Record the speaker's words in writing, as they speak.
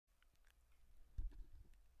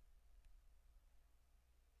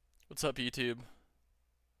What's up, YouTube?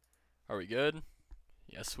 Are we good?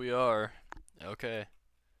 Yes, we are. Okay.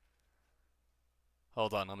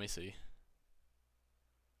 Hold on, let me see.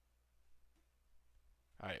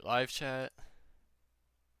 Alright, live chat.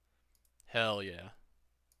 Hell yeah.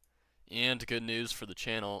 And good news for the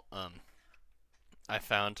channel. I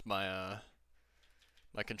found my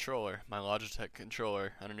controller, my Logitech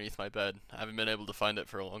controller underneath my bed. I haven't been able to find it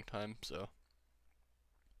for a long time, so.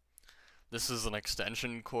 This is an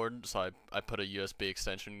extension cord, so I put a USB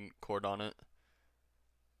extension cord on it.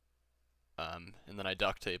 And then I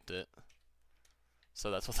duct taped it. So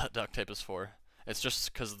that's what that duct tape is for. It's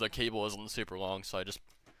just because the cable isn't super long, so I just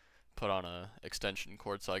put on a extension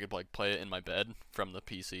cord so I could like play it in my bed from the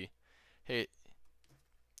PC. Hey,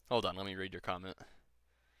 hold on, let me read your comment.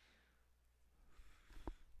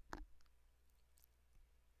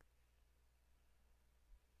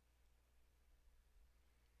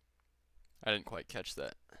 I didn't quite catch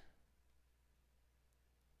that.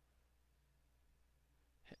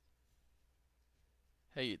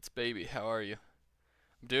 Hey, it's Baby, how are you?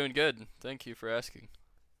 I'm doing good, thank you for asking.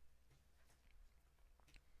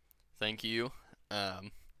 Thank you. I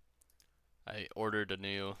ordered the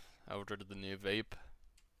new vape.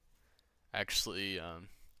 Actually,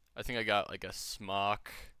 I think I got like a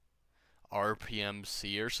Smock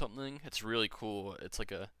RPMC or something. It's really cool. It's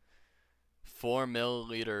like a 4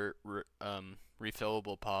 milliliter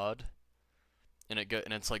refillable pod, and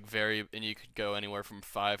it's like and you could go anywhere from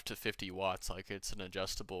 5 to 50 watts. Like it's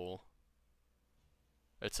adjustable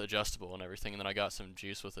and everything. And then I got some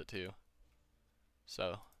juice with it too.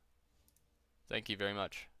 So, thank you very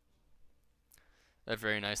much. That's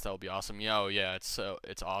very nice. That will be awesome. Yeah, oh yeah, it's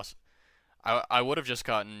awesome. I would have just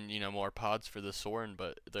gotten, more pods for the Soren,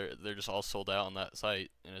 but they're just all sold out on that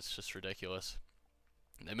site, and it's just ridiculous.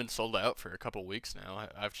 They've been sold out for a couple weeks now.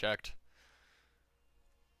 I've checked.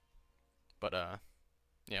 But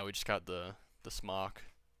yeah, we just got the smock,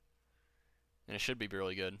 and it should be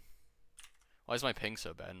really good. Why is my ping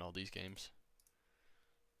so bad in all these games?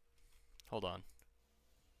 Hold on.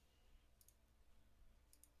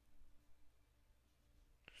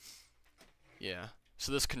 Yeah.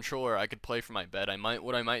 So this controller I could play from my bed.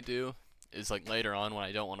 What I might do is like later on when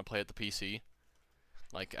I don't want to play at the PC,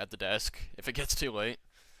 like at the desk, if it gets too late,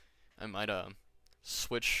 I might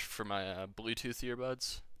switch for my Bluetooth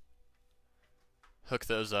earbuds. Hook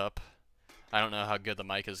those up. I don't know how good the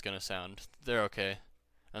mic is gonna sound. They're okay.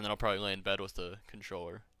 And then I'll probably lay in bed with the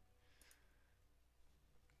controller.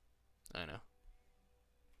 I know.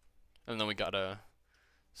 And then we got a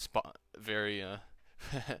very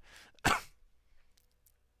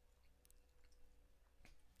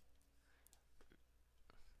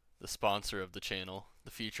the sponsor of the channel, the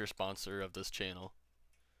future sponsor of this channel,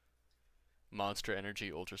 Monster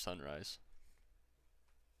Energy Ultra Sunrise.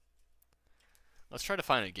 Let's try to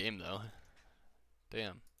find a game though.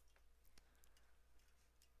 Damn.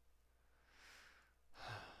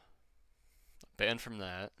 Banned from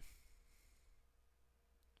that.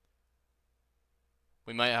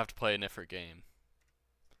 We might have to play a different game.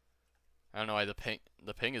 I don't know why the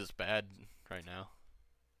ping is bad right now.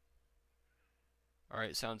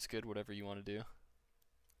 Alright, sounds good, whatever you want to do.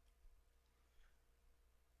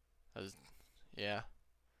 Yeah.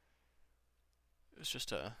 It was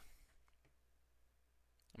just I'm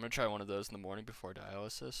gonna try one of those in the morning before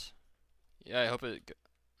dialysis. Yeah, I hope the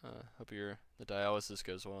dialysis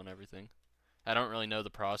goes well and everything. I don't really know the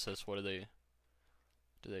process. What do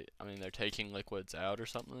they, I mean, they're taking liquids out or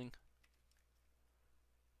something?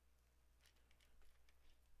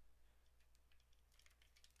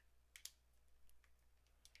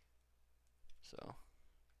 So,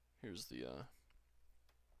 here's the,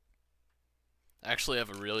 I actually have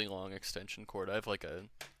a really long extension cord. I have like a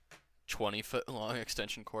 20-foot long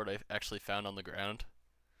extension cord I actually found on the ground.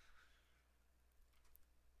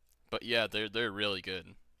 But yeah, they're really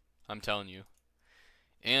good. I'm telling you.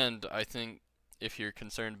 And I think if you're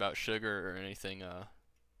concerned about sugar or anything,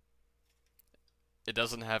 it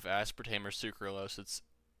doesn't have aspartame or sucralose. It's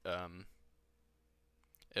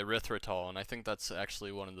erythritol, and I think that's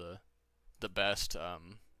actually one of the best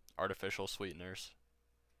artificial sweeteners.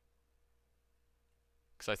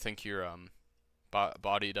 Because I think your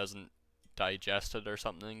body doesn't digest it or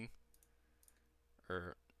something,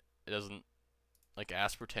 or it doesn't, like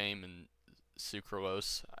aspartame and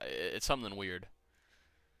sucralose. It's something weird,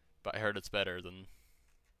 but I heard it's better than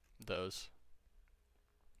those.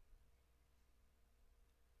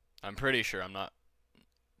 I'm pretty sure. I'm not.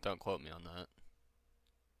 Don't quote me on that.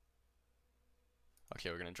 Okay,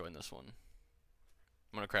 we're gonna join this one.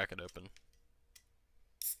 I'm gonna crack it open.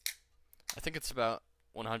 I think it's about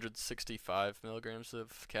 165 milligrams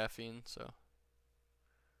of caffeine, so.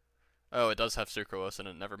 Oh, it does have sucralose in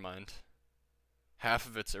it, never mind. Half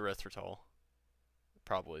of it's erythritol.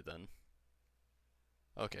 Probably then.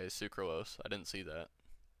 Okay, sucralose. I didn't see that.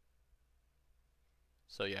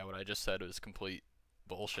 So yeah, what I just said was complete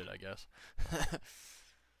bullshit, I guess.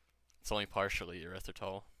 It's only partially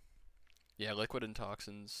erythritol. Yeah, liquid and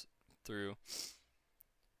toxins through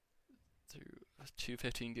two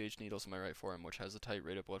 15-gauge needles in my right forearm, which has a tight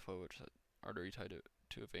rate of blood flow, which is an artery tied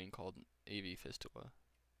to a vein called AV fistula.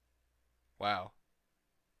 Wow.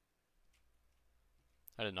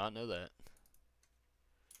 I did not know that.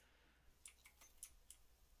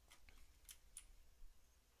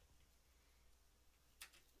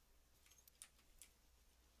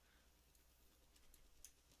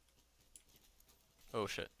 Oh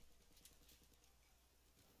shit.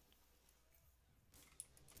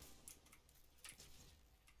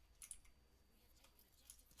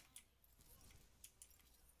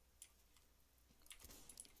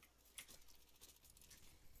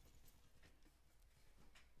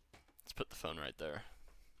 Let's put the phone right there.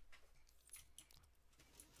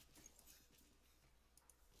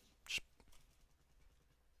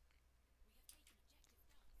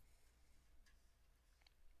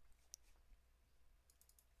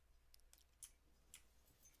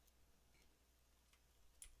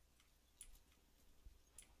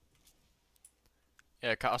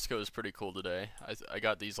 Yeah, Costco is pretty cool today. I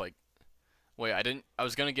got these like, wait, I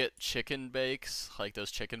was gonna get chicken bakes, like those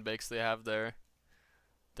chicken bakes they have there.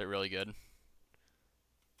 They're really good.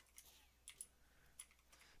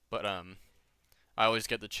 But I always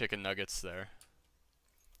get the chicken nuggets there.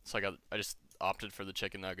 So I just opted for the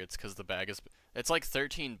chicken nuggets because the bag is, it's like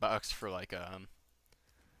 13 bucks for like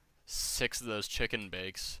 6 of those chicken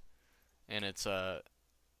bakes, and it's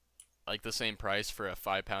like the same price for a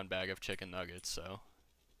 5-pound bag of chicken nuggets, so.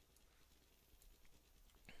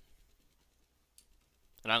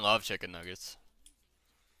 And I love chicken nuggets.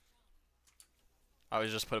 I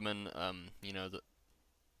always just put them in you know, the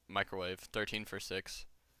microwave. 13 for 6.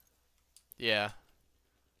 Yeah.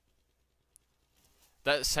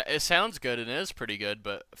 It sounds good and it is pretty good,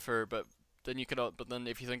 but then but then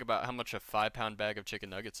if you think about how much a 5-pound bag of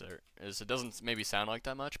chicken nuggets is, it doesn't maybe sound like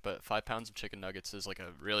that much, but 5 pounds of chicken nuggets is like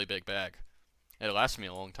a really big bag. It lasts me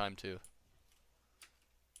a long time too.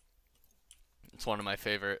 It's one of my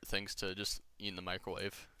favorite things to just eat in the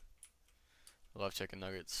microwave. I love chicken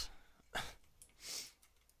nuggets.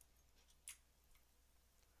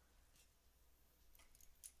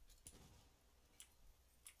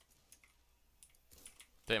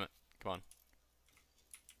 Damn it. Come on.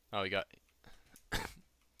 Oh, he got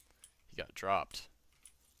dropped.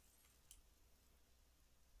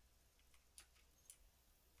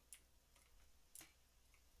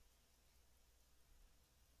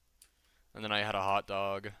 And then I had a hot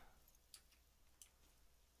dog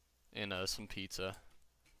and some pizza.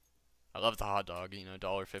 I love the hot dog, you know,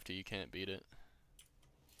 $1.50, you can't beat it.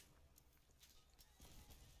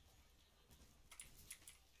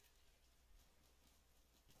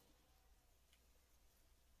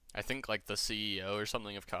 I think like the CEO or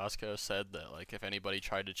something of Costco said that like if anybody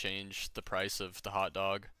tried to change the price of the hot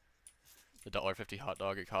dog, the $1.50 hot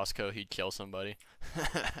dog at Costco, he'd kill somebody.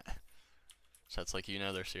 So that's like, you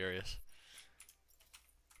know, they're serious.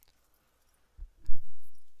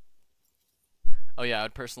 Oh yeah,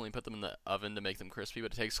 I'd personally put them in the oven to make them crispy,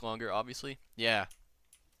 but it takes longer, obviously. Yeah.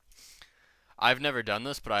 I've never done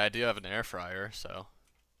this, but I do have an air fryer, so.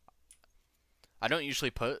 I don't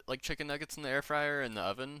usually put like chicken nuggets in the air fryer in the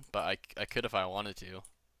oven, but I could if I wanted to.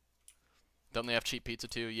 Don't they have cheap pizza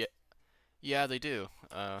too? Yeah, yeah, they do.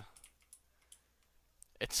 I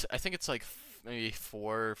think it's like maybe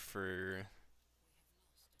 4 for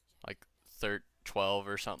like 12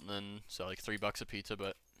 or something, so like $3 a pizza.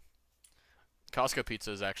 But Costco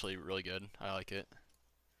pizza is actually really good. I like it.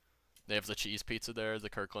 They have the cheese pizza there, the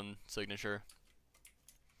Kirkland signature.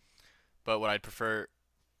 But what I'd prefer,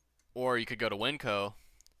 or you could go to Winco,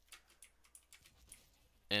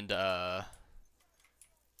 and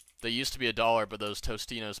they used to be $1, but those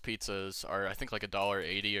Tostino's pizzas are I think like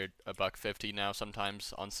 $1.80 or $1.50 now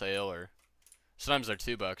sometimes on sale, or sometimes they're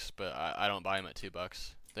 $2, but I don't buy them at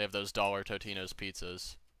 $2. They have those dollar Totino's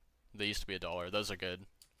pizzas. They used to be $1. Those are good.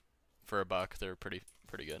 For $1, they're pretty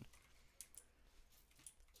good.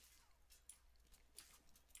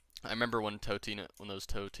 I remember when those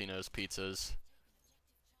Totino's pizzas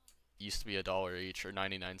used to be $1 each or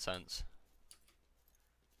 99 cents.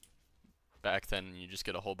 Back then, you just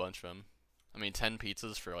get a whole bunch of them. I mean, 10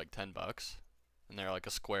 pizzas for like $10, and they're like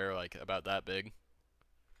a square, like about that big.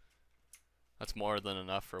 That's more than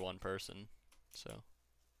enough for one person. So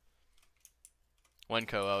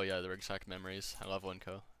Wenco, oh yeah, the exact memories. I love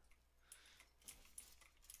Wenco.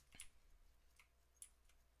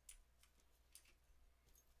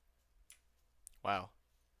 Wow.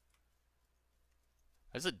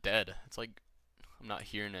 Is it dead? It's like I'm not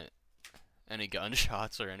hearing it. Any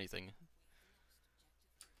gunshots or anything.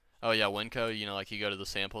 Oh yeah, Wenco, you know, like you go to the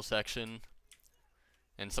sample section,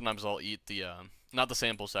 and sometimes I'll eat the, not the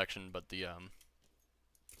sample section, but the,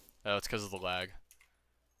 oh, it's because of the lag.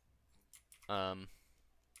 Um,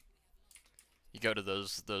 you go to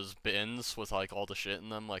those bins with like all the shit in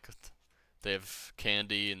them, like they have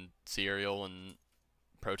candy and cereal and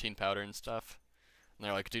protein powder and stuff. And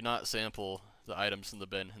they're like, do not sample the items in the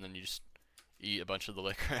bin, and then you just eat a bunch of the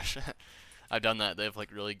licorice. I've done that. They have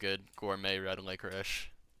like really good gourmet red licorice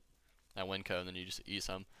at Winco, and then you just eat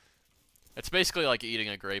some. It's basically like eating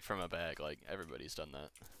a grape from a bag. Like everybody's done that,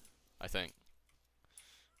 I think.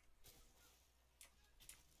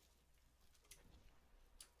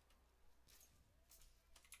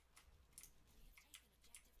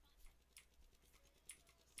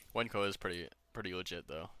 Winco is pretty legit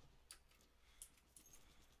though.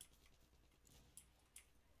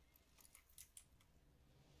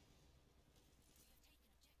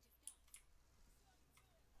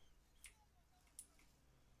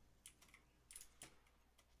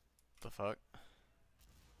 The fuck?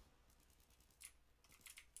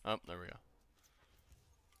 Oh, there we go.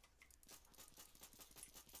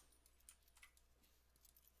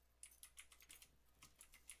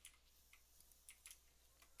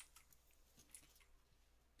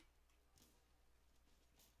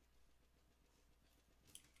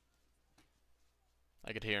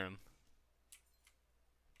 I could hear him.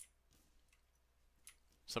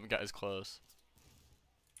 Some guy's close.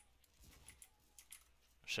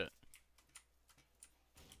 Shit.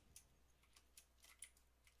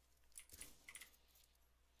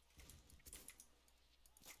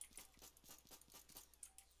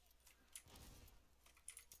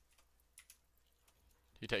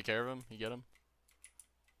 You take care of him? You get him?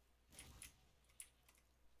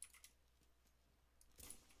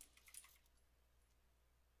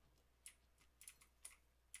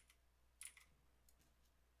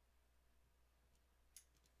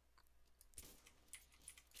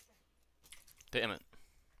 Damn it.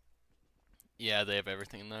 Yeah, they have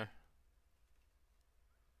everything in there.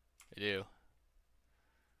 They do.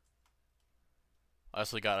 I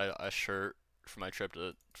also got a shirt for my trip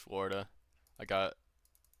to Florida. I got...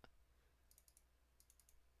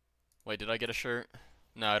 Wait, did I get a shirt?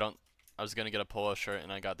 No, I don't. I was gonna get a polo shirt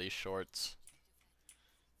and I got these shorts.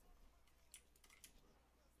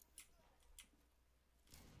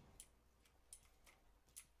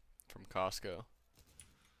 From Costco.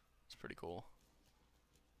 It's pretty cool.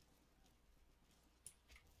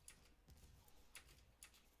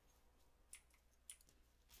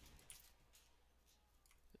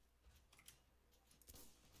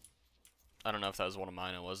 I don't know if that was one of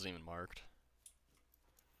mine. It wasn't even marked.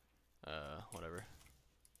 Whatever.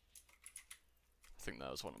 I think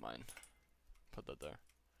that was one of mine. Put that there.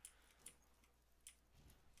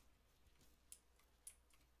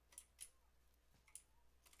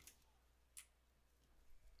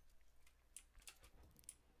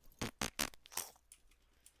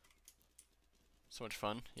 So much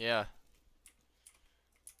fun. Yeah.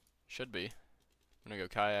 Should be. I'm gonna go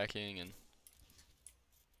kayaking and...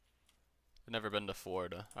 I've never been to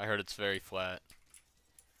Florida. I heard it's very flat.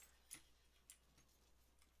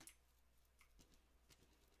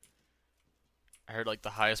 I heard like the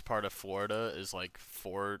highest part of Florida is like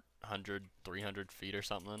 400, 300 feet or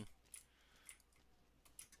something.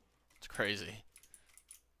 It's crazy.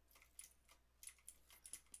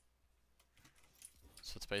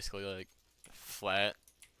 So it's basically like flat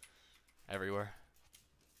everywhere.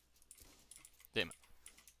 Damn it.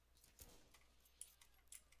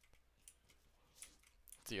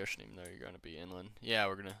 It's the ocean even though you're gonna be inland. Yeah,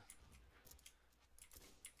 we're gonna...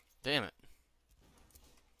 Damn it.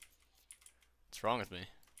 What's wrong with me? I'm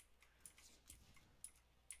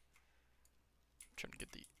trying to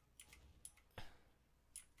get the...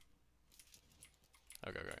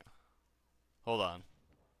 Okay, okay. Hold on.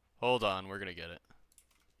 Hold on, we're gonna get it.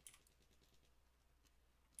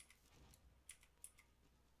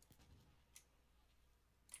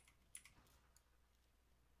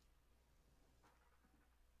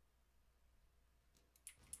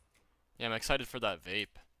 Yeah, I'm excited for that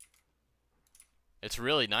vape. It's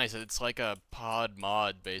really nice. It's like a pod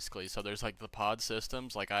mod, basically. So there's like the pod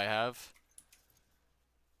systems, like I have.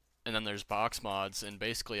 And then there's box mods, and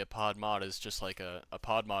basically a pod mod is just like a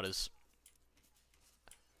pod mod is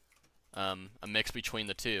a mix between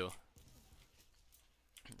the two.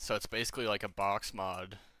 So it's basically like a box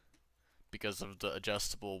mod because of the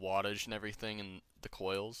adjustable wattage and everything and the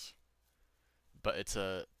coils. But it's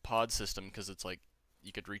a pod system because it's like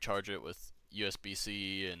you could recharge it with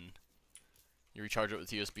USB-C, and you recharge it with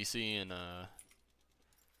USB-C, and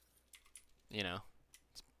you know,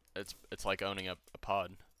 it's like owning a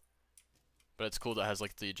pod. But it's cool that it has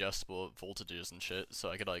like the adjustable voltages and shit, so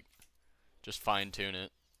I could like just fine tune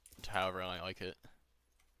it to however I like it.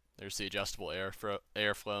 There's the adjustable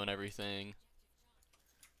airflow and everything.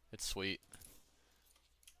 It's sweet.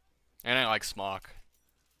 And I like Smock.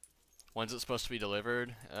 When's it supposed to be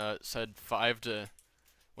delivered? It said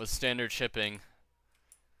with standard shipping,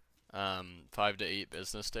 5 to 8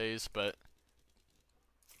 business days, but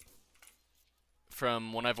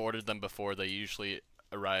from when I've ordered them before, they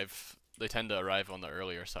tend to arrive on the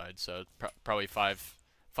earlier side, so probably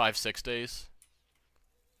 6 days.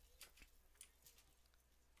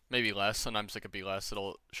 Maybe less, sometimes it could be less,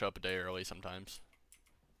 it'll show up a day early sometimes.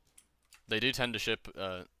 They do tend to ship,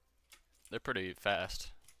 they're pretty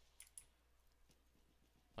fast.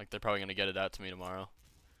 Like, they're probably gonna get it out to me tomorrow.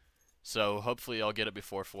 So, hopefully I'll get it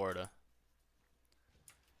before Florida.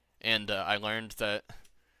 And, I learned that,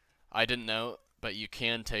 I didn't know, but you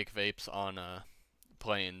can take vapes on,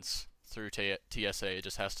 planes through TSA. It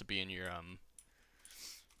just has to be in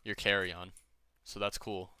your carry-on. So that's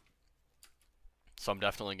cool. So I'm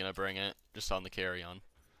definitely gonna bring it just on the carry-on.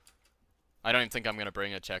 I don't even think I'm gonna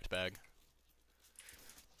bring a checked bag.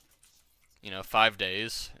 You know, 5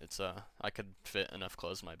 days. I could fit enough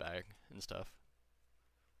clothes in my bag and stuff.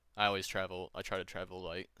 I try to travel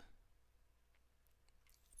light.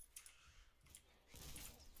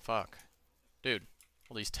 Fuck. Dude,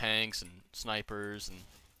 all these tanks and snipers and...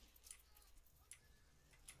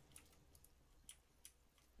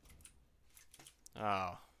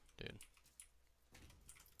 Oh, dude.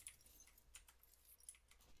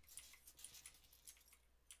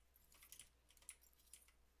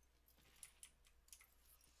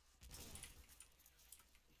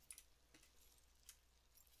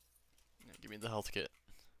 Yeah, give me the health kit.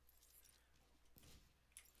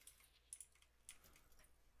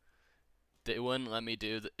 They wouldn't let me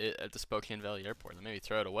do it at the Spokane Valley Airport. They made me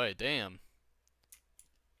throw it away. Damn.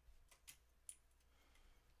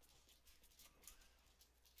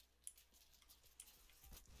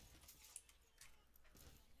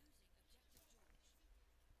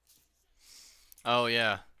 Oh,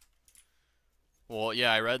 yeah. Well,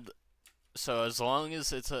 yeah, I read... So as long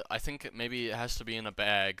as I think maybe it has to be in a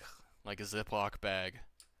bag, like a Ziploc bag.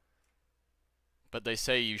 But they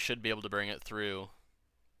say you should be able to bring it through.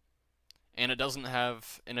 And it doesn't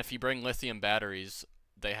have... And if you bring lithium batteries,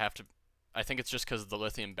 they have to... I think it's just because of the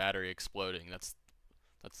lithium battery exploding. That's...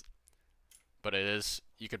 But it is...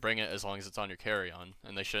 You could bring it as long as it's on your carry-on,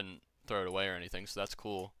 and they shouldn't throw it away or anything, so that's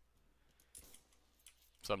cool.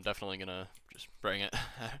 So I'm definitely gonna just bring it.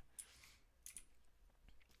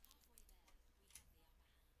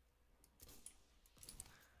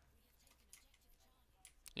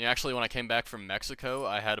 Yeah, actually, when I came back from Mexico,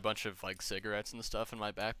 I had a bunch of like cigarettes and stuff in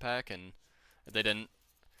my backpack, and they didn't.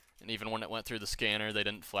 And even when it went through the scanner, they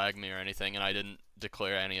didn't flag me or anything, and I didn't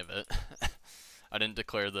declare any of it. I didn't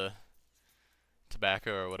declare the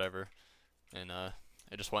tobacco or whatever, and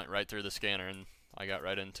it just went right through the scanner, and I got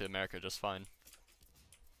right into America just fine.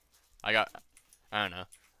 I don't know.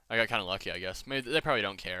 I got kind of lucky, I guess. Maybe they probably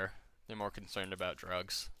don't care. They're more concerned about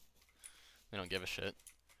drugs. They don't give a shit.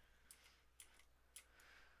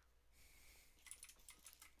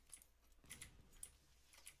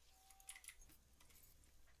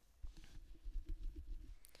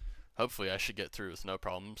 Hopefully I should get through with no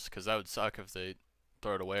problems, because that would suck if they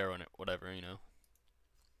throw it away or whatever, you know.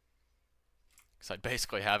 Because I'd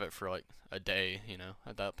basically have it for like a day, you know,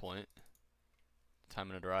 at that point. Time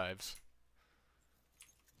it arrives.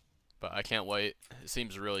 But I can't wait. It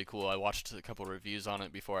seems really cool. I watched a couple reviews on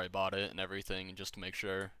it before I bought it and everything, just to make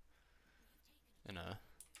sure. And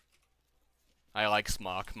I like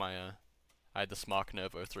Smock. I had the Smock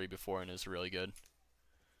Novo 3 before, and it's really good.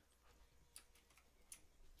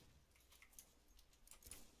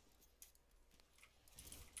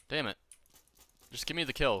 Damn it. Just give me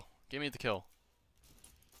the kill. Give me the kill.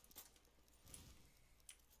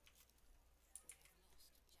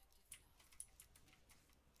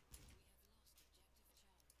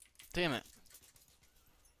 Damn it.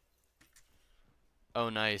 Oh,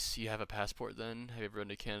 nice. You have a passport then? Have you ever been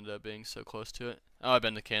to Canada being so close to it? Oh, I've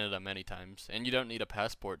been to Canada many times. And you don't need a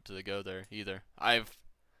passport to go there either. I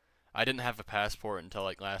didn't have a passport until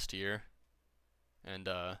like last year. And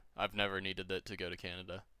I've never needed it to go to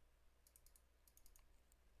Canada.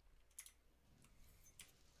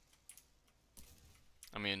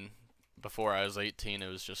 mean, before I was 18, it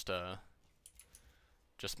was just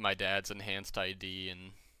my dad's enhanced ID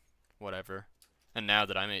and whatever. And now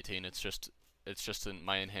that I'm 18, it's just in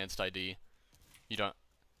my enhanced ID. You don't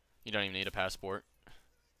you don't even need a passport.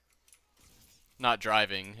 Not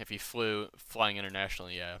driving. If you flying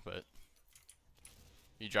internationally, yeah, but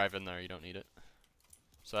you drive in there, you don't need it.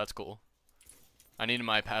 So that's cool. I needed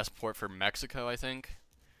my passport for Mexico, I think.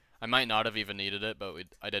 I might not have even needed it, but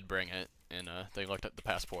I did bring it, and they looked at the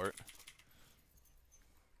passport.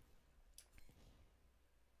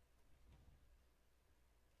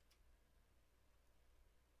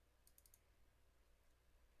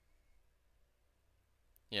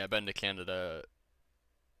 Yeah, I've been to Canada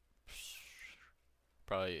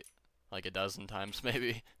probably like a dozen times,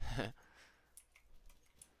 maybe. That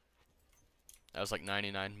was like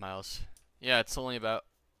 99 miles. Yeah, it's only about,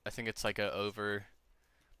 I think it's like over,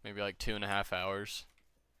 maybe like 2.5 hours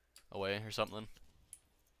away or something.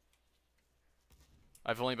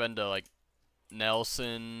 I've only been to like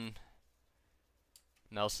Nelson,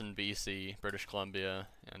 BC, British Columbia,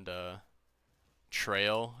 and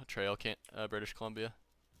Trail, British Columbia.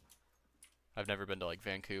 I've never been to like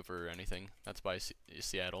Vancouver or anything. That's by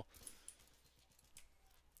Seattle.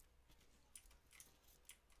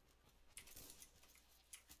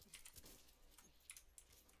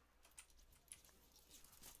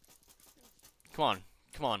 Come on,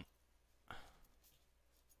 come on,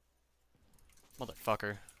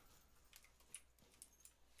 motherfucker.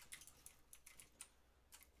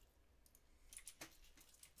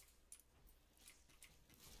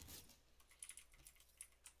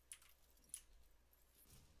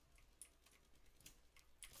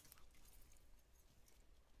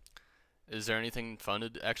 Is there anything fun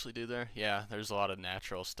to actually do there? Yeah, there's a lot of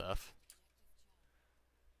natural stuff.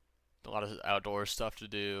 A lot of outdoor stuff to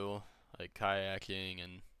do, like kayaking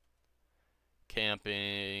and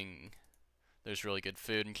camping. There's really good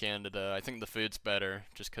food in Canada. I think the food's better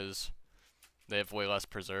just because they have way less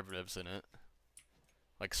preservatives in it.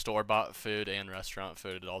 Like store-bought food and restaurant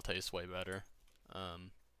food, it all tastes way better.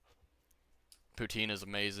 Poutine is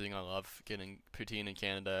amazing. I love getting poutine in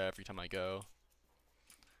Canada every time I go.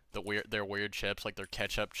 Their weird chips, like their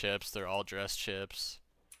ketchup chips, they're all dressed chips.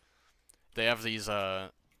 They have these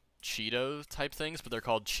Cheeto type things, but they're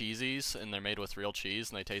called cheesies, and they're made with real cheese,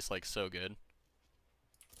 and they taste like so good.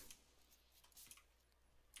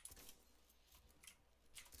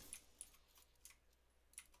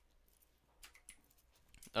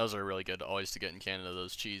 Those are really good always to get in Canada,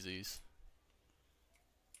 those cheesies.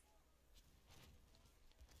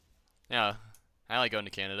 Yeah, I like going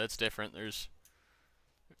to Canada. It's different. There's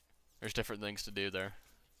different things to do there.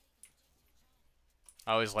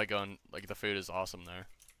 I always like going, like the food is awesome there.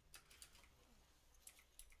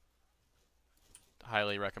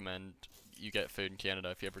 Highly recommend you get food in Canada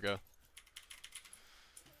if you ever go.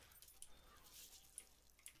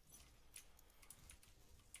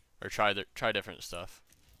 Or try different stuff.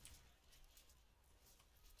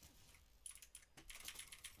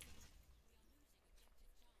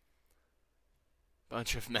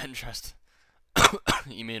 Bunch of men dressed.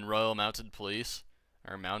 You mean Royal Mounted Police?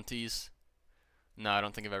 Or Mounties? No, I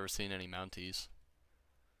don't think I've ever seen any Mounties.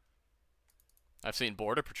 I've seen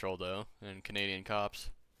Border Patrol, though, and Canadian cops.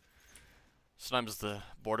 Sometimes the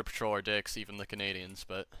Border Patrol are dicks, even the Canadians,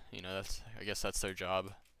 but, you know, I guess that's their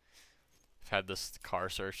job. I've had this car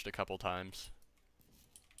searched a couple times.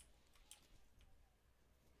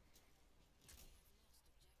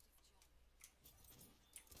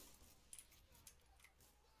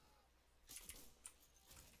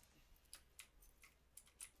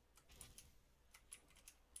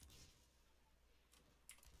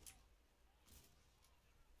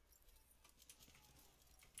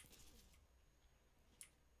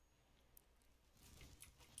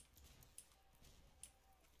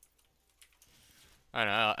 I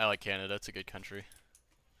don't know, I like Canada, it's a good country.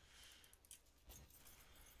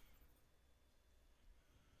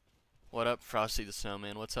 What up, Frosty the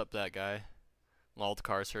Snowman? What's up, that guy? Lol, the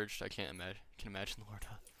car searched. I can't imagine the Lord.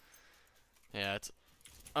 Yeah, it's.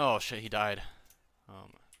 Oh shit, he died.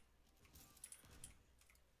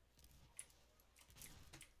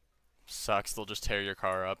 Sucks. They'll just tear your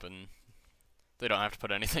car up and they don't have to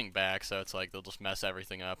put anything back. So it's like they'll just mess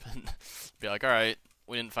everything up and be like, all right,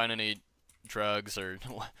 we didn't find any drugs or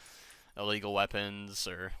illegal weapons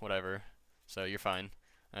or whatever, so you're fine.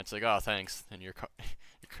 And it's like, oh, thanks. And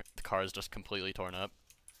the car is just completely torn up.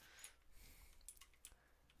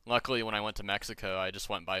 Luckily, when I went to Mexico, I just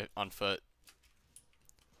went by on foot.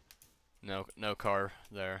 No car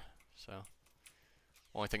there, so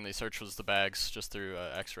only thing they searched was the bags, just through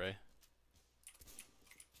X-ray.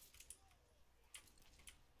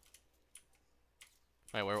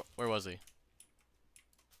 Wait, where was he?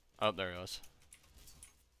 Oh, there he was.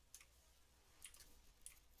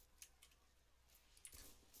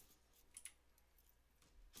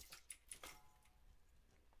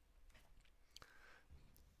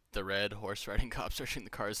 The red horse riding cop searching the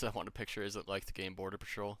cars that I want a picture. Is it like the game Border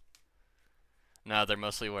Patrol? No, they're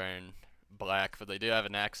mostly wearing black, but they do have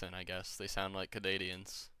an accent, I guess. They sound like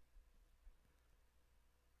Canadians.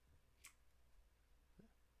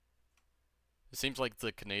 It seems like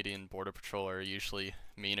the Canadian Border Patrol are usually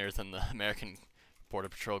meaner than the American Border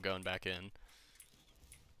Patrol going back in.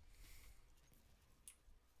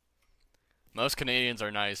 Most Canadians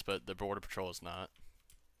are nice, but the Border Patrol is not.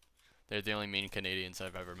 They're the only mean Canadians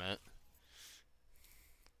I've ever met.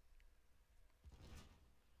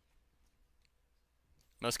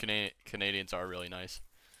 Most Canadians are really nice.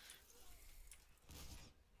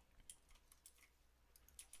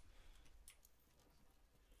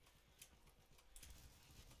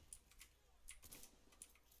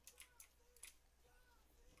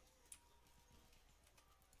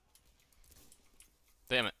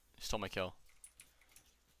 Damn it, he stole my kill.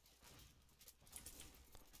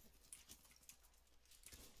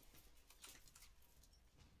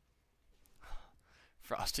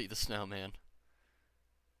 Frosty the Snowman.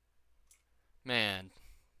 Man.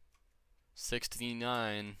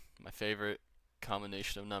 69, my favorite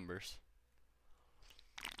combination of numbers.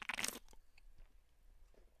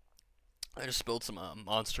 I just spilled some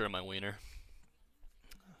Monster in my wiener.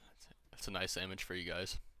 That's a nice image for you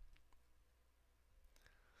guys.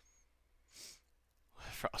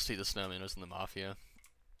 Frosty the Snowman was in the Mafia.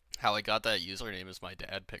 How I got that username is my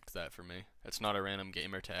dad picked that for me. It's not a random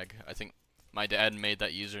gamer tag. I think my dad made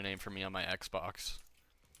that username for me on my Xbox.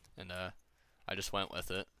 And I just went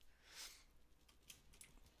with it.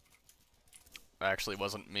 Actually, it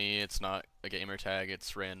wasn't me. It's not a gamer tag.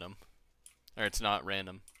 It's random. Or it's not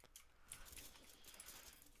random.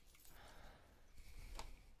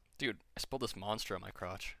 Dude, I spilled this Monster on my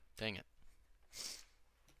crotch. Dang it.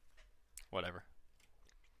 Whatever.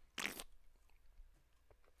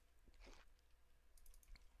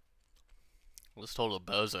 Let's told a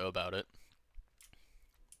bozo about it.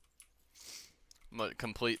 I'm a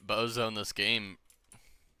complete bozo in this game.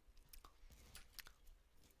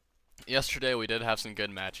 Yesterday we did have some good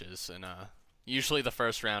matches, and usually the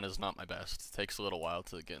first round is not my best. It takes a little while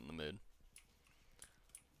to get in the mood.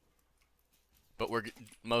 But we're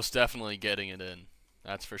most definitely getting it in.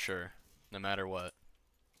 That's for sure. No matter what.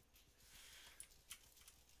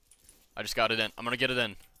 I just got it in. I'm gonna get it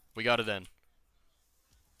in. We got it in.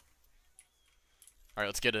 Alright,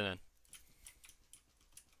 let's get it in.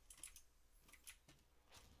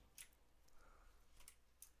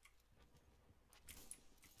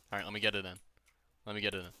 Alright, let me get it in. Let me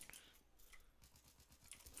get it in.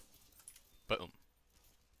 Boom.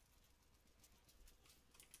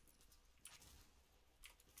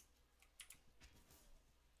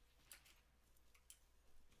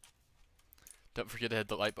 Don't forget to hit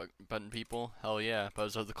the like button, people. Hell yeah,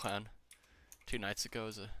 Bozo the Clown. 2 nights ago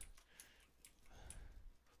was a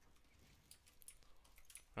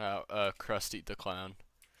Krusty the Clown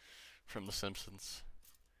from The Simpsons.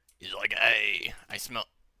 He's like, hey,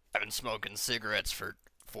 I've been smoking cigarettes for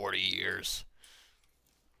 40 years.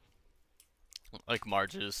 Like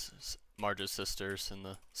Marge's sisters in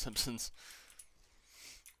The Simpsons.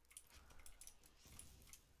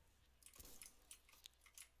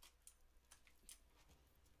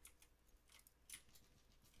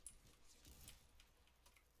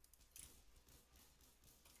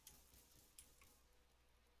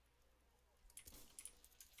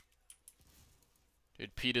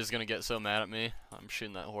 Dude, PETA's gonna get so mad at me. I'm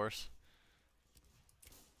shooting that horse.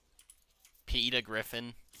 PETA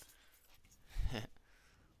Griffin.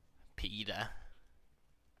 PETA.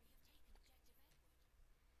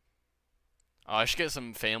 Oh, I should get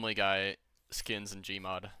some Family Guy skins in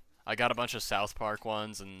Gmod. I got a bunch of South Park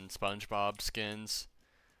ones and SpongeBob skins.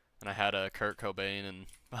 And I had a Kurt Cobain and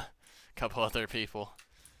a couple other people.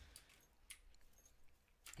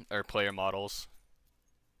 Or player models.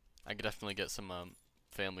 I could definitely get some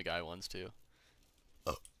Family Guy ones too.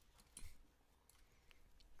 Oh.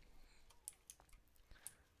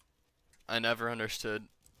 I never understood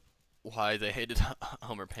why they hated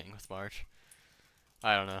Homer paying with Marge.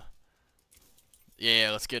 I don't know. Yeah,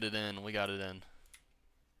 let's get it in. We got it in.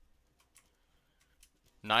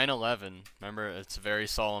 9/11. Remember, it's a very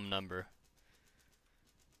solemn number.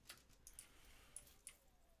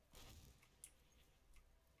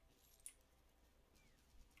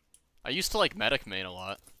 I used to like Medic main a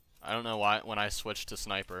lot. I don't know why when I switched to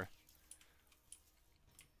Sniper.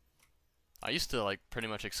 I used to like pretty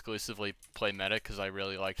much exclusively play medic because I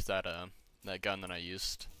really liked that that gun that I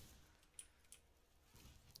used.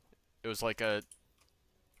 It was like a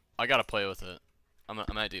I gotta play with it. I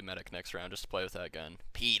might do medic next round just to play with that gun.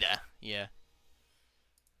 PETA, yeah.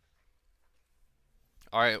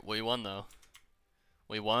 All right, we won though.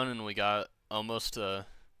 We won and we got almost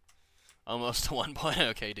almost 1.0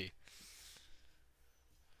 KD.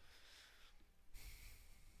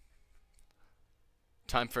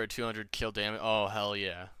 Time for a 200 kill damage. Oh hell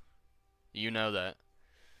yeah, you know that.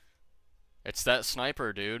 It's that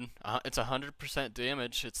sniper, dude. It's 100%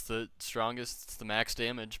 damage. It's the strongest. It's the max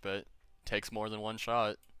damage, but takes more than one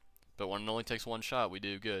shot. But when it only takes one shot, we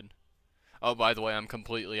do good. Oh, by the way, I'm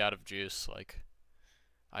completely out of juice. Like,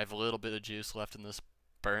 I have a little bit of juice left in this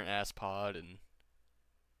burnt ass pod, and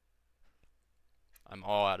I'm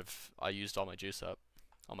all out of. I used all my juice up,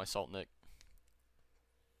 all my salt nick.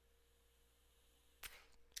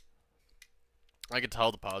 I could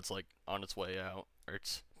tell the pod's like on its way out, or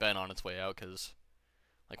it's been on its way out, cause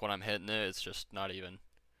like when I'm hitting it, it's just not even.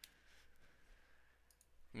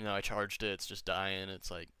 You know, I charged it, it's just dying.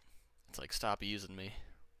 It's like stop using me.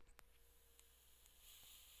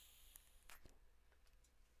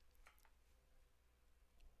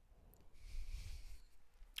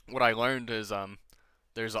 What I learned is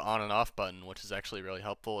there's an on and off button, which is actually really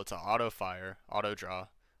helpful. It's an auto fire, auto draw,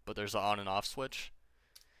 but there's an on and off switch.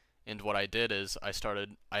 And what I did is I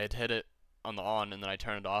had hit it on the on, and then I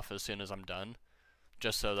turn it off as soon as I'm done,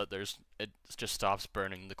 just so that it just stops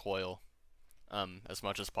burning the coil, as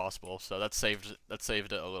much as possible. So that saved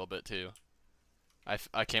it a little bit too.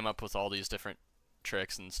 I came up with all these different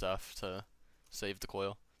tricks and stuff to save the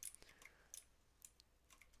coil.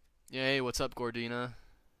 Yay! What's up, Gordina?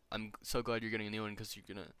 I'm so glad you're getting a new one because you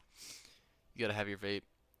gotta have your vape.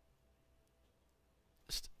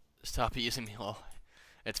 Stop using me, lol.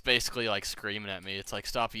 It's basically like screaming at me. It's like,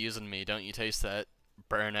 stop using me. Don't you taste that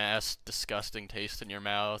burn ass, disgusting taste in your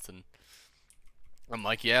mouth? And I'm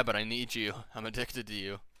like, yeah, but I need you. I'm addicted to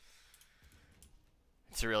you.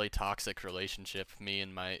 It's a really toxic relationship, me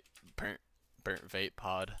and my burnt vape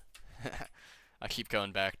pod. I keep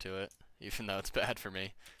going back to it, even though it's bad for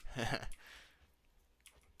me.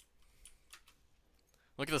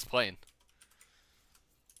 Look at this plane.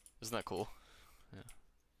 Isn't that cool? Yeah.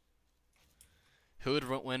 Who would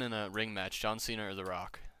win in a ring match, John Cena or The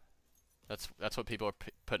Rock? That's what people are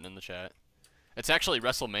putting in the chat. It's actually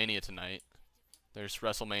WrestleMania tonight. There's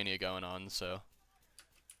WrestleMania going on, so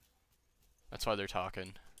that's why they're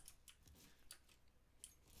talking.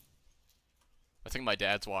 I think my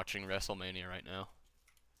dad's watching WrestleMania right now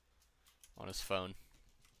on his phone.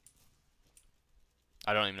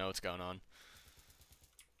 I don't even know what's going on.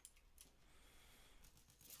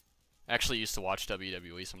 I actually used to watch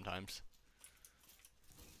WWE sometimes.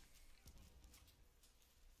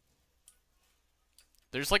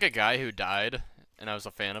 There's like a guy who died, and I was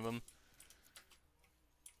a fan of him.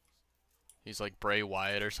 He's like Bray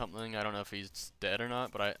Wyatt or something. I don't know if he's dead or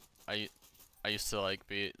not, but I used to like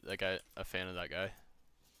be like a fan of that guy.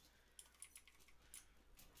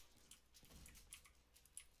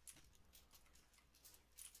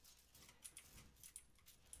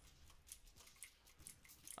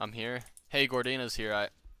 I'm here. Hey, Gordina's here.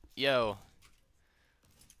 Yo.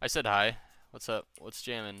 I said hi. What's up? What's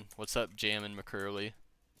jammin'? What's up, jammin' McCurley?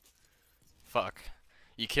 Fuck.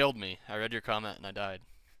 You killed me. I read your comment and I died.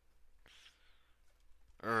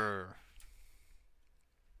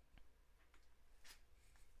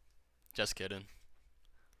 Just kidding.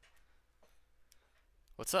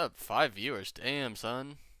 What's up? 5 viewers. Damn,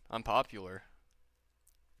 son. I'm popular.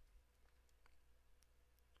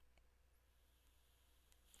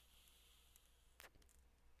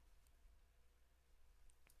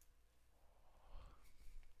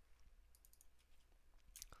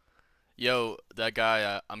 Yo, that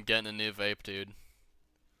guy, I'm getting a new vape, dude.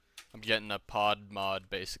 I'm getting a pod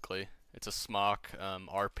mod, basically. It's a Smock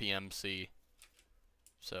RPMC.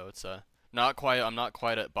 So it's I'm not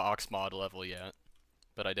quite at box mod level yet,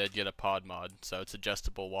 but I did get a pod mod, so it's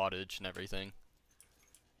adjustable wattage and everything.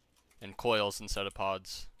 And coils instead of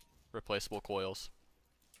pods. Replaceable coils.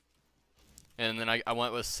 And then I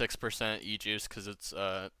went with 6% e-juice because it's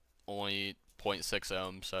only 0.6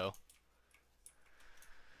 ohm, so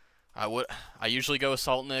I usually go with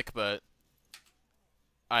Salt Nick, but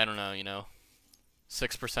I don't know, you know.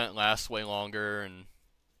 6% lasts way longer, and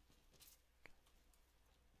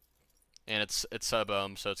it's sub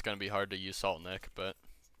ohm, so it's gonna be hard to use Salt Nick, but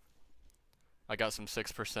I got some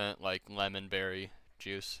 6% like lemon berry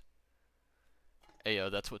juice. Ayo,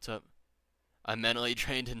 that's what's up. I'm mentally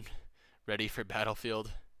trained and ready for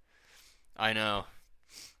Battlefield. I know.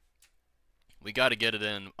 We gotta get it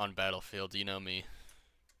in on Battlefield, you know me.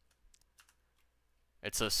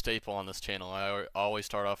 It's a staple on this channel. I always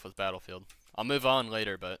start off with Battlefield. I'll move on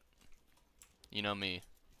later, but you know me.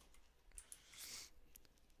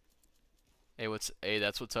 Hey,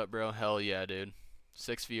 that's what's up, bro. Hell yeah, dude.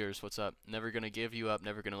 6 viewers, what's up? Never gonna give you up,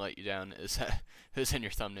 never gonna let you down. Is that who's in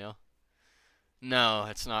your thumbnail? No,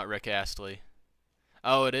 it's not Rick Astley.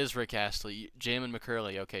 Oh, it is Rick Astley. Jamin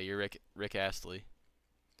McCurley. Okay, you're Rick Astley.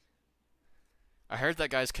 I heard that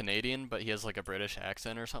guy's Canadian, but he has like a British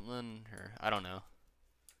accent or something, or I don't know.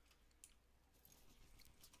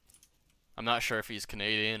 I'm not sure if he's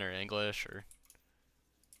Canadian or English or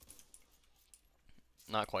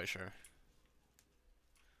not quite sure.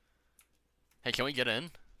 Hey, can we get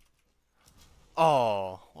in?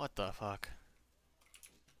 Oh, what the fuck?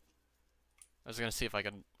 I was gonna see if I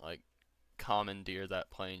could like commandeer that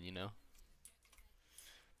plane, you know?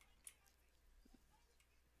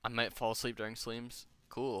 I might fall asleep during streams.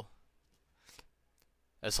 Cool.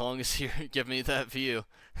 As long as you give me that view.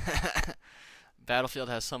 Battlefield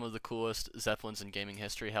has some of the coolest Zeppelins in gaming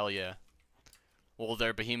history. Hell yeah. Well,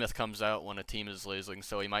 their behemoth comes out when a team is losing,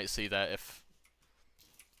 so we might see that if...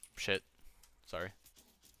 Shit. Sorry.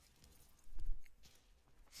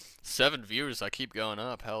 7 viewers, I keep going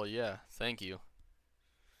up. Hell yeah. Thank you.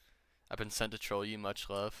 I've been sent to troll you. Much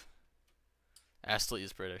love. Astley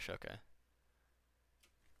is British. Okay.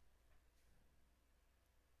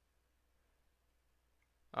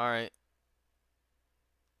 Alright.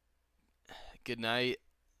 Good night.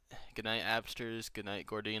 Good night, Absters. Good night,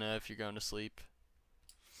 Gordina, if you're going to sleep.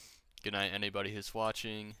 Good night, anybody who's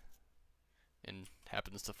watching and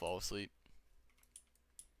happens to fall asleep.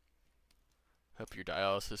 Hope your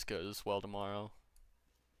dialysis goes well tomorrow.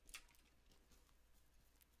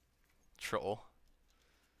 Troll.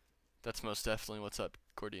 That's most definitely what's up,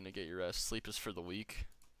 Gordina. Get your rest. Sleep is for the weak.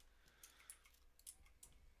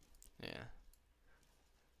 Yeah.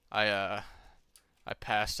 I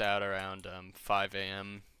passed out around 5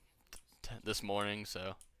 a.m. This morning,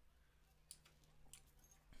 so.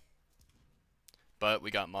 But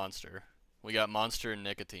we got Monster. We got Monster and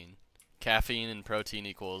nicotine. Caffeine and protein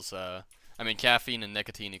equals, caffeine and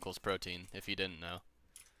nicotine equals protein, if you didn't know.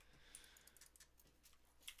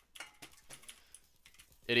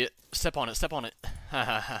 Idiot. Step on it, step on it. Ha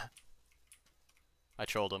ha ha. I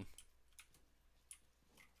trolled him.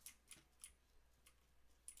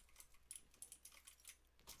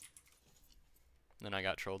 Then I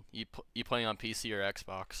got trolled. You playing on PC or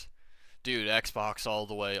Xbox? Dude, Xbox all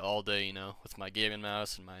the way, all day, you know, with my gaming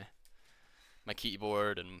mouse and my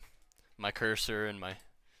keyboard and my cursor and my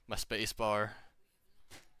space bar.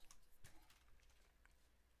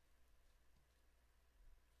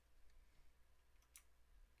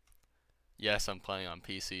 Yes, I'm playing on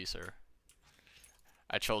PC, sir.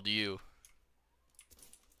 I trolled you.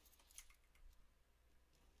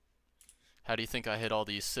 How do you think I hit all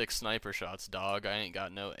these 6 sniper shots, dog? I ain't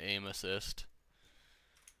got no aim assist.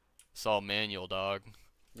 It's all manual, dog.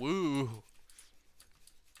 Woo!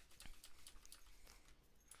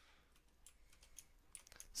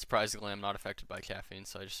 Surprisingly, I'm not affected by caffeine,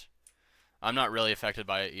 so I'm not really affected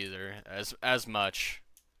by it either, as much,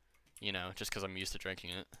 you know, just because I'm used to drinking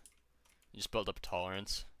it. You just build up a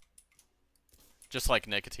tolerance. Just like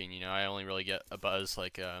nicotine, you know, I only really get a buzz,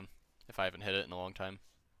 like, if I haven't hit it in a long time.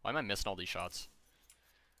 Why am I missing all these shots?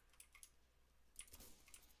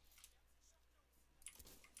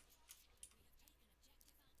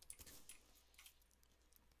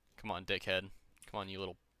 Come on, dickhead. Come on, you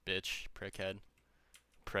little bitch, prickhead.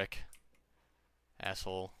 Prick.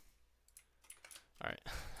 Asshole. Alright.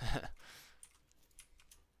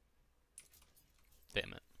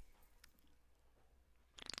 Damn it.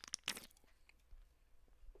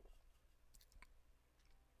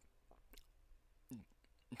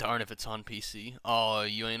 Darn if it's on PC. Oh,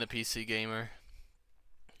 you ain't a PC gamer.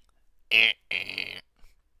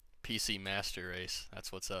 PC Master Race.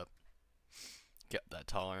 That's what's up. Get that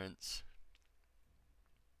tolerance.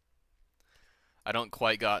 I don't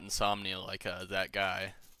quite got insomnia like that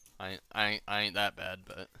guy. I ain't that bad,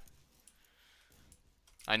 but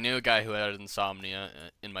I knew a guy who had insomnia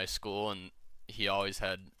in my school, and he always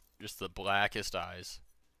had just the blackest eyes.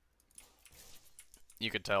 You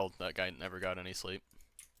could tell that guy never got any sleep.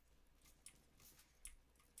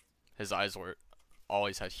 His eyes were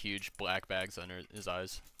always had huge black bags under his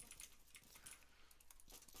eyes.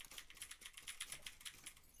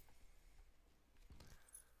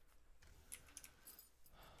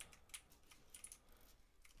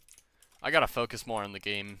 I gotta focus more on the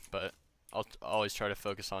game, but I'll always try to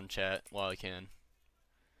focus on chat while I can.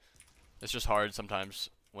 It's just hard sometimes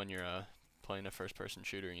when you're playing a first-person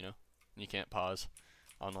shooter, you know? You can't pause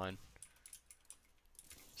online.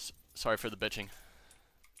 Sorry for the bitching.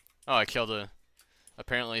 Oh, I killed a...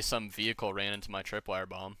 Apparently some vehicle ran into my tripwire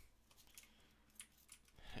bomb.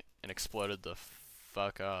 And exploded the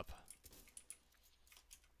fuck up.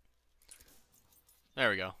 There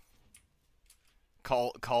we go.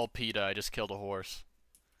 Call PETA, I just killed a horse.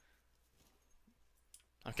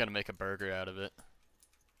 I'm gonna make a burger out of it.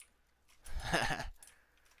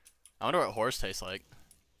 I wonder what horse tastes like.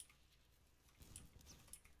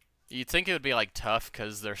 You'd think it would be like tough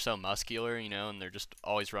because they're so muscular, you know, and they're just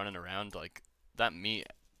always running around. Like, that meat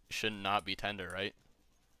should not be tender, right?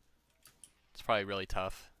 It's probably really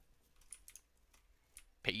tough.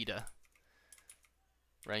 PETA.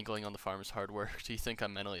 Wrangling on the farm is hard work. Do you think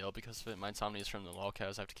I'm mentally ill because of it? My insomnia is from the lol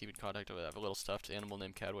cows. I have to keep in contact with. I have a little stuffed animal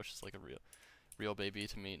named Cad, which is like a real baby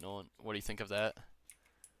to me. Nolan, what do you think of that?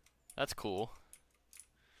 That's cool.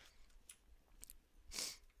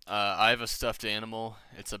 I have a stuffed animal.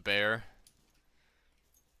 It's a bear.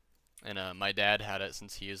 And my dad had it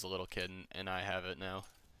since he was a little kid, and I have it now.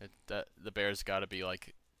 The bear's got to be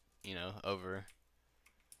like, you know, over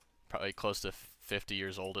probably close to 50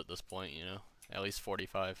 years old at this point, you know. At least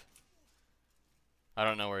 45. I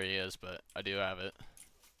don't know where he is, but I do have it.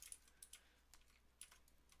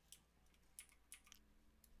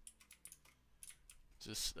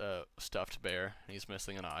 Just a stuffed bear. He's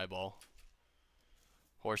missing an eyeball.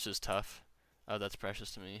 Horse is tough. Oh, that's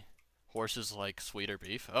precious to me. Horse is like sweeter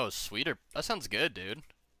beef. Oh, sweeter. That sounds good, dude.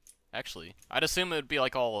 Actually, I'd assume it would be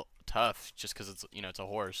like all tough just because it's, you know, it's a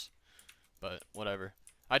horse. But whatever.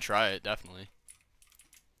 I'd try it, definitely.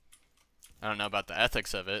 I don't know about the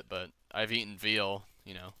ethics of it, but I've eaten veal,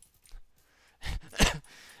 you know.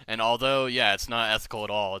 And although, yeah, it's not ethical at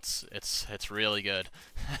all, it's really good.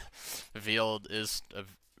 Veal is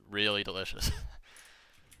really delicious.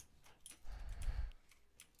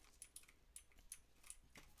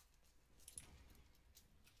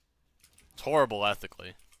 It's horrible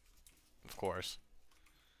ethically, of course.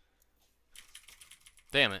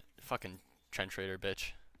 Damn it, fucking trench raider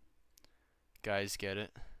bitch. Guys get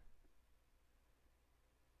it.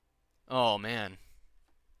 Oh man.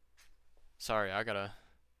 Sorry, I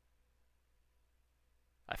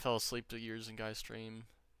fell asleep to years in guy's stream.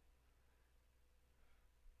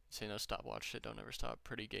 Say no stopwatch shit, don't ever stop.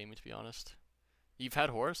 Pretty gamey, to be honest. You've had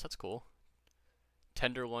horse? That's cool.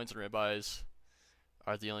 Tenderloins and ribeyes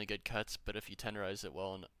are the only good cuts, but if you tenderize it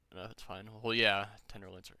well enough, it's fine. Well, yeah,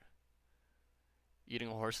 tenderloins are... Eating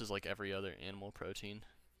a horse is like every other animal protein.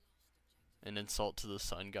 An insult to the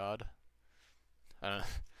sun god. I don't know.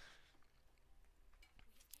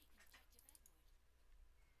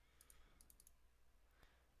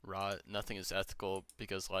 Nothing is ethical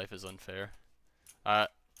because life is unfair. I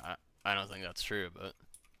I don't think that's true, but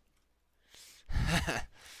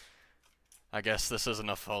I guess this isn't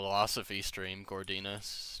a philosophy stream, Gordina.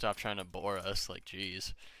 Stop trying to bore us, like,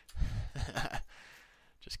 jeez.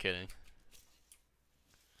 Just kidding.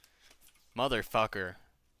 Motherfucker.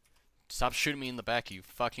 Stop shooting me in the back, you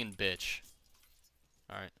fucking bitch.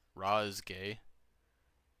 Alright, Ra is gay.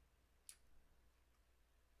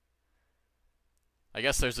 I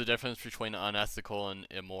guess there's a difference between unethical and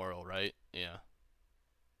immoral, right? Yeah.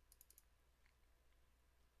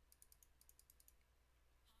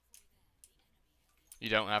 You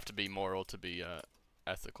don't have to be moral to be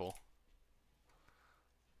ethical.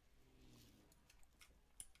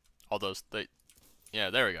 All those yeah,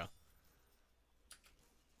 there we go.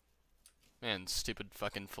 Man, stupid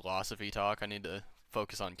fucking philosophy talk. I need to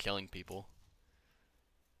focus on killing people.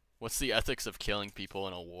 What's the ethics of killing people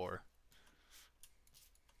in a war?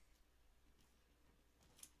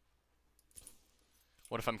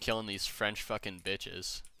 What if I'm killing these French fucking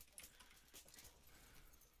bitches?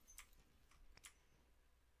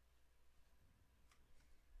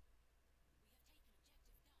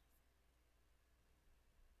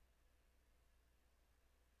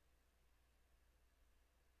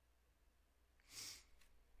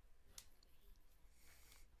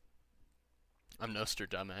 I'm Noster,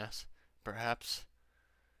 dumbass. Perhaps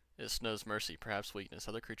it snows mercy, perhaps weakness.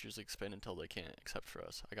 Other creatures expand until they can't, except for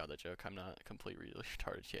us. I got that joke. I'm not completely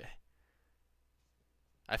retarded yet.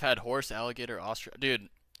 I've had horse, alligator, ostrich. Dude,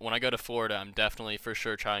 when I go to Florida, I'm definitely for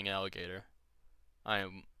sure trying alligator. I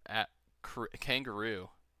am at kangaroo.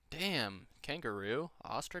 Damn, kangaroo,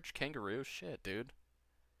 ostrich, kangaroo. Shit, dude.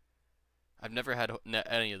 I've never had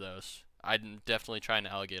any of those. I'd definitely try an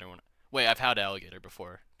alligator one. Wait, I've had alligator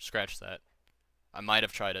before. Scratch that. I might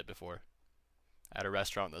have tried it before at a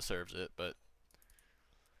restaurant that serves it, but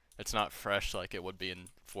it's not fresh like it would be in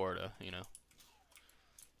Florida, you know.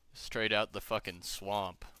 Straight out the fucking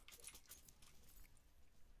swamp.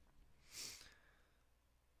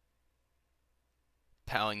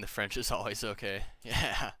 Telling the French is always okay.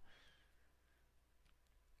 Yeah.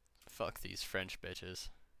 Fuck these French bitches.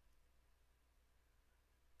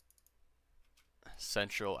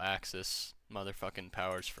 Central Axis motherfucking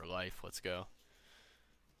powers for life. Let's go.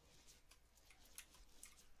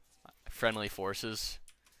 Friendly forces.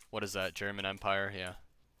 What is that? German Empire? Yeah.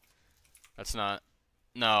 That's not.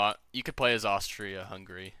 No, you could play as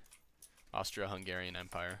Austria-Hungary. Austro-Hungarian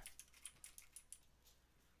Empire.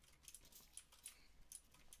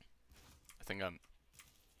 I think I'm.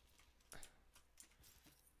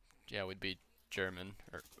 Yeah, we'd be German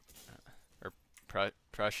or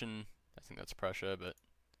Prussian. I think that's Prussia, but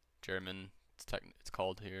German. It's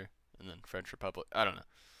called here, and then French Republic. I don't know.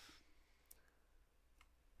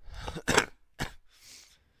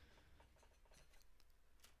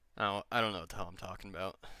 I don't know what the hell I'm talking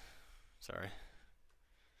about. Sorry.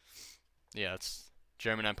 Yeah, it's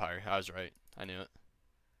German Empire. I was right. I knew it.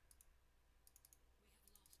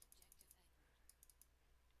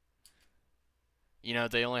 You know,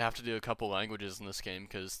 they only have to do a couple languages in this game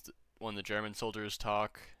because when the German soldiers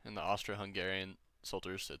talk and the Austro-Hungarian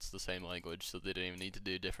soldiers, it's the same language, so they didn't even need to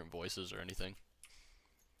do different voices or anything.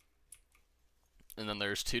 And then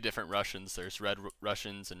there's two different Russians. There's red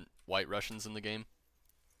Russians and white Russians in the game.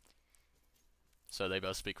 So they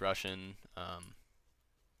both speak Russian.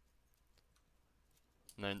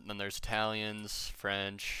 And then there's Italians,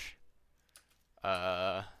 French,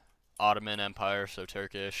 Ottoman Empire, so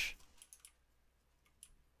Turkish,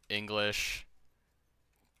 English.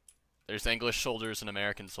 There's English soldiers and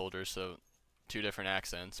American soldiers, so two different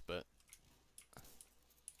accents, but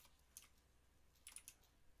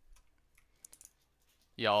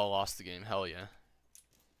y'all lost the game. Hell yeah.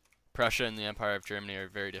 Prussia and the Empire of Germany are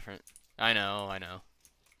very different. I know, I know.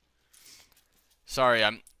 Sorry,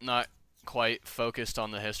 I'm not quite focused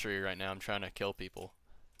on the history right now. I'm trying to kill people.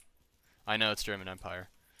 I know it's German Empire.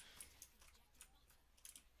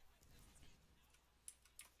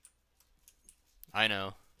 I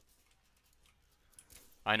know.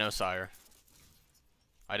 I know, sire.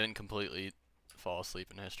 I didn't completely fall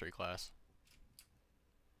asleep in history class.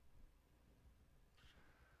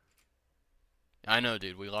 I know,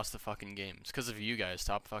 dude. We lost the fucking game. It's because of you guys.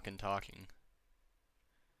 Stop fucking talking.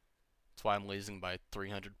 That's why I'm losing by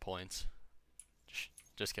 300 points.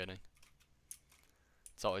 Just kidding.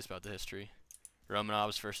 It's always about the history.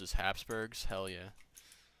 Romanovs versus Habsburgs? Hell yeah.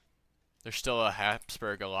 There's still a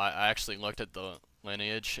Habsburg alive. I actually looked at the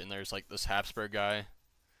lineage, and there's like this Habsburg guy.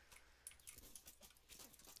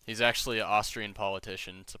 He's actually an Austrian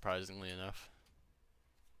politician, surprisingly enough.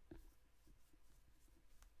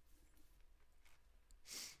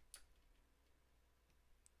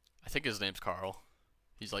 I think his name's Karl.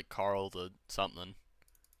 He's like Karl the something.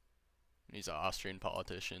 He's an Austrian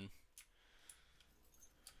politician.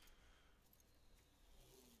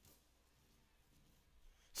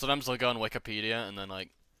 Sometimes I'll go on Wikipedia and then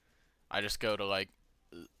like I just go to like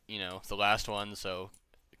you know the last one, so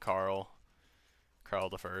Karl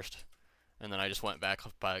the First, and then I just went back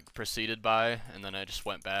by preceded by, and then I just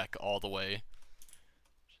went back all the way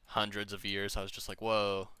hundreds of years. I was just like,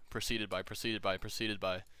 whoa, preceded by, preceded by, preceded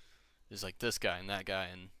by. Is like this guy and that guy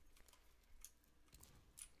and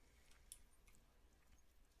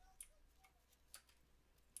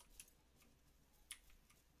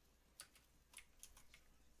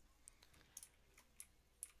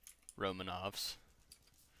Romanovs.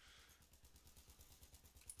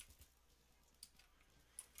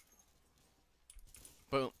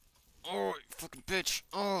 Boom. Oh, fucking bitch.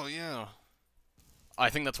 Oh, yeah. I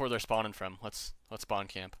think that's where they're spawning from. Let's spawn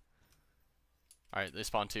camp. Alright, they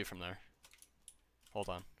spawn two from there. Hold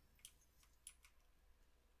on.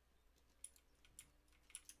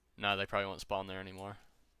 No, they probably won't spawn there anymore.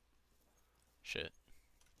 Shit.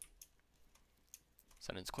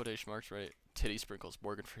 Sentence quotation marks, right? Titty sprinkles,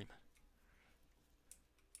 Morgan Freeman.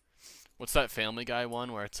 What's that Family Guy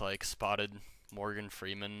one where it's like spotted Morgan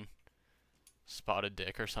Freeman, spotted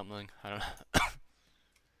dick or something? I don't know.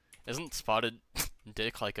 Isn't spotted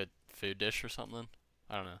dick like a food dish or something?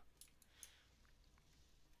 I don't know.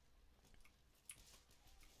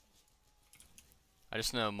 I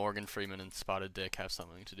just know Morgan Freeman and spotted dick have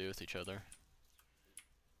something to do with each other.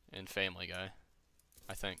 In Family Guy,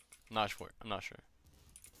 I think. I'm not sure. I'm not sure.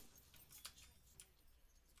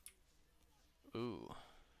 Ooh.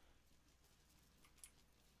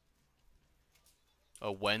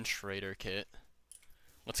 A wench raider kit.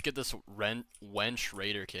 Let's get this wench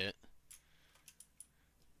raider kit.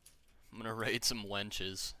 I'm gonna raid some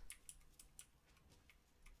wenches.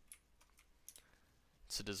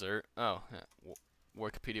 It's a dessert. Oh, yeah.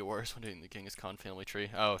 Wikipedia works when doing the Genghis Khan family tree.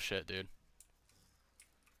 Oh shit, dude.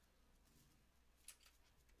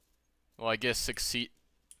 Well, I guess succeeded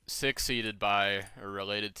by or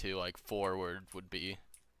related to like forward would be,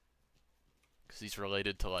 because he's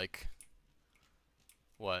related to like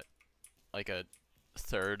what, like a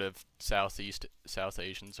third of South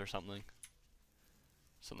Asians or something,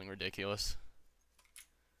 something ridiculous.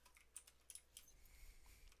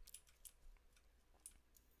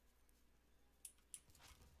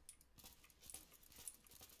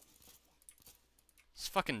 This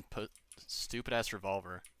fucking stupid ass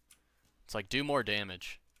revolver. It's like, do more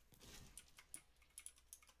damage.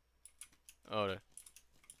 Oh.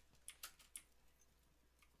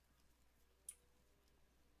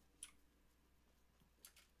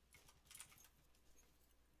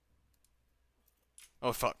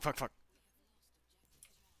 Oh fuck, fuck, fuck.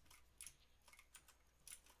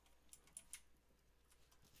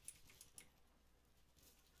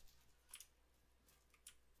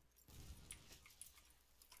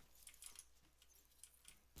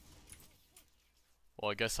 Well,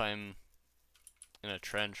 I guess I'm in a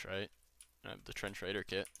trench, right? I have the trench raider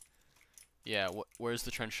kit. Yeah, where's the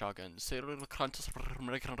trench shotgun? Stelio Cantos.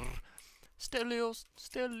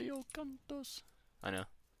 I know.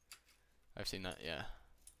 I've seen that, yeah.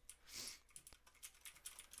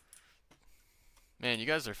 Man, you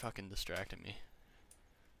guys are fucking distracting me.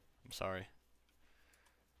 I'm sorry.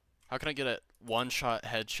 How can I get a one-shot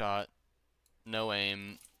headshot, no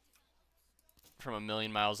aim, from a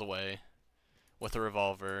million miles away, with a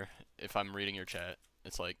revolver, if I'm reading your chat?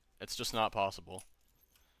 It's like, it's just not possible.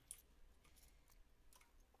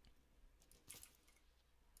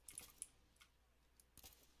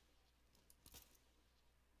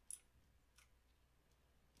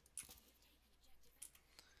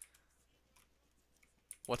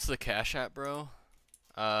 What's the Cash App, bro?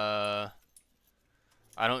 I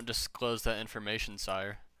don't disclose that information,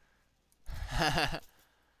 sire. I'm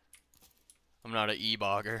not an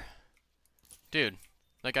e-bogger. Dude,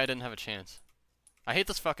 that guy didn't have a chance. I hate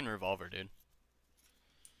this fucking revolver, dude.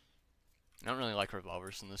 I don't really like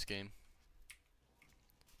revolvers in this game.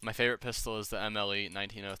 My favorite pistol is the MLE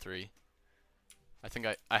 1903. I think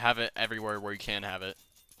I have it everywhere where you can have it.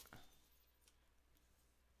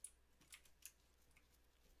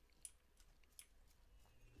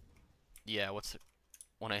 Yeah, what's it?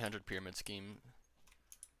 1-800 pyramid scheme.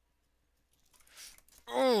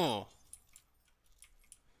 Oh!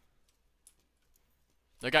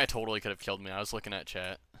 That guy totally could have killed me. I was looking at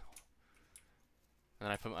chat. And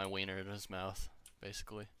then I put my wiener in his mouth,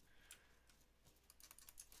 basically.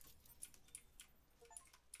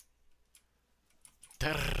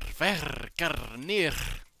 I got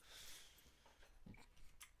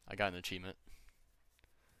an achievement.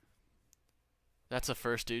 That's a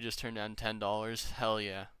first dude just turned down $10. Hell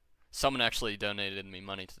yeah. Someone actually donated me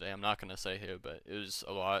money today. I'm not gonna say who, but it was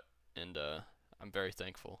a lot, and I'm very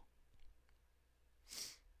thankful.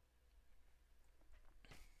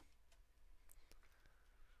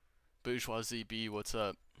 Bourgeoisie B, what's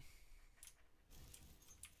up?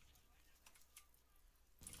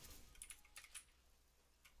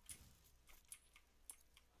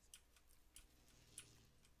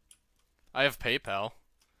 I have PayPal.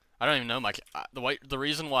 I don't even know my the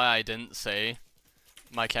reason why I didn't say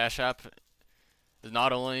my Cash App is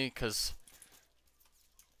not only because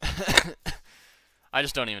I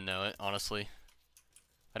just don't even know it, honestly.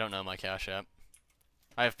 I don't know my Cash App.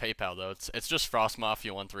 I have PayPal though. It's just Frost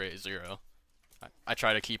Mafia 1380. I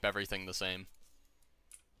try to keep everything the same.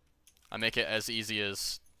 I make it as easy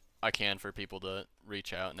as I can for people to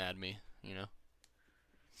reach out and add me, you know.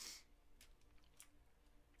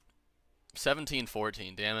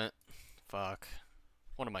 17-14, damn it. Fuck.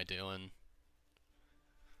 What am I doing?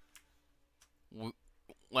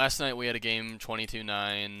 Last night we had a game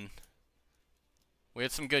 22-9. We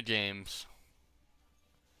had some good games.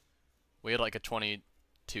 We had like a 22-5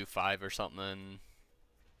 or something.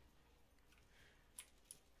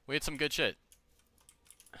 We had some good shit.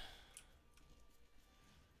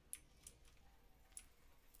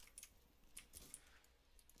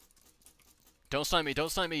 Don't snipe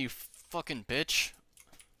me, you fucking bitch.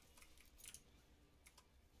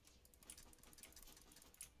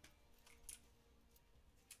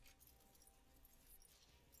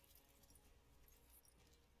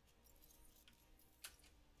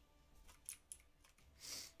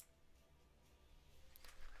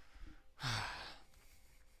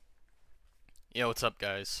 Yo, what's up,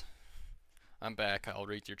 guys? I'm back. I'll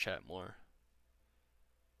read your chat more.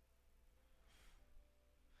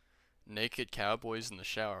 Naked cowboys in the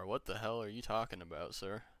shower. What the hell are you talking about,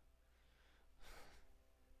 sir?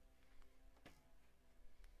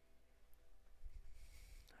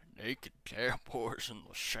 Naked cowboys in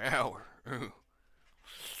the shower. Ooh.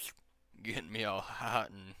 Getting me all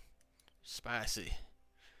hot and spicy.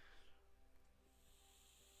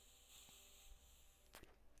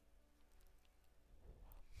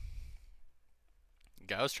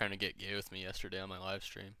 Guy was trying to get gay with me yesterday on my live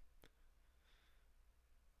stream.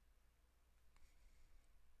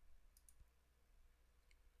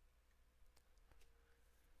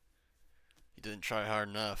 He didn't try hard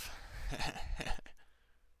enough.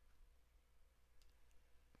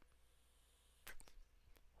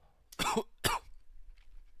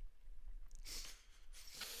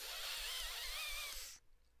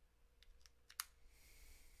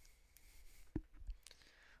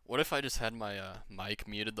 What if I just had my mic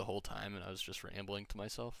muted the whole time and I was just rambling to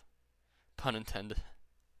myself? Pun intended.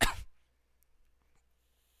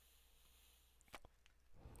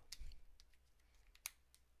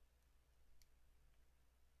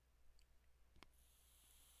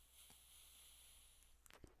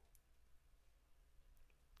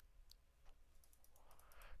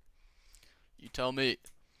 You tell me.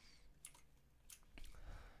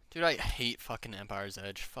 Dude, I hate fucking Empire's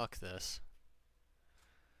Edge. Fuck this.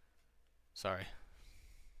 Sorry.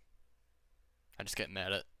 I just get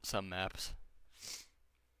mad at some maps.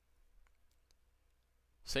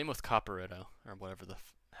 Same with Copperitto, or whatever the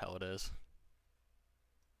hell it is.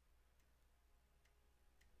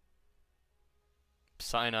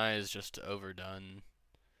 Sinai is just overdone.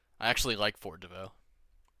 I actually like Fort DeVoe.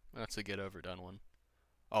 That's a good overdone one.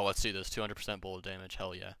 Oh, let's see this. 200% bullet damage.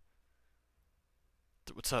 Hell yeah.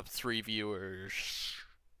 What's up, 3 viewers?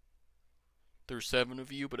 There's 7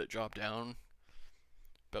 of you, but it dropped down.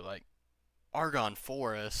 But like, Argonne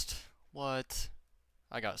Forest. What?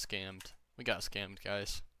 I got scammed. We got scammed,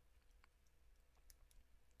 guys.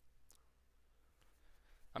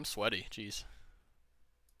 I'm sweaty. Jeez.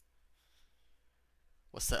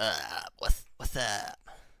 What's up? What's up?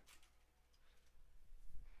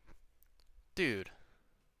 Dude.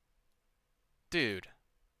 Dude.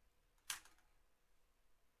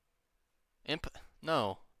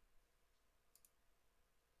 No.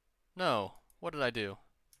 No. What did I do?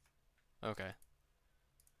 Okay.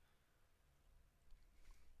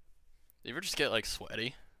 You ever just get like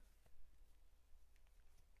sweaty?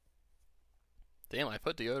 Damn, I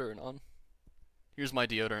put deodorant on. Here's my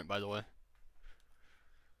deodorant, by the way.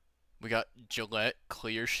 We got Gillette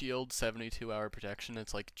Clear Shield 72-hour protection.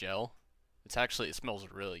 It's like gel. It's actually, it smells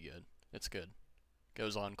really good. It's good.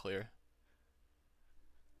 Goes on clear.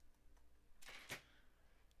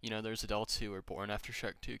 You know, there's adults who were born after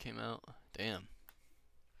Shrek 2 came out. Damn.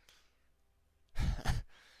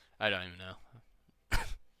 I don't even know.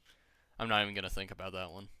 I'm not even gonna think about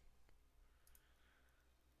that one.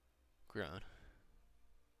 Grown.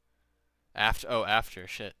 After,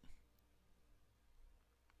 shit.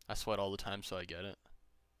 I sweat all the time, so I get it.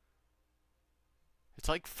 It's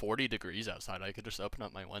like 40 degrees outside. I could just open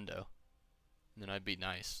up my window. And then I'd be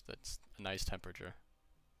nice. That's a nice temperature.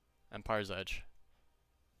 Empire's Edge.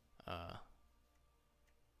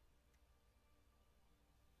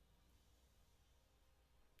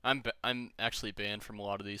 I'm actually banned from a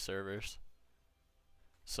lot of these servers.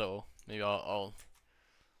 So maybe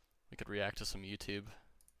we could react to some YouTube.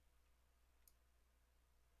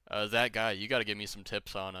 That guy, you gotta give me some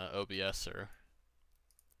tips on OBS, sir.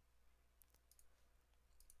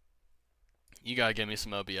 You gotta give me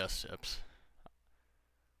some OBS tips.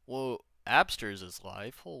 Whoa, Absters is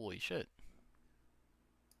live. Holy shit.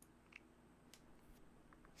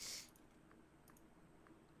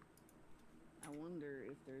 I wonder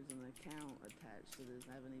if there's an account attached to this.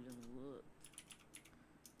 I haven't even looked.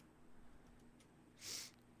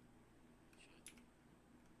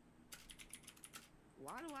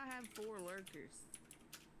 Why do I have 4 lurkers?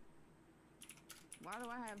 Why do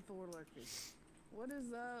I have 4 lurkers? What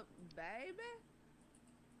is up, baby?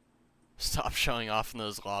 Stop showing off in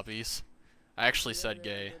those lobbies. I actually said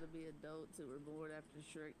gay. Gonna be adults who were born after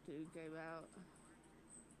Shrek 2 came out.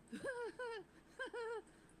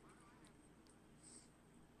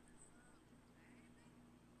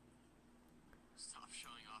 Stop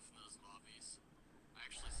showing off in those lobbies. I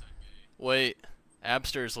actually said gay. Wait,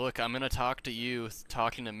 Absters, look, I'm gonna talk to you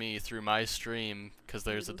talking to me through my stream, cause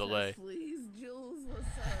there's a delay. Please, Jules,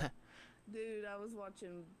 what's up? Dude, I was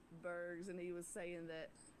watching Bergs and he was saying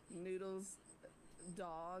that Noodles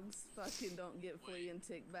dogs fucking don't get flea and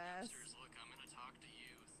tick baths. Absters, look, I'm gonna talk to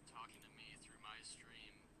you talking to me through my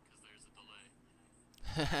stream, cause there's a delay.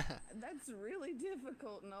 That's really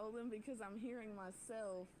difficult, Nolan, because I'm hearing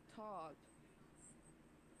myself talk.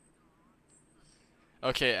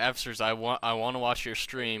 Okay, Absters, I want to watch your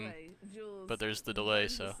stream, Anyway, Jules, but there's the delay,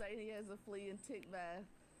 so. Say he has a flea and tick bath.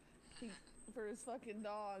 for his fucking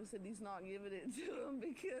dogs, and he's not giving it to him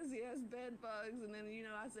because he has bed bugs. And then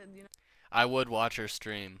I said, I would watch her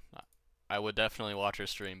stream. I would definitely watch her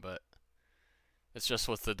stream, but it's just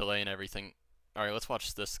with the delay and everything. All right, let's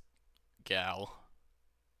watch this gal.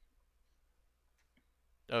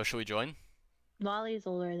 Oh, should we join? Lolly's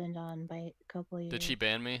older than John by a couple of years. Did she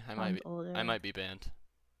ban me? John's older. I might be banned.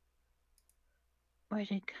 Where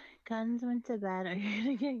did Guns went to bed? Are you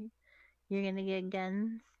gonna get? You're gonna get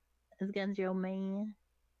Guns? Is Guns your man?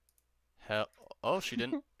 Hell. Oh, she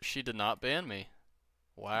didn't. She did not ban me.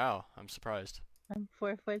 Wow, I'm surprised. I'm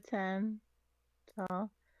 4'10" tall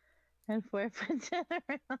and 4'10"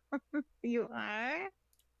 around. You are?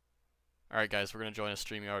 Alright, guys, we're gonna join a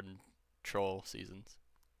StreamYard and troll seasons.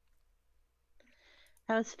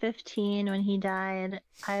 I was 15 when he died.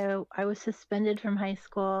 I was suspended from high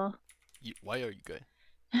school. Why are you gay?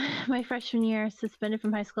 My freshman year, suspended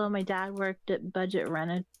from high school. My dad worked at Budget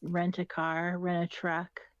rent a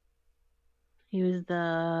truck. He was the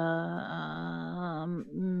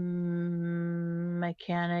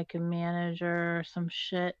mechanic and manager or some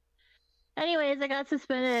shit. Anyways, I got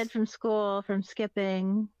suspended from school from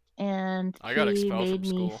skipping, and he made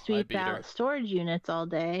me sweep out storage units all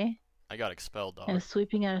day. I got expelled, dog. I was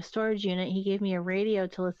sweeping out a storage unit. He gave me a radio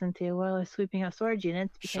to listen to while I was sweeping out storage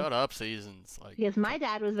units. Shut up, Seasons. Because my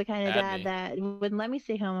dad was the kind of dad that wouldn't let me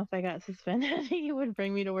stay home if I got suspended. He would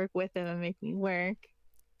bring me to work with him and make me work.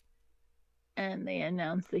 And they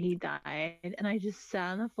announced that he died, and I just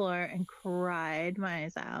sat on the floor and cried my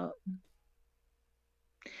eyes out.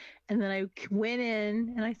 And then I went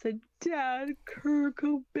in and I said, "Dad, Kurt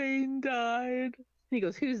Cobain died." And he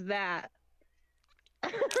goes, "Who's that?"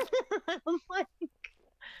 I was like,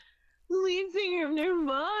 "Lead singer of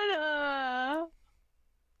Nirvana."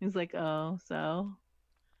 He's like, "Oh, so?"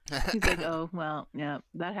 He's like, "Oh, well, yeah,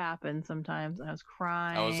 that happens sometimes." I was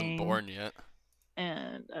crying. I wasn't born yet.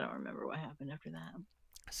 And I don't remember what happened after that.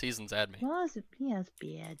 Seasons add me. Well, he has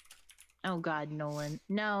bad. Oh God, Nolan.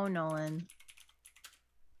 No, Nolan.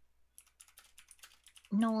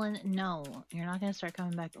 Nolan, no. You're not gonna start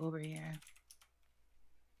coming back over here.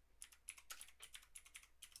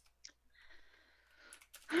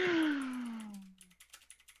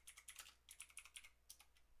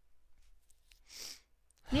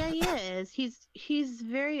 Yeah, he is. He's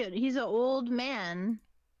an old man.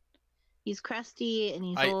 He's crusty and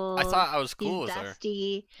he's old. I thought I was cool with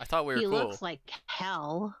dusty. I thought we were cool. He looks like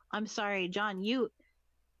hell. I'm sorry, John. Your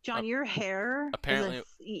hair. Apparently,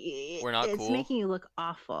 we're not cool. It's making you look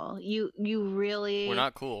awful. You really. We're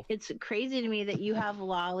not cool. It's crazy to me that you have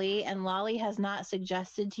Lolly, and Lolly has not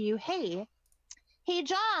suggested to you, hey,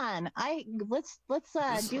 John, let's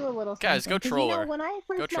do a little something. Guys, go troll her. When I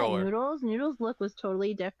first met Noodles' look was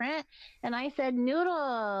totally different, and I said,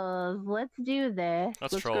 Noodles, let's do this.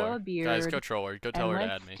 Let's grow a beard. Guys, go troll her. Go tell her to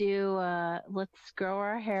add me. Let's grow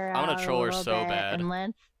our hair out. I want to troll her so bad.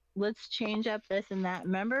 And let's change up this and that.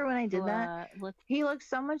 Remember when I did that? He looks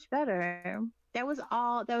so much better. That was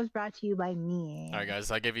brought to you by me. All right, guys,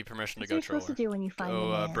 I give you permission to go troll her. What are you supposed to do when you find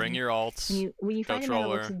a man? Bring your alts. When you find a man that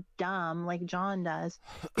looks dumb like John does,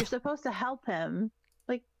 you're supposed to help him.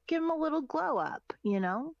 Like, give him a little glow up, you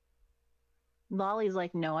know? Lolly's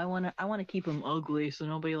like, no, I want to keep him ugly so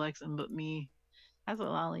nobody likes him but me. That's what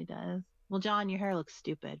Lolly does. Well, John, your hair looks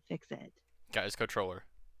stupid. Fix it. Guys, go troll her.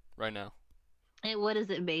 Right now. Hey, what is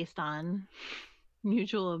it based on?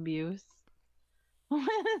 Mutual abuse.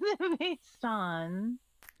 What is it based on?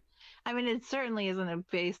 I mean, it certainly isn't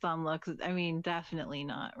based on looks. I mean, definitely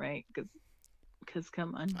not, right? Because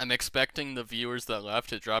come on. I'm expecting the viewers that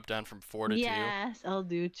left to drop down from 4 to 2. Yes, El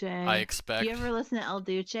Duce. I expect. Do you ever listen to El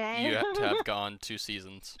Duce? You have to have gone 2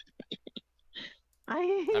 seasons.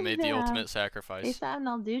 I made the ultimate sacrifice. I used to have an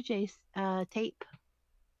El Duce tape.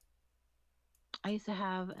 I used to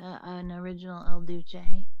have an original El Duce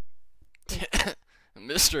tape.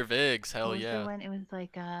 Mr. Viggs, hell yeah. It was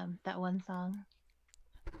like that one song.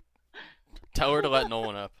 Tell her to let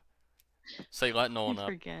Nolan up. Say let Nolan up.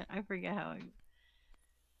 I forget how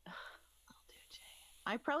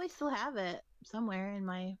I probably still have it somewhere in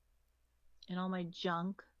all my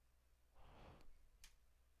junk.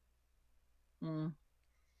 No,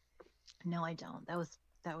 I don't. That was.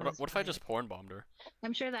 What if I just porn bombed her?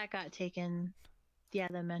 I'm sure that got taken. Yeah,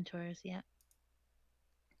 the mentors. Yeah.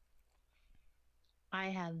 I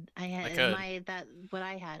had what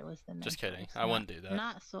I had was the mentors. Just kidding. I wouldn't do that.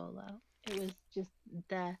 Not solo. It was just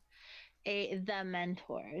the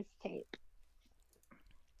mentors tape.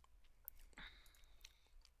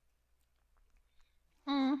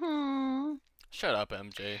 Mm-hmm. Shut up,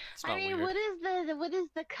 MJ. It's not weird. what is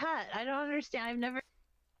the cut? I don't understand. I've never.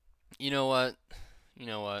 You know what? You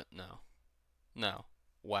know what? No. No.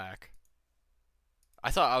 Whack. I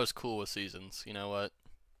thought I was cool with Seasons. You know what?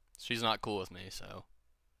 She's not cool with me, so.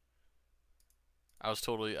 I was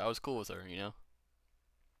cool with her, you know?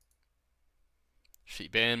 She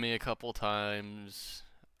banned me a couple times.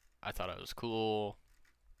 I thought I was cool.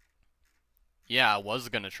 Yeah, I was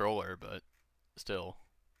gonna troll her, but still.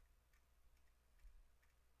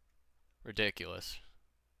 Ridiculous.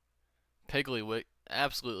 Pigglywick,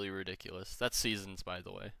 absolutely ridiculous. That's Seasons, by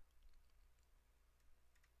the way.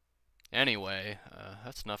 Anyway,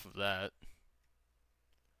 that's enough of that.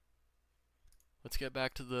 Let's get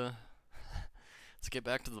back to the let's get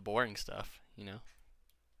back to the boring stuff, you know?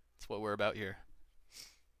 That's what we're about here.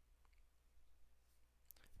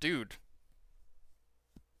 Dude.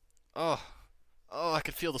 Oh. Oh, I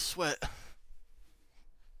could feel the sweat.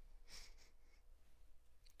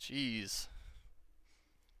 Jeez.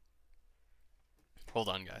 Hold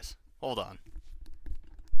on, guys. Hold on.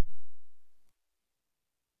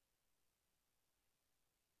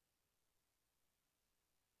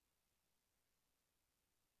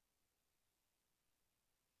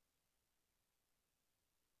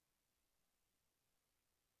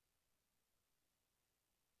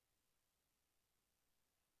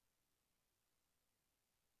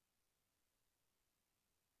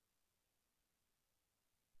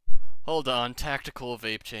 Hold on. Tactical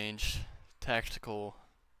vape change. Tactical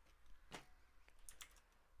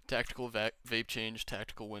vape change.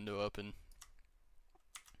 Tactical window open.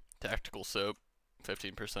 Tactical soap.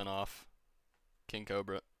 15% off. King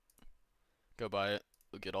Cobra. Go buy it.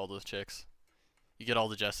 You'll get all those chicks. You get all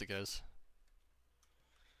the Jessicas.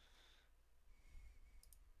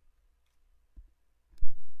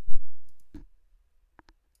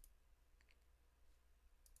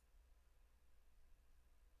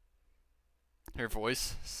 Her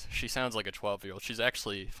voice, she sounds like a 12-year-old. She's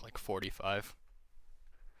actually like 45.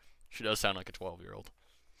 She does sound like a 12-year-old.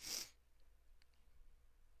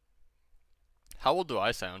 How old do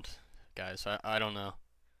I sound, guys? I don't know.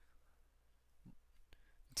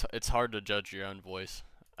 It's hard to judge your own voice.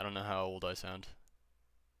 I don't know how old I sound.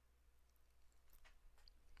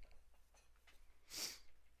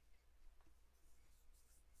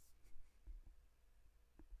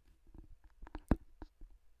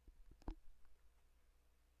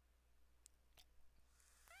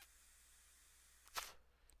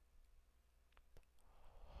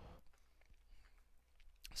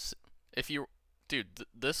 If you, dude,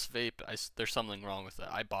 this vape, there's something wrong with it.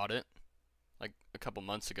 I bought it like a couple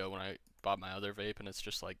months ago when I bought my other vape, and it's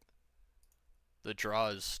just like the draw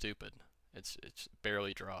is stupid. It's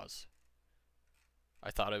barely draws.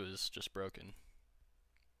 I thought it was just broken.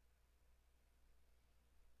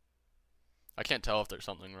 I can't tell if there's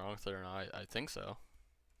something wrong with it or not. I think so.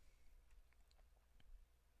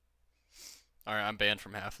 Alright, I'm banned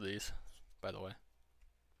from half of these, by the way.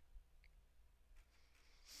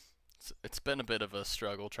 It's been a bit of a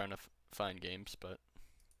struggle trying to find games, but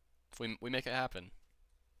we make it happen.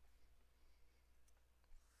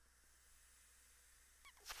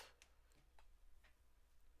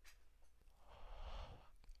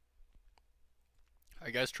 Are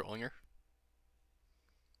you guys trolling her?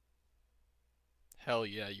 Hell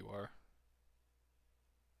yeah, you are.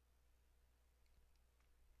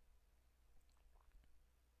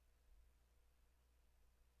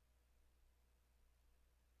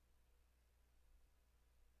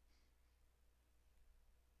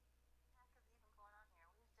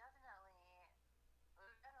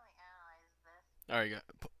 Alright,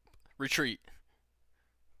 retreat.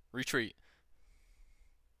 Retreat.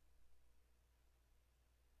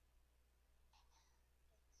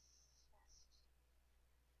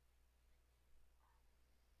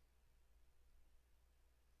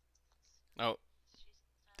 Oh,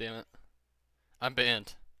 damn it. I'm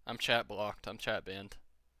banned. I'm chat blocked. I'm chat banned.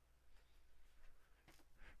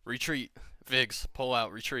 Retreat. Vigs, pull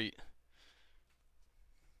out. Retreat.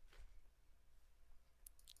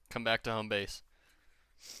 Come back to home base.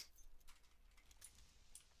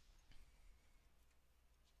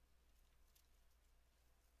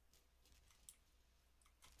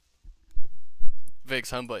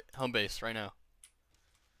 Vigs, home base right now.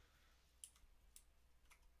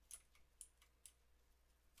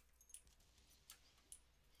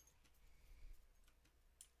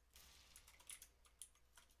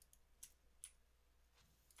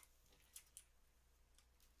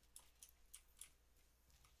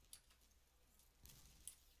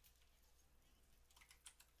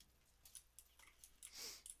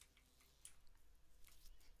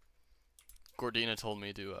 Gordina told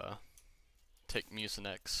me to take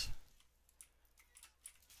Mucinex.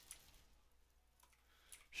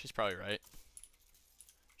 She's probably right.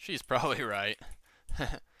 She's probably right.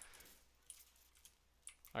 Alright,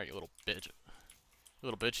 you little bitch. You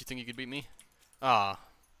little bitch, you think you could beat me? Ah,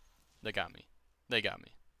 they got me. They got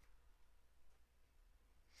me.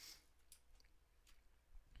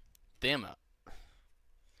 Damn it.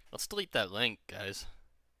 Let's delete that link, guys.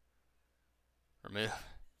 Remove.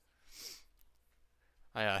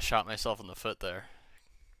 I shot myself in the foot there.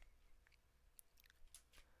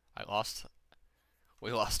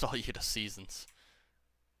 We lost all you to seasons.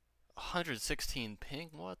 116 ping?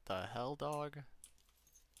 What the hell, dog?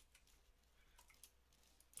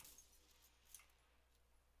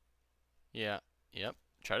 Yeah, yep.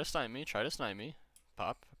 Try to snipe me, try to snipe me.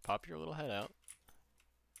 Pop your little head out.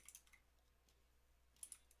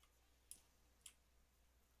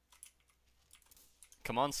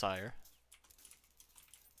 Come on, sire.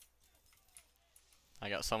 I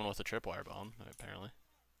got someone with a tripwire bomb, apparently.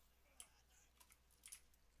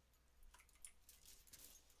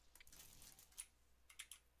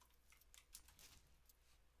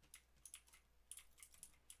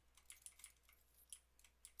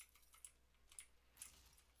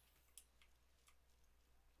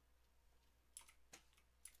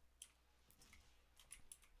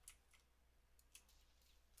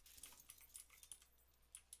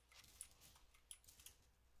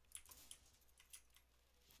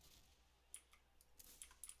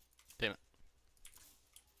 Damn it.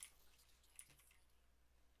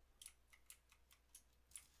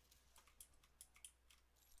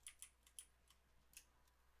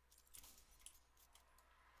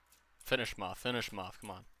 Finish him off, come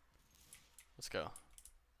on. Let's go.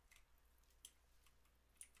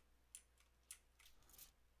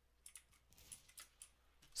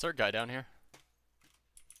 Is there a guy down here?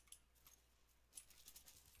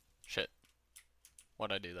 Shit.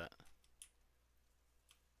 Why'd I do that?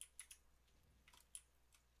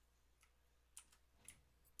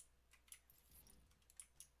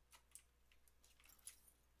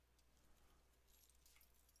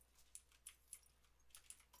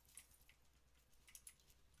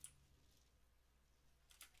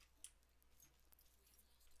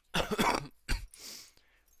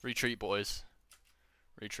 Retreat, boys.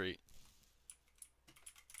 Retreat.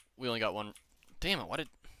 We only got one. Damn it, why did...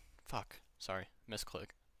 Fuck. Sorry. Misclick.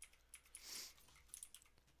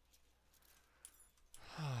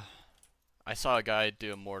 I saw a guy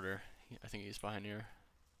do a mortar. I think he's behind here.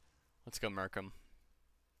 Let's go murk him.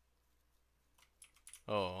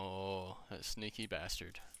 Oh, that sneaky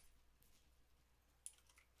bastard.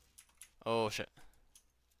 Oh, shit.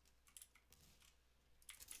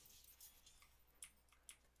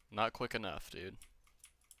 Not quick enough, dude.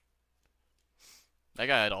 That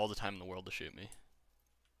guy had all the time in the world to shoot me.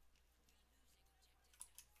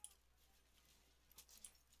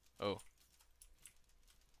 Oh.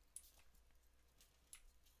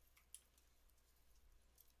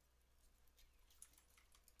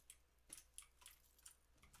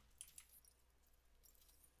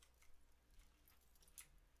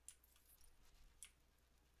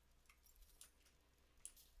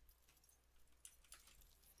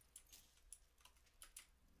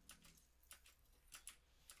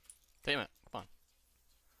 Damn it. Come on.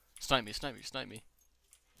 Snipe me, snipe me, snipe me.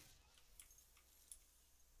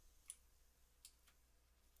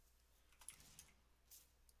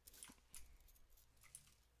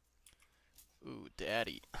 Ooh,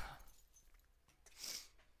 daddy.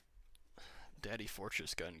 Daddy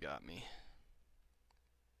Fortress gun got me.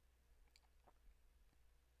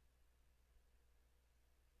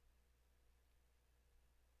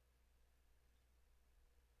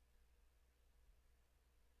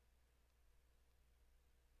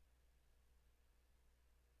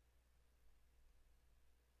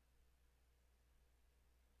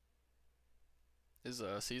 Is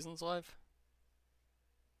Seasons live?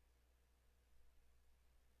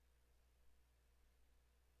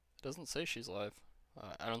 It doesn't say she's live.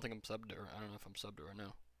 I don't think I'm subbed to her. I don't know if I'm subbed to her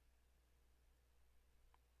now.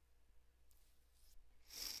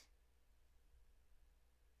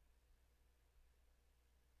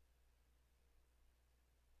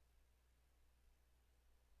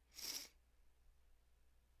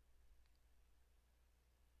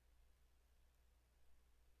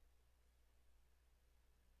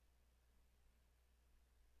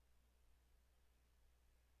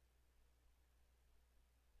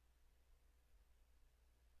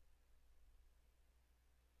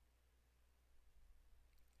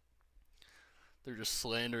 They're just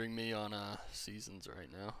slandering me on Seasons right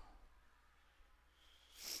now.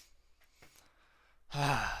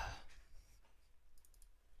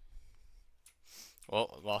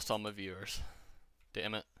 Well, lost all my viewers.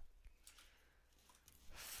 Damn it.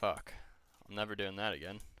 Fuck. I'm never doing that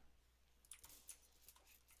again.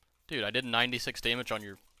 Dude, I did 96 damage on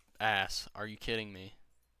your ass. Are you kidding me?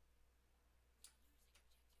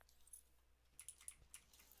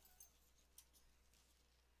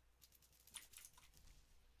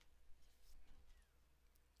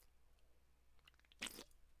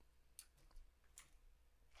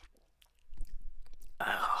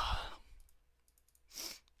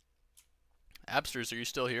 Absters, are you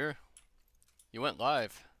still here? You went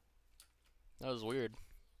live. That was weird.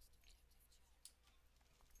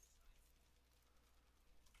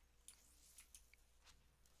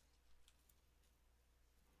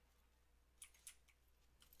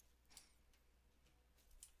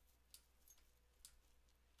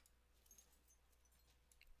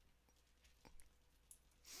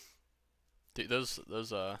 Dude,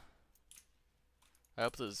 I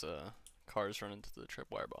hope those cars run into the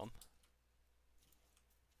tripwire bomb.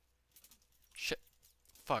 Shit.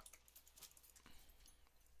 Fuck.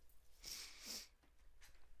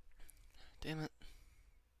 Damn it.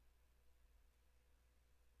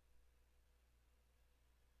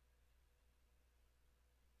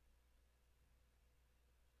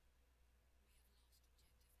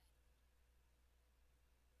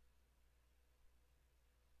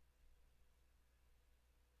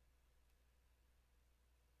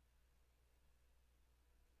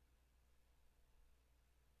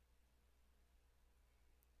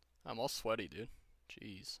 I'm all sweaty, dude.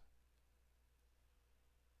 Jeez.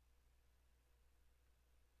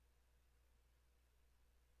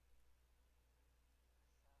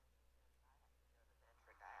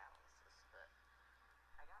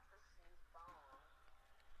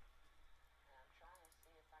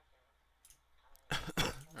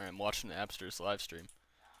 Alright, I'm watching the Absters live stream.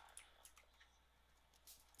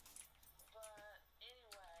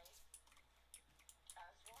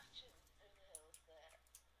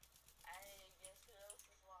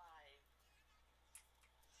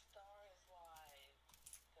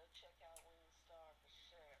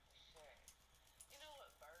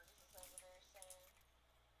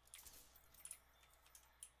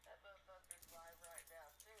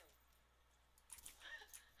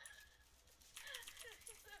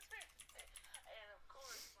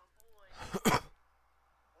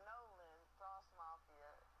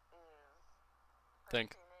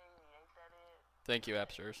 Thank you,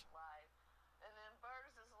 Absters.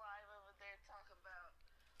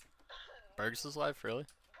 Bergs is live, really?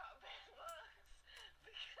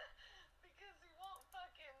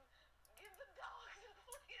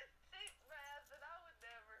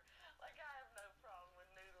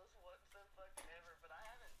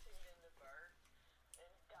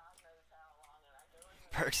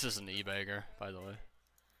 Bergs is an e-bagger, by the way.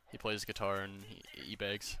 He plays guitar and he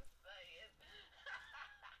e-bags.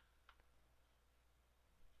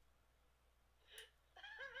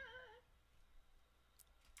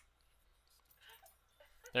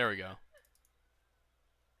 There we go.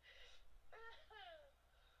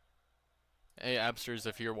 Hey, Absters,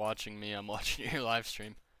 if you're watching me, I'm watching your live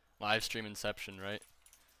stream. Live stream Inception, right?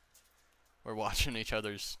 We're watching each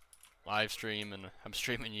other's live stream, and I'm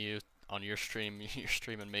streaming you on your stream, you're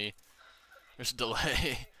streaming me. There's a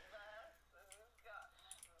delay.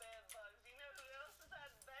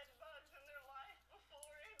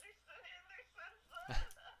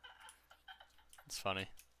 It's funny.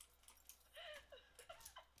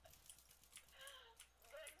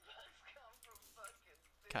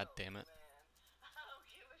 God damn it.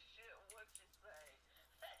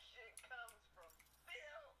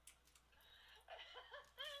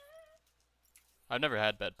 I've never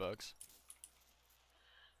had bed bugs.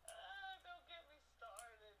 Don't get me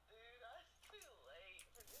started, dude. It's too late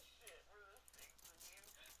for this shit. We're the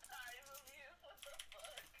 6th time of you. What the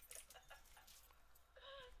fuck?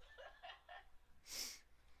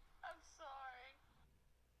 I'm sorry.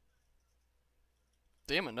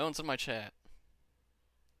 Damn it, no one's in my chat.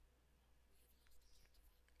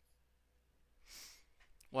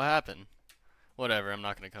 What happened? Whatever, I'm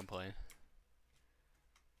not gonna complain.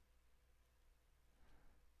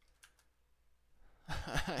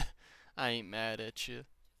 I ain't mad at you.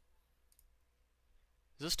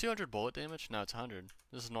 Is this 200 bullet damage? No, it's 100.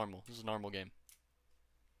 This is normal. This is a normal game.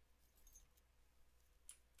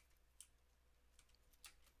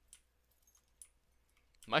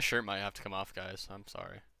 My shirt might have to come off, guys. I'm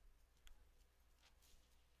sorry.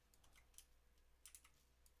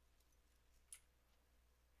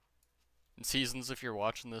 And Seasons, if you're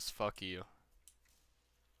watching this, fuck you.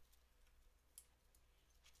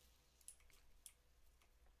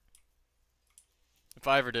 If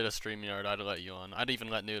I ever did a StreamYard, I'd let you on. I'd even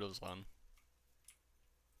let Noodles on.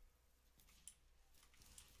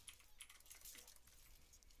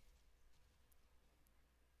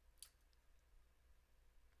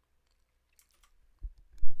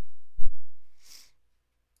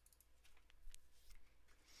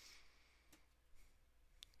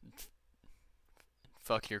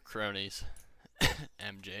 Fuck your cronies.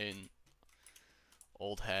 MJ and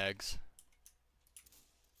old hags.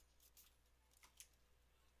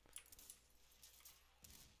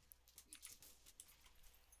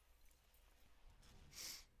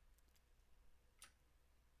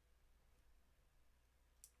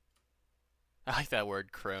 I like that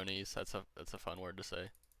word, cronies. That's a fun word to say.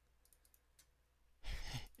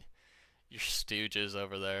 Your stooges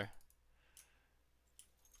over there.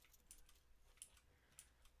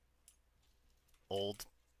 Old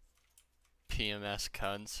PMS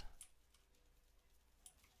cunts.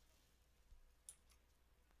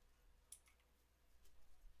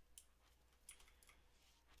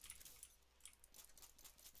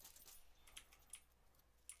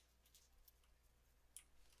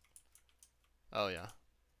 Oh yeah.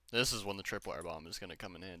 This is when the tripwire bomb is gonna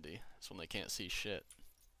come in handy. It's when they can't see shit.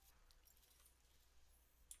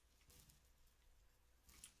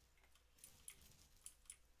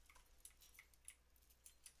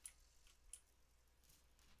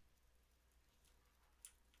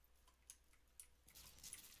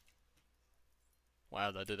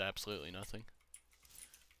 Wow, that did absolutely nothing.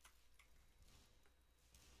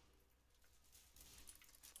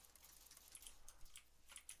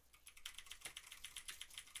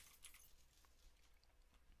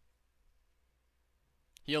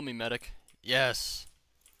 Heal me, medic. Yes!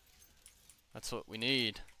 That's what we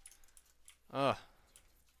need. Ugh.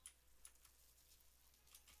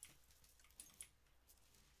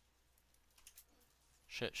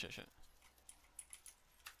 Shit, shit, shit.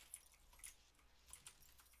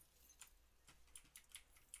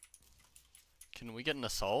 Can we get an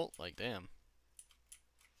assault? Like, damn.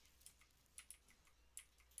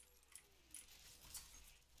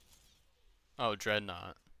 Oh,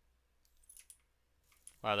 Dreadnought.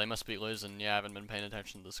 Wow, they must be losing. Yeah, I haven't been paying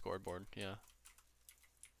attention to the scoreboard. Yeah.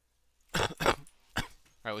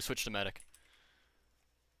 Alright, we switched to medic.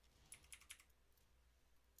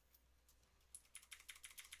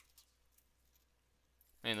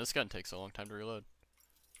 Man, this gun takes a long time to reload.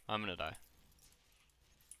 I'm gonna die.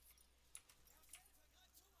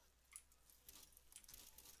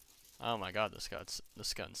 Oh my god,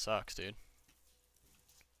 this gun sucks, dude.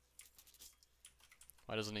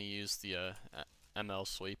 Why doesn't he use the ML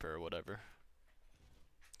sweeper or whatever?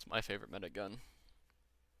 It's my favorite medic gun.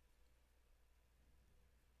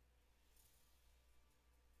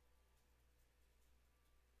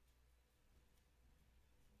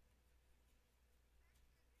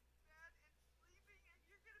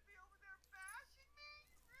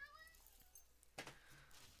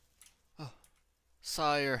 Oh,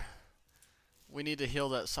 sire. We need to heal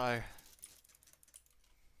that sire.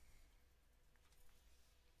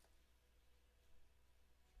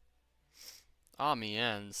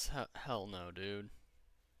 Amiens. Hell no, dude.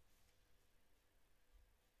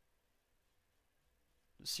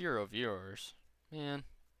 0 viewers. Man.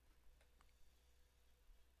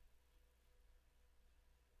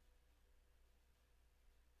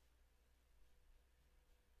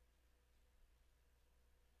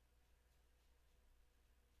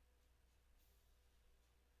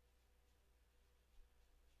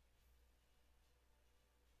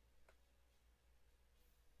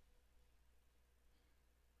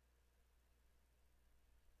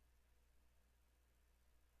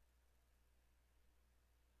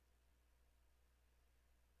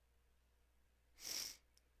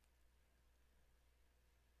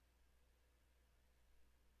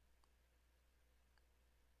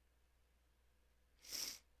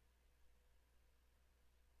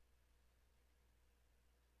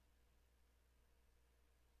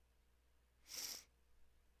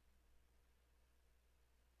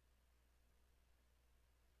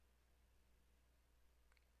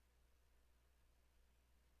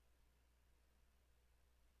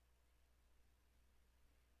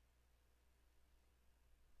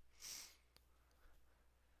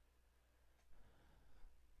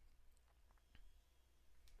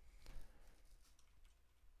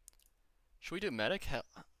 Should we do medic?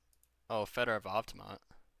 Oh, Feder of Optimont.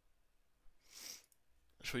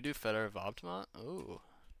 Should we do Feder of Optimont? Ooh,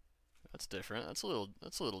 that's different. That's a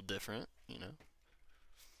little different, you know.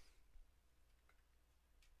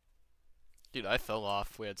 Dude, I fell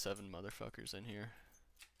off. We had 7 motherfuckers in here.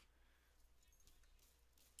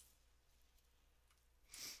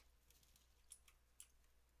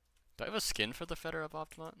 Do I have a skin for the Feder of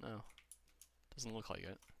Optimont? No. Doesn't look like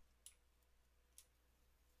it.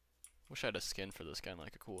 Wish I had a skin for this guy,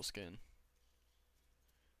 like a cool skin.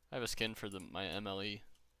 I have a skin for my MLE.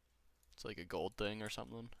 It's like a gold thing or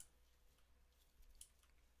something.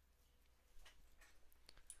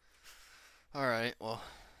 Alright, well.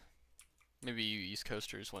 Maybe you East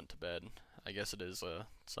Coasters went to bed. I guess it is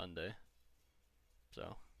Sunday.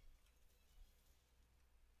 So.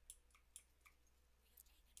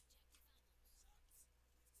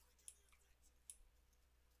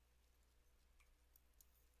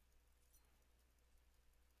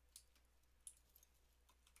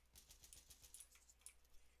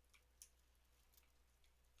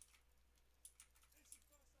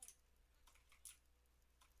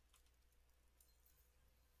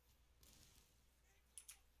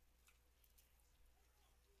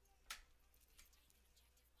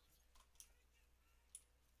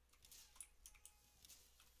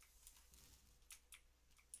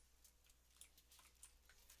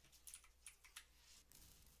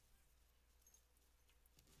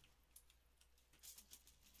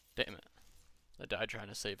 Damn it. I died trying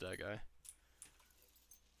to save that guy.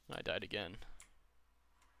 And I died again.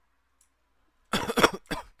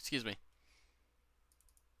 Excuse me.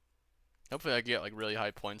 Hopefully I get like really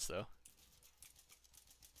high points though.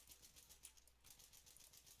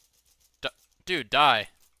 Dude, die.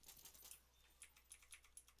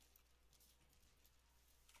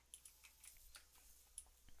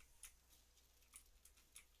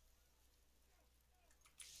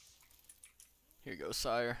 Here you go,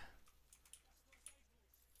 sire.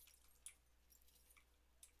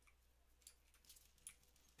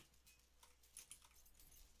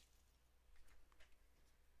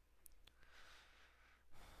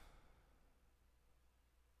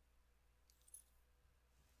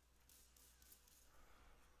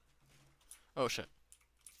 Oh shit.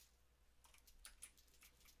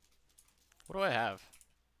 What do I have?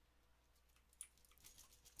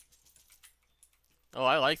 Oh,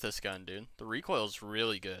 I like this gun, dude. The recoil's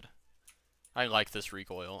really good. I like this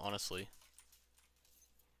recoil, honestly.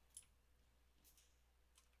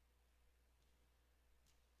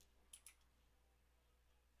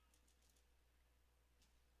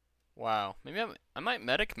 Wow. Maybe I might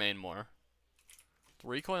medic main more. The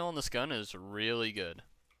recoil on this gun is really good.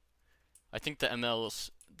 I think the ML's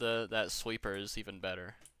that sweeper is even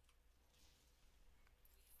better.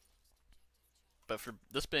 But for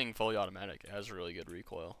this being fully automatic, it has really good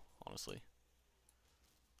recoil, honestly.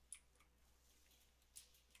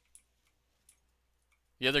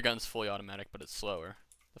 The other gun's fully automatic, but it's slower.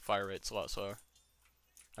 The fire rate's a lot slower.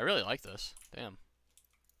 I really like this. Damn.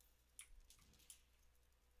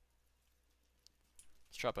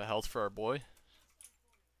 Let's drop a health for our boy.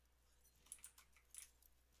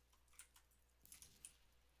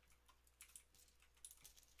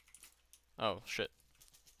 Oh, shit.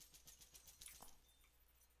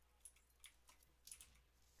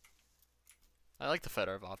 I like the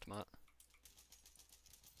Fedorov Optimat.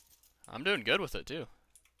 I'm doing good with it, too.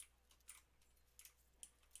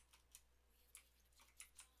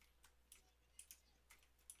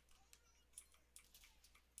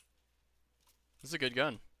 This is a good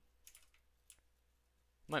gun.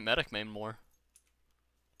 Might medic main more.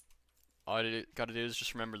 All I gotta do is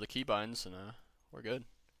just remember the keybinds, and we're good.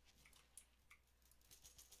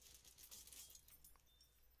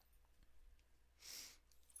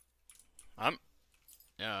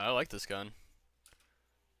 Yeah, I like this gun.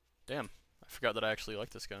 Damn, I forgot that I actually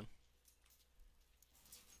like this gun.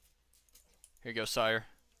 Here you go, sire.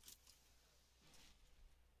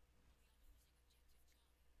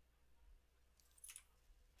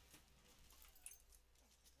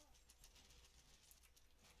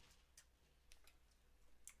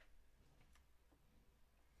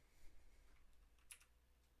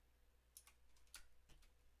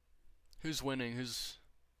 Who's winning? Who's...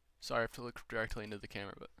 Sorry, I have to look directly into the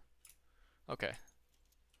camera, but... Okay.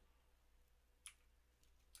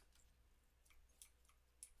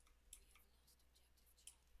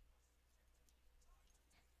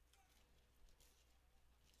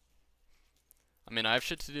 I mean, I have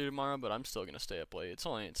shit to do tomorrow, but I'm still gonna stay up late. It's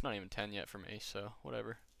not even 10 yet for me, so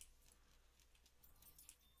whatever.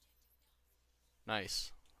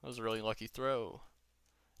 Nice. That was a really lucky throw.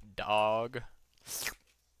 Dog.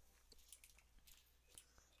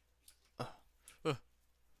 Uh.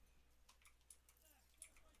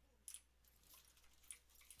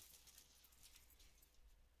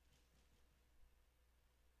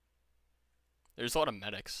 There's a lot of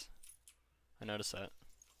medics. I noticed that.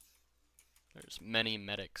 There's many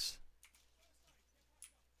medics.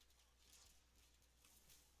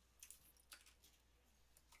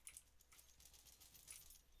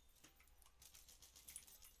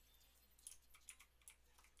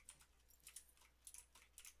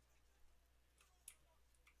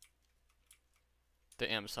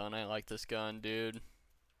 Damn, son, I like this gun, dude.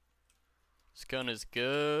 This gun is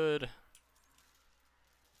good.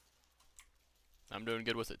 I'm doing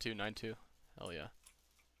good with it too, 9-2. Hell yeah.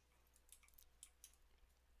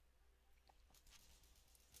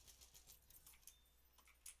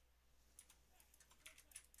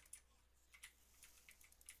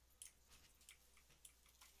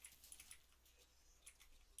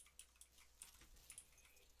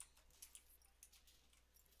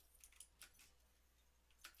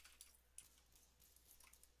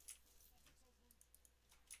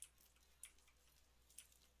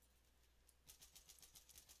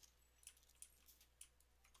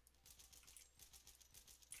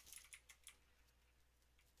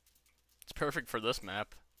 It's perfect for this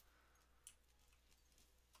map.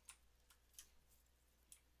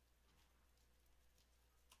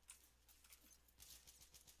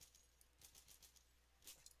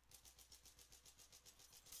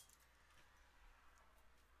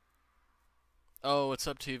 Oh, what's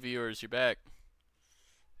up, two viewers? You're back.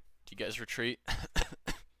 Do you guys retreat?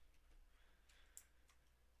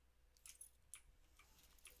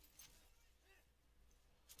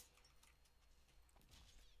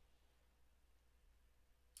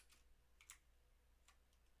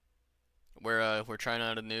 We're trying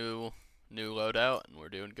out a new loadout, and we're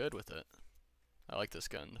doing good with it. I like this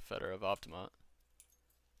gun, the Feder of Optimot.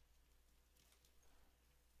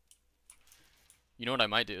 You know what I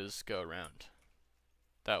might do is go around.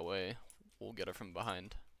 That way, we'll get it from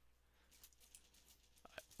behind.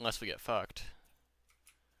 Unless we get fucked.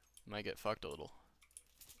 Might get fucked a little.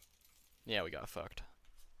 Yeah, we got fucked.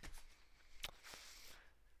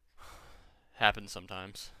 Happens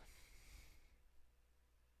sometimes.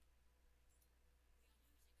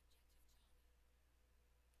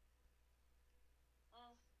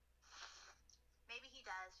 Maybe he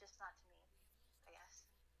does, just not to me, I guess.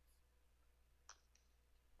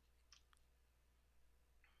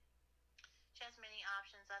 She has many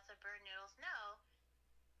options, lots of bird noodles. No,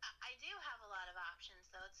 I do have a lot of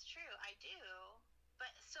options, though. It's true, I do.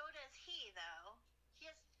 But so does he, though.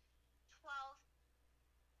 He has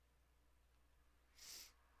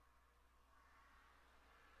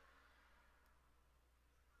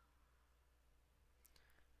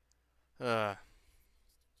 12. Uh,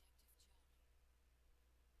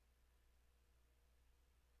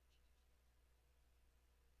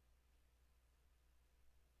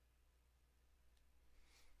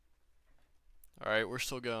 Alright, we're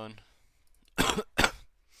still going.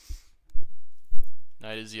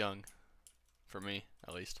 Night is young. For me,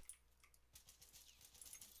 at least.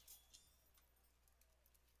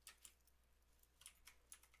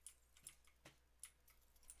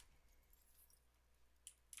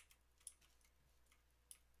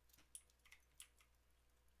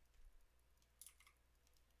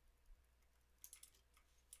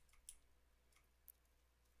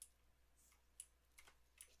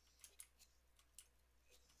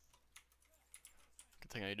 Good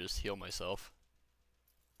thing I just heal myself.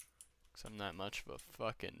 Because I'm not much of a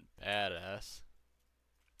fucking badass.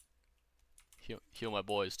 Heal my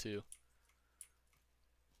boys, too.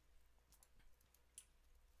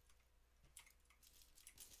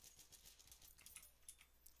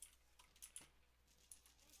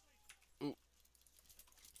 Ooh.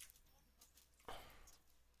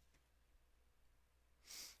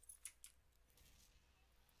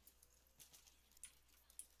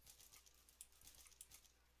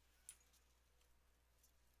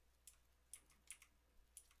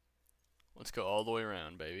 Let's go all the way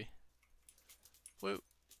around, baby. Woo.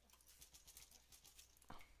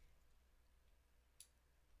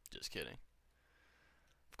 Just kidding.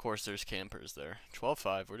 Of course there's campers there.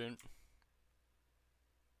 12-5, we're doing...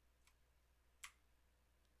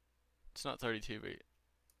 It's not 32, but... Is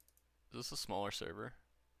this a smaller server?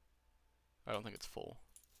 I don't think it's full.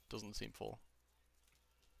 Doesn't seem full.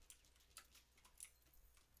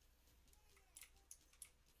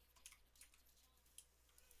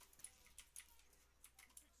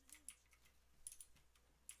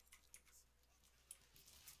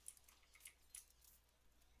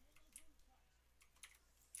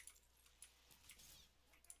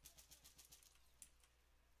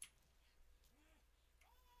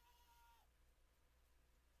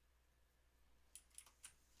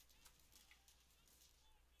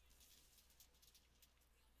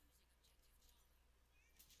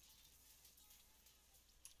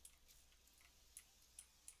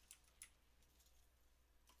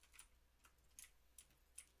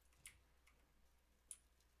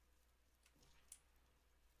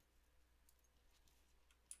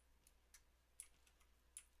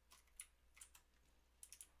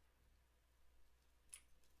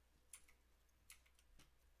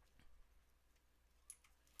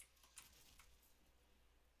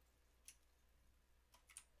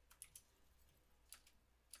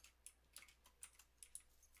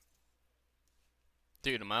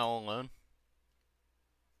 Dude, am I all alone?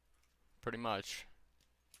 Pretty much.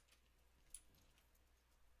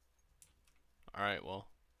 Alright, well.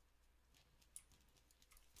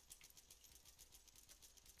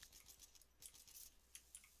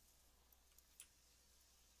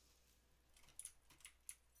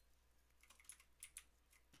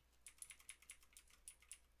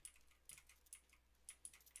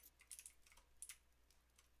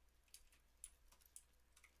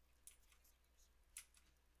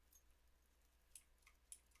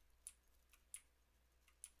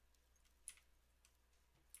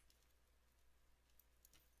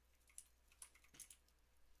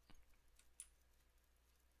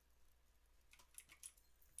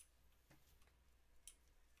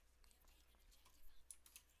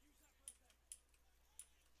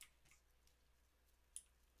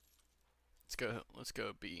 Let's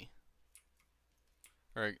go B.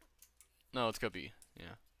 Or, no, let's go B.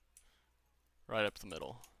 Yeah. Right up the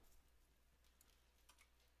middle.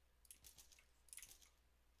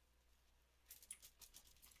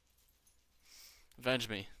 Avenge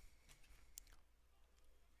me.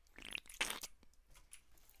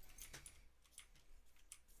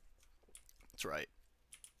 That's right.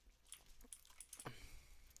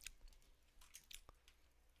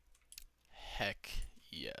 Heck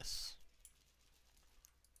yes.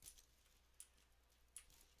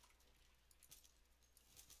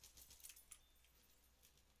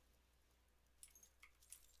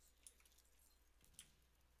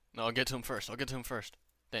 No, I'll get to him first. I'll get to him first.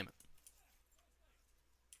 Damn it.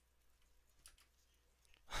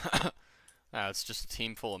 Ah, it's just a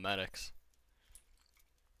team full of medics.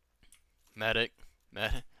 Medic.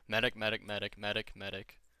 Medic, medic, medic, medic,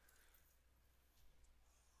 medic.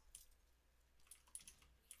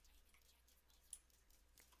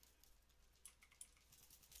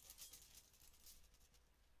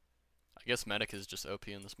 I guess medic is just OP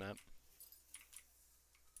in this map.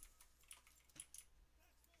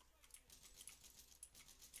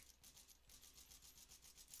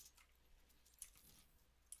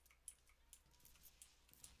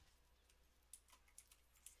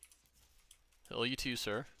 Heal you too,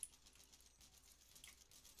 sir.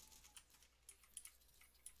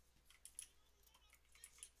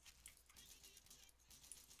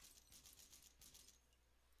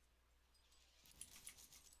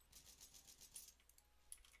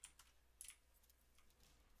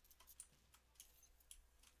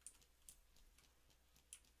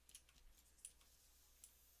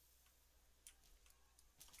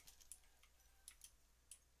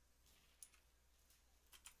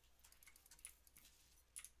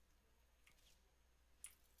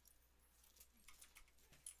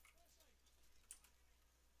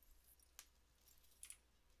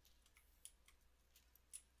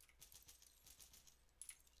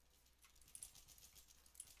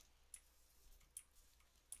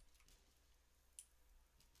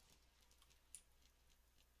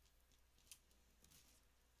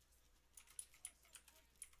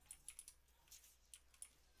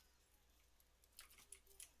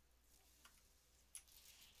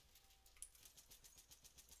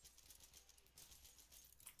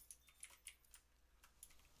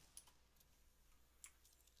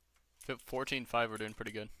 If 14-5, we're doing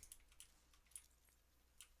pretty good.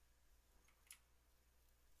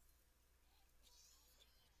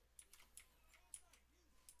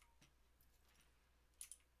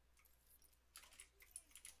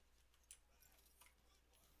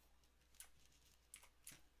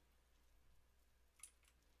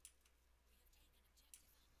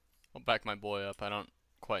 I'll back my boy up. I don't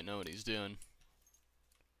quite know what he's doing.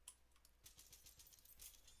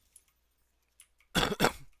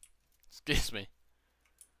 Excuse me.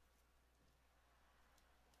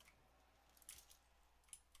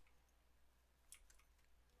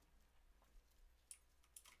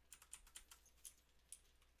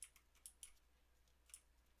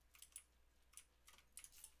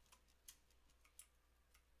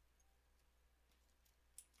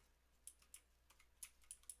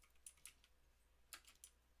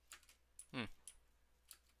 Hmm.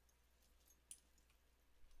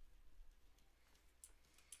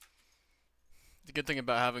 The good thing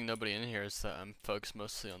about having nobody in here is that I'm focused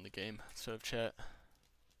mostly on the game instead of chat.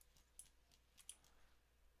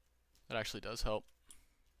 That actually does help.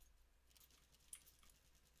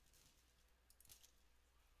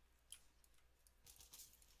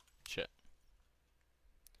 Shit.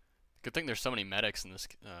 Good thing there's so many medics in this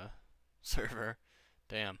server.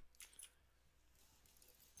 Damn.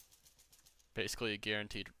 Basically a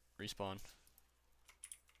guaranteed respawn.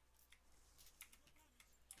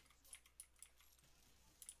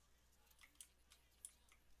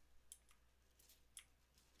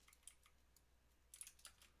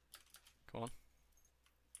 Come on.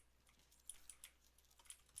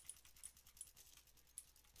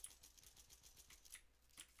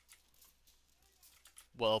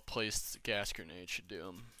 Well-placed gas grenade should do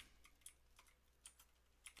him.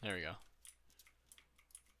 There we go.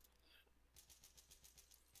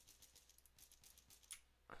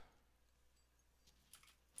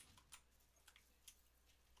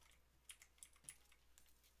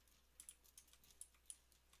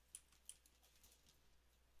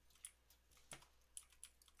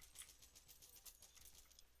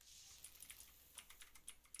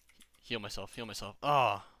 Heal myself, heal myself.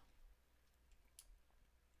 Ah!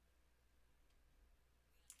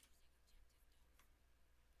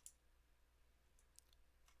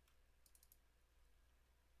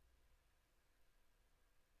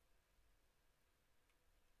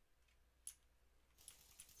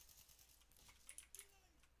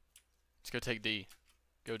 Let's go take D.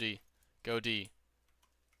 Go D. Go D.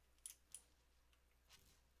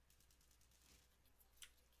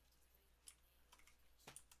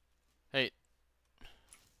 Hey.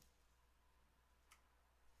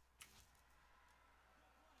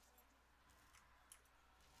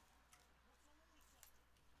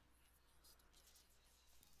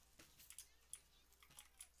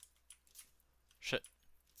 Shit.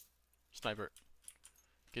 Sniper.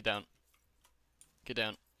 Get down. Get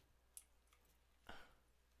down.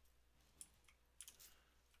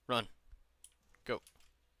 Run. Go.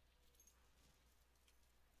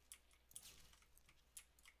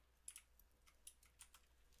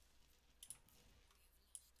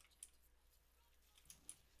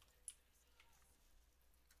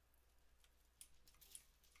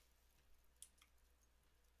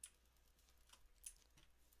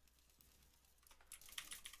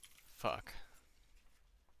 Fuck.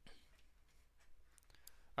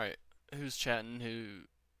 Alright. Who's chatting? Who?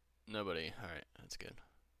 Nobody. Alright, that's good.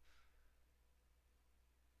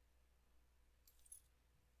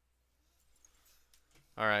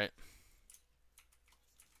 Alright.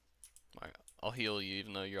 Alright. I'll heal you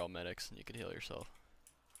even though you're all medics and you can heal yourself.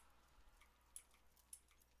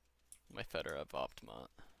 My Feder of Optimot.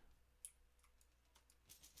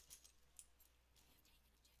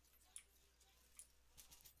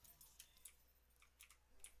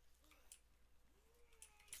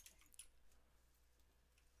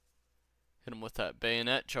 Hit him with that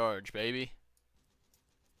bayonet charge, baby.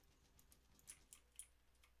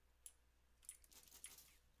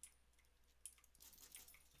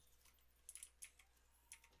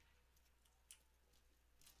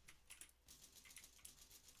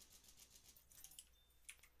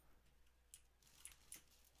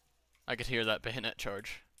 I could hear that bayonet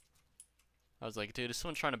charge. I was like, dude, is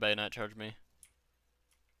someone trying to bayonet charge me?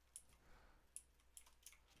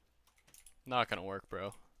 Not gonna work,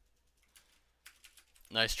 bro.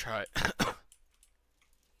 Nice try.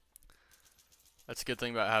 That's a good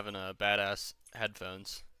thing about having a badass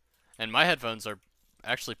headphones. And my headphones are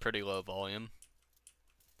actually pretty low volume.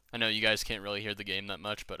 I know you guys can't really hear the game that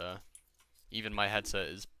much, but even my headset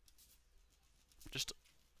is just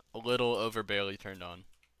a little over barely turned on.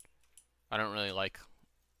 I don't really like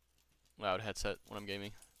loud headset when I'm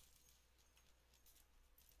gaming.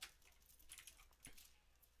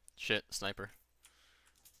 Shit, sniper.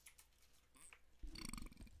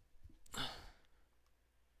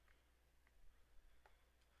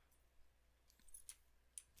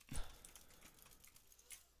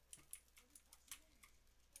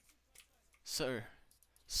 Sir.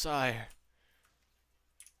 Sire.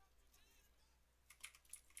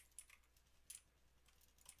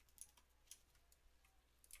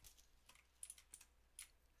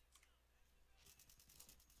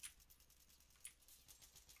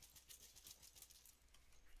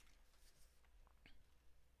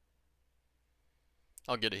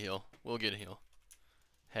 I'll get a heal. We'll get a heal.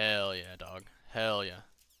 Hell yeah, dog. Hell yeah.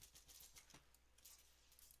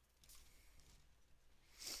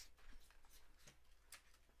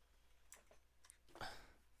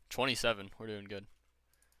 $27. We're doing good.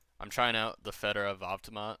 I'm trying out the Feder of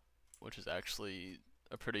Optimot, which is actually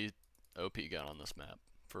a pretty OP gun on this map,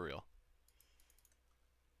 for real.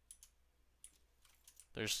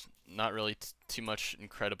 There's not really too much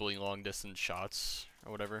incredibly long distance shots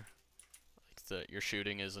or whatever. Like your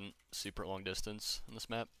shooting isn't super long distance on this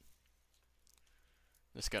map.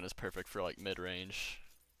 This gun is perfect for like mid range.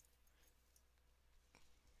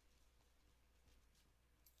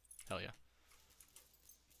 Hell yeah.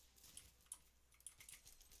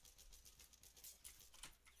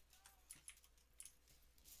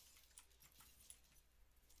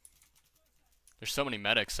 There's so many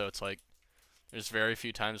medics, so it's like there's very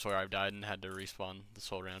few times where I've died and had to respawn this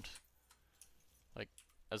whole round. Like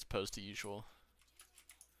as opposed to usual.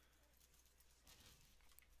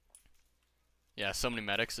 Yeah, so many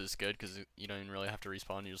medics is good because you don't even really have to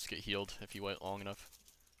respawn. You just get healed if you wait long enough.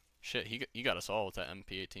 Shit, he got us all with that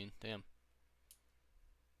MP18. Damn.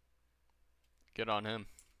 Good on him.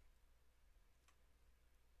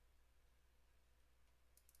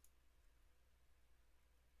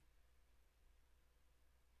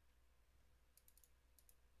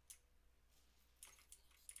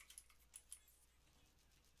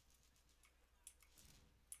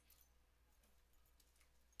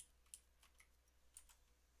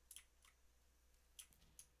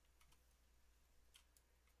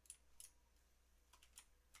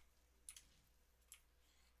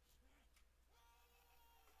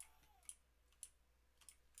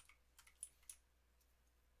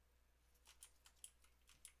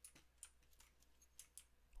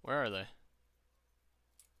 Where are they?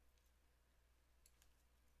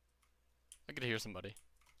 I could hear somebody.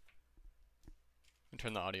 Let me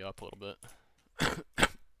turn the audio up a little bit.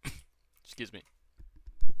 Excuse me.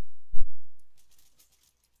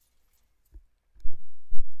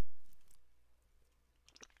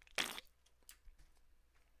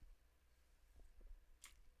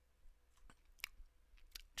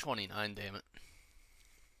 $29, damn it.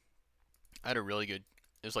 I had a really good.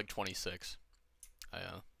 It was like 26. I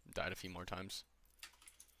died a few more times.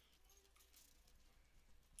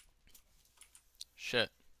 Shit.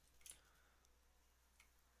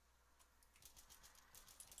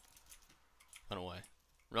 Run away.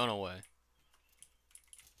 Run away.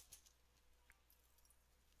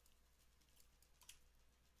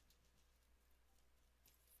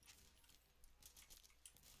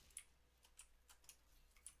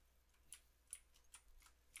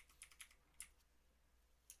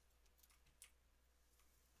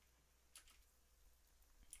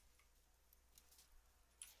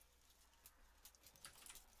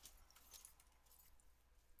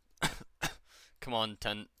 Come on,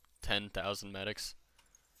 10,000 medics.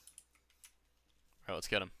 Alright, let's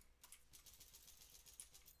get him.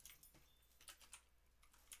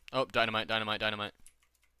 Oh, dynamite, dynamite, dynamite.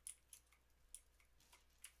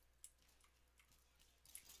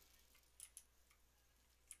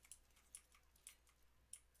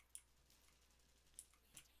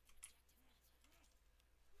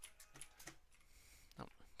 Oh,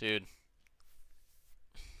 dude.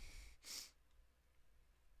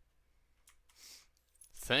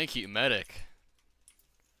 Thank you, medic.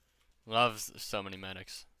 Loves so many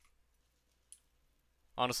medics.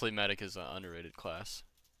 Honestly, medic is an underrated class.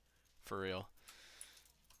 For real.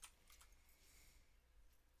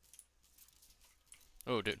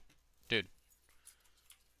 Oh, dude. Dude.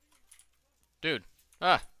 Dude.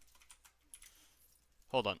 Ah!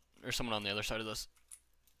 Hold on. There's someone on the other side of this.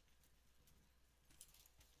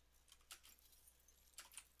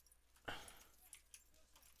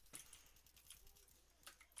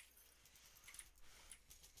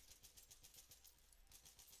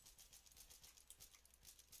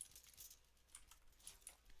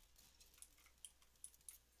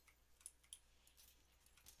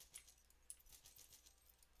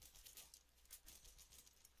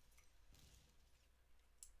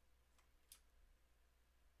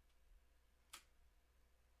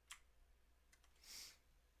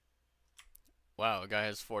 Wow, a guy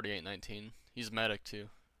has 4819. He's medic too.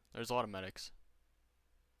 There's a lot of medics.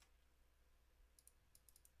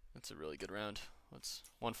 That's a really good round. That's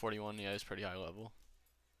 141. Yeah, he's pretty high level.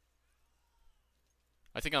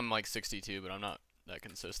 I think I'm like 62, but I'm not that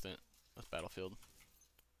consistent with Battlefield.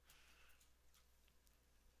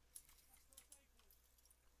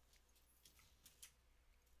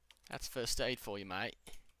 That's first aid for you, mate.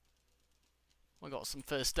 We got some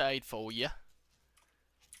first aid for you.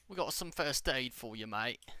 We got some first aid for you,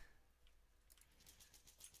 mate.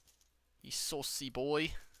 You saucy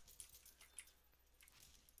boy.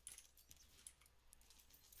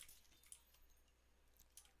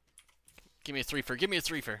 Give me a threefer. Give me a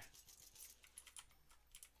threefer.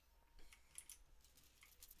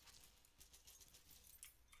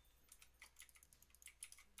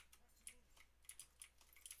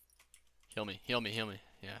 Heal me. Heal me. Heal me.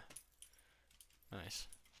 Yeah. Nice.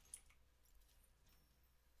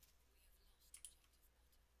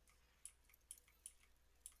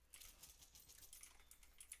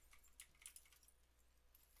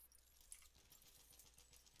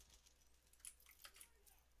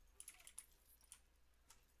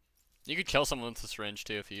 You could kill someone with the syringe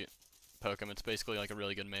too if you poke him. It's basically like a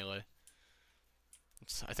really good melee.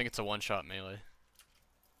 I think it's a one-shot melee.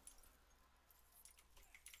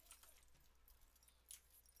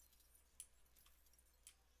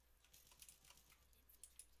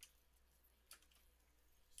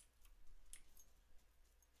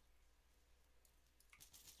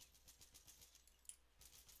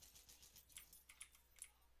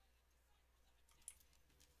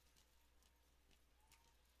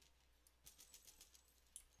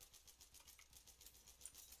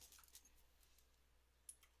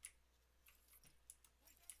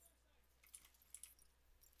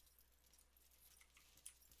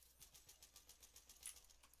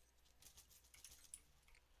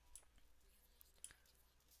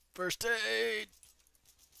 First aid!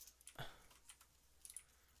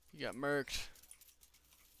 You got murked.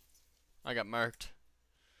 I got murked.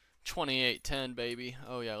 28-10, baby.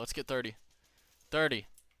 Oh yeah, let's get 30. 30.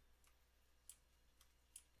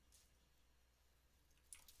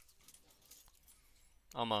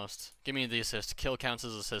 Almost. Give me the assist. Kill counts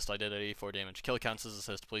as assist. I did 84 damage. Kill counts as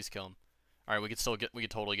assist. Please kill him. Alright, we could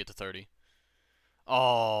totally get to 30.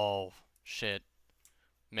 Oh, shit.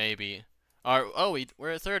 Maybe. Alright, oh,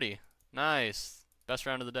 we're at 30. Nice. Best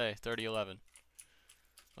round of the day. 30-11.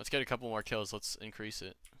 Let's get a couple more kills. Let's increase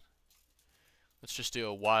it. Let's just do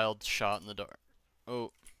a wild shot in the dark.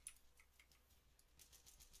 Oh.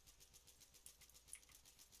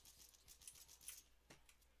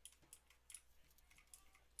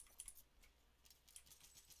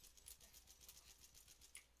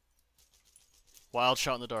 Wild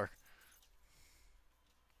shot in the dark.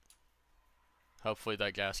 Hopefully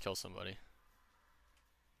that gas kills somebody.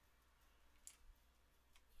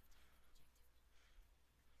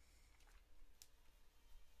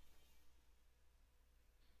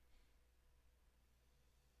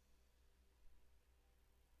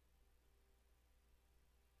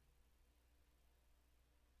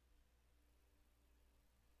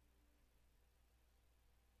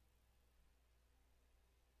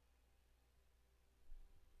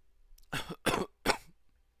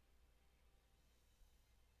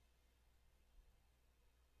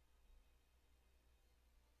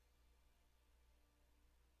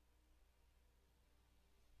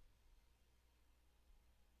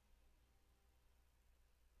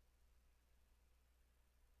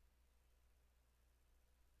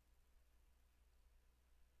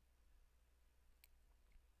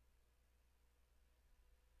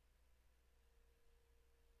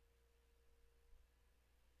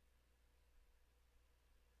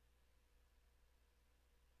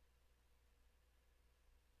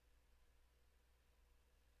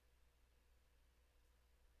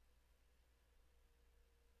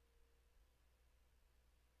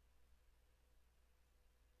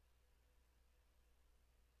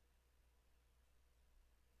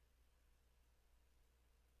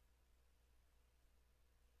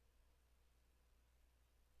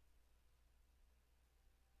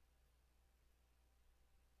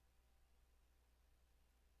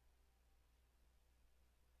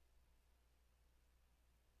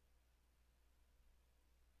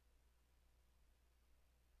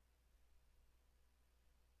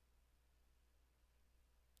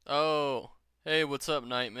 Oh, hey, what's up,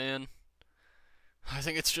 Nightman? I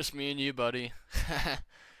think it's just me and you, buddy.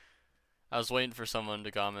 I was waiting for someone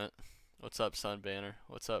to comment. What's up, Sun Banner?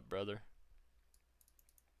 What's up, brother?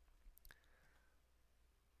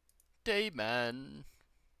 Dayman,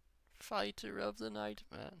 fighter of the night,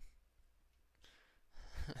 man.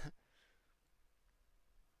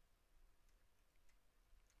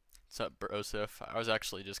 What's up, Brosif? I was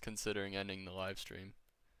actually just considering ending the live stream.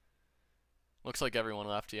 Looks like everyone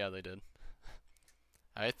left. Yeah, they did.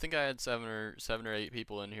 I think I had seven or eight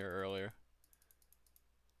people in here earlier.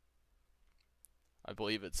 I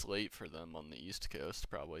believe it's late for them on the East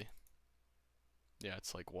Coast, probably. Yeah,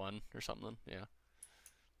 it's like 1 or something. Yeah.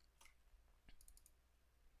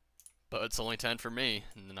 But it's only 10 for me,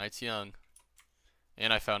 and the night's young.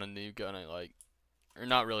 And I found a new gun I like. Or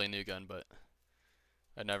not really a new gun, but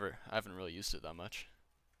I haven't really used it that much.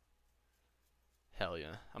 Hell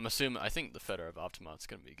yeah. I think the Feder of Optimon's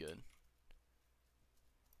gonna be good.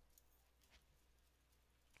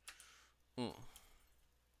 Ooh.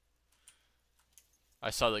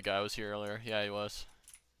 I saw the guy was here earlier. Yeah, he was.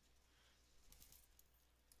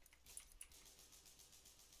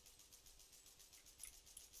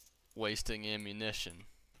 Wasting ammunition.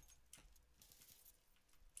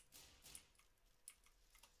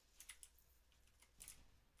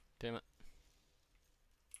 Damn it.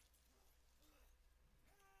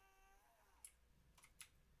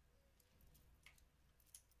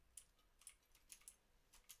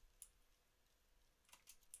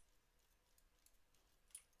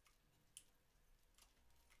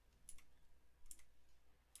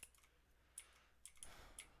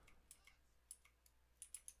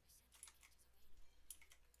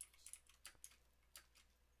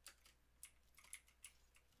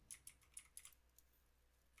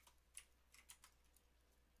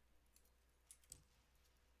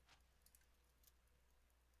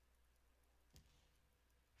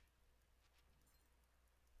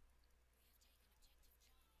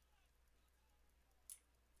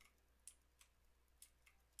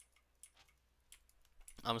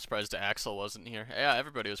 I'm surprised Axel wasn't here. Yeah,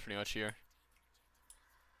 everybody was pretty much here.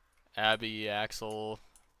 Abby, Axel,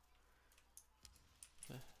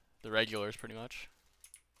 the regulars pretty much.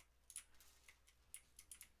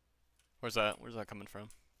 Where's that? Where's that coming from?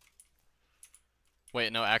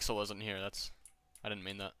 Wait, no, Axel wasn't here. I didn't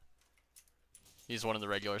mean that. He's one of the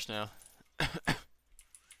regulars now.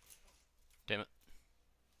 Damn it.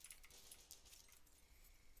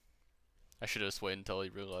 I should have just waited until he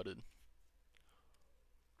reloaded.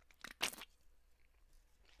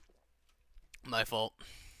 My fault.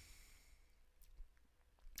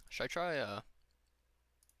 Should I try,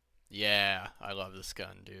 Yeah, I love this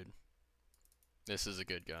gun, dude. This is a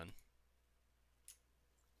good gun.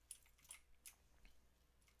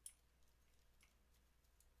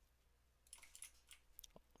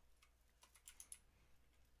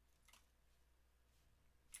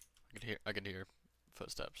 I could hear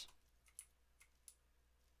footsteps.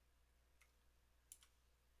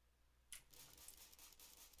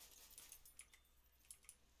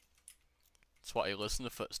 That's why you listen to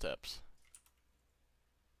footsteps.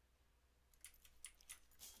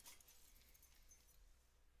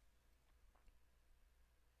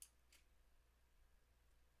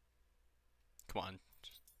 Come on.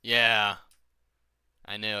 Yeah.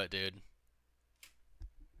 I knew it, dude.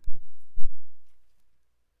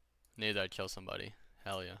 Knew that I'd kill somebody.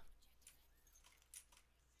 Hell yeah.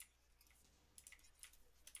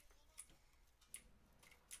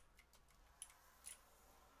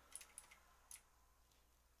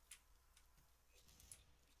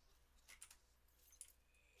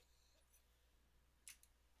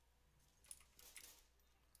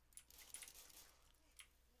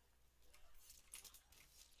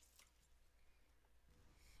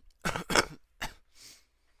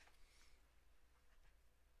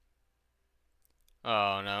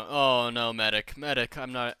 Oh no. Oh no, medic. Medic,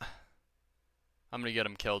 I'm gonna get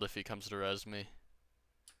him killed if he comes to res me.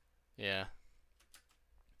 Yeah.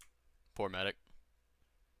 Poor medic.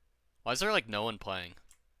 Why is there like no one playing?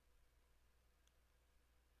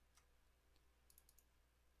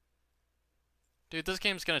 Dude, this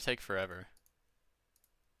game's gonna take forever.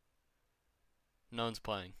 No one's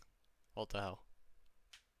playing. What the hell?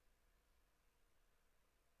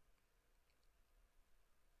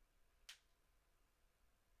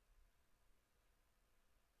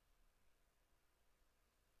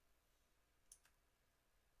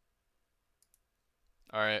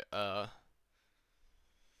 Alright, I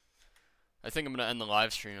think I'm gonna end the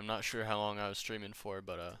live stream. I'm not sure how long I was streaming for,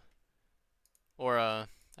 but,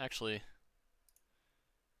 actually,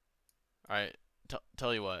 alright,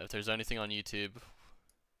 tell you what, if there's anything on YouTube,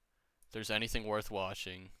 if there's anything worth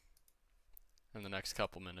watching in the next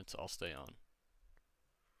couple minutes, I'll stay on.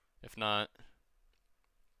 If not,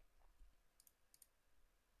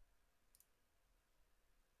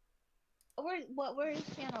 What were his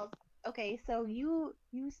channels? Okay, so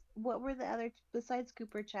what were the other besides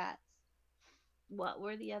Cooper chats? What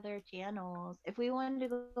were the other channels? If we wanted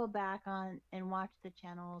to go back on and watch the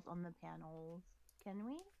channels on the panels, can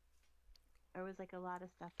we? Or was like a lot of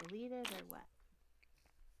stuff deleted or what?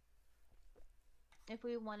 If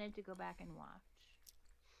we wanted to go back and watch.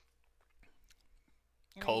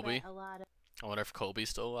 And Colby? a lot of I wonder if Colby's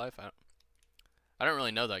still alive. I don't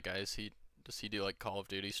really know that guy. Does he do like Call of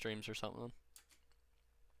Duty streams or something?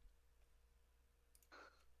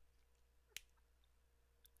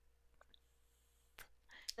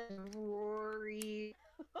 Rory.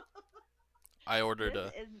 I ordered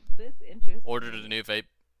this interesting. ordered a new vape,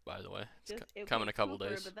 by the way. It's coming in a couple Cooper,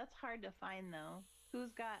 days. But that's hard to find though. Who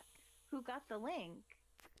got the link?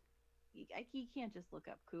 You can't just look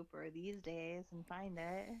up Cooper these days and find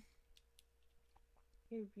it.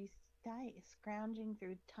 You'd be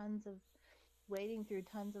wading through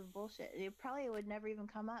tons of bullshit. It probably would never even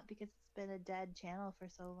come up because it's been a dead channel for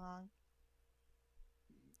so long.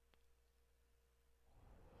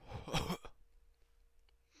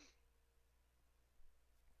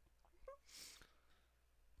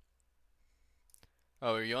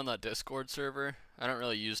 Oh, are you on that Discord server? I don't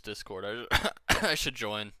really use Discord. I should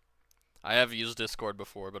join. I have used Discord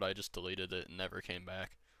before, but I just deleted it and never came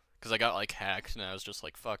back. Because I got like hacked and I was just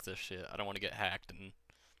like, fuck this shit. I don't want to get hacked and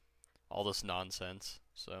all this nonsense.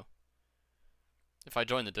 So, if I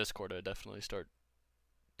join the Discord, I'd definitely start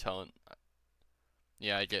telling.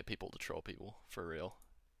 Yeah, I get people to troll people, for real.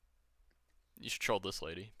 You should troll this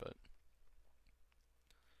lady, but.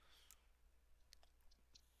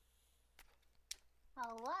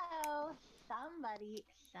 Hello? Somebody.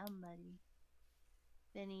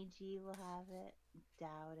 Benny G will have it.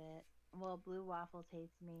 Doubt it. Well, Blue Waffles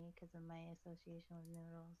hates me because of my association with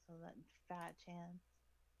Noodles, so that fat chance.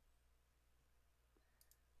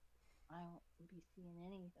 I won't be seeing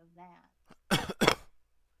any of that.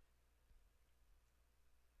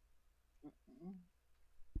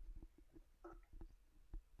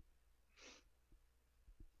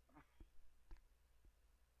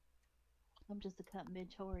 just a cunt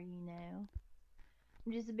bitch whore, you know.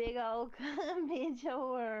 I'm just a big old cunt bitch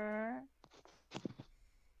whore.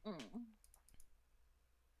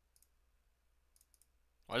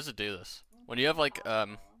 Why does it do this? When you have like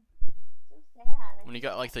So sad. when you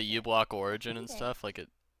got like the uBlock origin and stuff, like it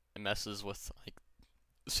messes with like.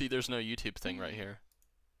 See, there's no YouTube thing right here.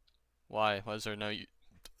 Why? Why is there no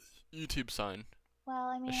YouTube sign? Well,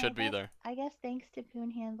 I mean, It should be there. I guess thanks to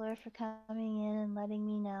Poon Handler for coming in and letting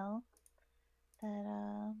me know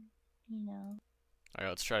that, you know.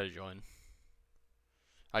 Alright, let's try to join.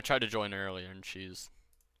 I tried to join earlier and she's...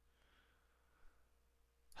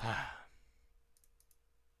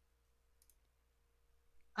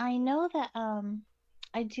 I know that,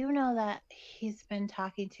 I do know that he's been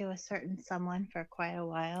talking to a certain someone for quite a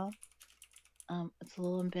while. It's a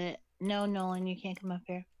little bit... No, Nolan, you can't come up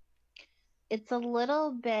here. It's a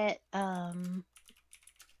little bit,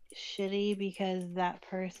 shitty because that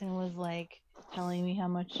person was, like, telling me how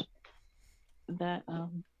much that,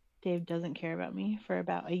 Dave doesn't care about me for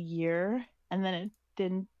about a year. And then it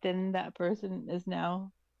didn't... Then that person is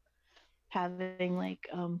now having, like,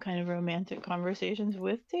 kind of romantic conversations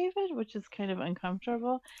with David, which is kind of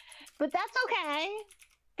uncomfortable. But that's okay.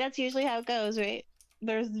 That's usually how it goes, right?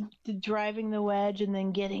 There's the driving the wedge and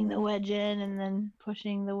then getting the wedge in and then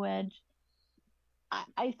pushing the wedge.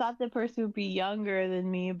 I thought the person would be younger than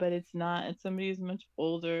me, but it's not. It's somebody who's much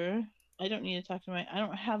older. I don't need to talk to I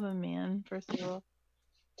don't have a man, first of all.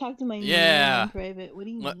 Talk to my man in private. What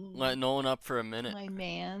do you mean? Let Nolan up for a minute. My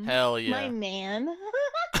man. Hell yeah. My man.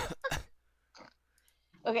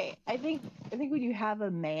 Okay, I think when you have a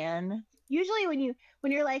man, usually when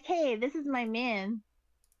you're like, hey, this is my man,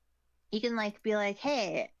 you can like be like,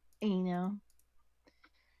 hey, you know.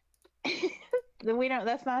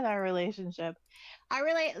 That's not our relationship.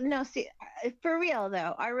 No, see, for real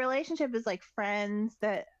though, our relationship is like friends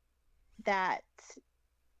that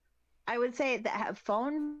I would say that have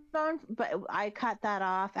phone, but I cut that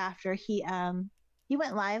off after he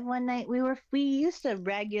went live one night. We used to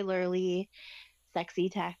regularly sexy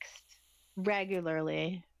text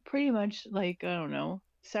regularly, pretty much like, I don't know,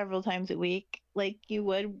 several times a week, like you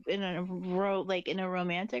would in a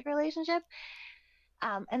romantic relationship.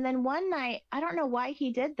 And then one night, I don't know why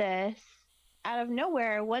he did this. Out of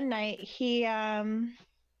nowhere, one night he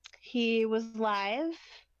was live,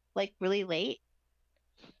 like really late,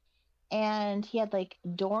 and he had like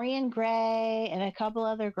Dorian Gray and a couple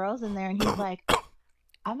other girls in there, and he's like,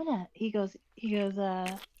 he goes,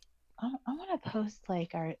 I'm gonna post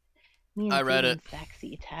like me and I read it.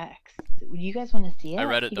 sexy text. Would you guys want to see it? I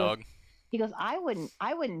read it, dog. He goes, I wouldn't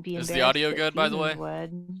be embarrassed. Is the audio good, by the way?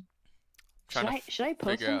 Should I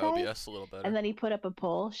post figure them, out guys? OBS a little better. And then he put up a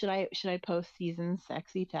poll. Should I post Season's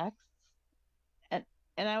sexy texts?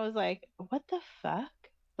 And I was like, what the fuck?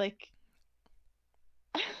 Like,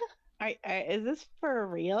 is this for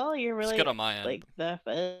real? You're really it's good on my end. Like the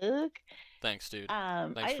fuck? Thanks, dude.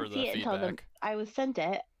 Thanks Thanks for the feedback. I was sent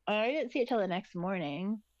it. I didn't see it till the next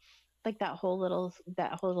morning. Like that whole little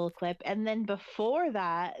clip. And then before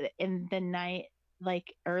that, in the night,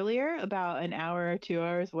 like earlier, about an hour or 2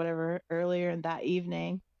 hours, whatever, earlier in that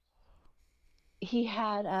evening, he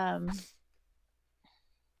had I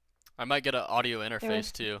might get an audio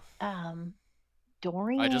interface too.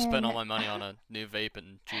 Dorian. I just spent all my money on a new vape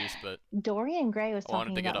and juice, but Dorian Gray was I wanted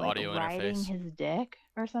talking to get about an like audio riding interface. his dick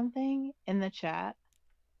or something in the chat.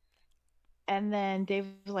 And then Dave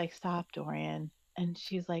was like, stop, Dorian. And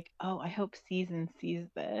she's like, oh, I hope Season sees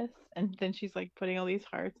this. And then she's like putting all these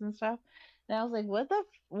hearts and stuff. And I was like,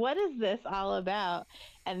 what is this all about?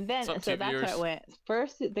 And then, so that's how it went.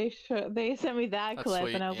 First, they sent me that clip,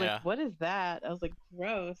 sweet, and I was like, what is that? I was like,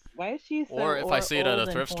 gross. Why is she so Or if I see it at a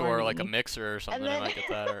old thrift and store, like a horny? mixer or something, then- I might get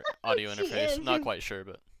that, or audio interface. I'm not quite sure,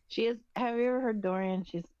 but She is. Have you ever heard Dorian?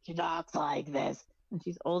 She talks like this, and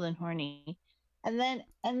she's old and horny. And then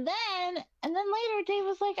later, Dave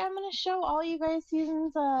was like, "I'm gonna show all you guys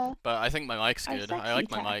Season's." But I think my mic's our good. I sexy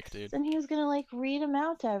like my mic, texts." dude. And he was gonna like read them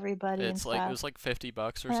out to everybody. It's and like stuff. it was like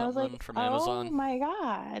 $50 or And I was something like, from oh Amazon. my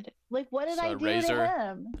god! Like, what did It's I a do Razer. to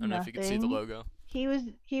him? I don't know if you can see the logo. He was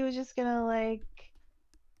just gonna like,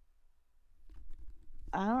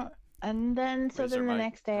 I don't. And then so Razer then the mic,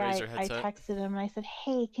 next day Razer I headset. texted him and I said,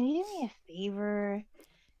 hey, can you do me a favor?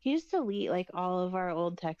 Can you just delete like all of our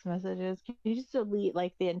old text messages? Can you just delete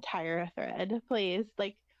like the entire thread, please?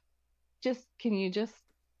 Like, can you just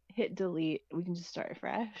hit delete? We can just start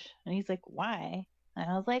fresh. And he's like, why? And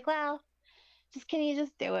I was like, well, can you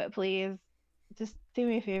just do it, please? Just do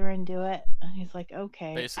me a favor and do it. And he's like,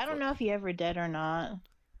 okay. Basically. I don't know if he ever did or not.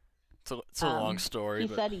 It's a long story. He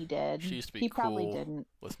but said he did. She used to be he cool probably didn't.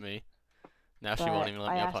 with me. Now she but won't even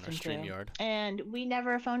let I me up on asked her him to. StreamYard. And we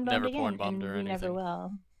never phone boned Never again, porn bombed and or we never anything.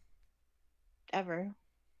 will. Ever.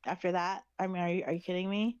 After that, I mean, are you kidding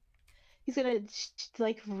me? He's gonna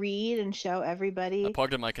like read and show I everybody.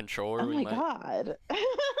 plugged in my controller. Oh my god.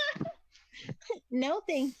 No,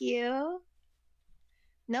 thank you.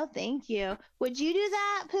 No, thank you. Would you do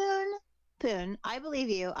that, Poon? Poon, I believe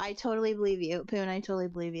you. I totally believe you. Poon, I totally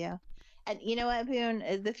believe you. And you know what, Poon?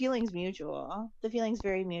 The feeling's mutual. The feeling's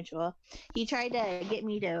very mutual. He tried to get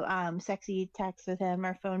me to sexy text with him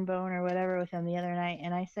or phone bone or whatever with him the other night,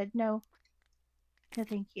 and I said no. No,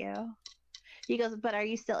 thank you. He goes, but are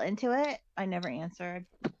you still into it? I never answered.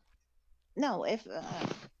 No, if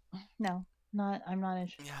no, not. I'm not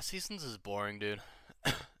interested. Yeah, Seasons is boring, dude.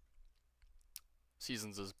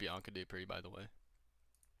 Seasons is Bianca Dupree, by the way.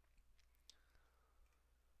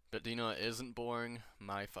 But do you know what isn't boring?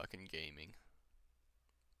 My fucking gaming.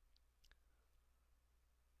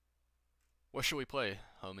 What should we play,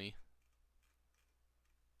 homie?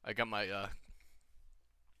 I got my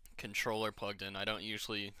controller plugged in. I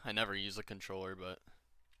never use a controller, but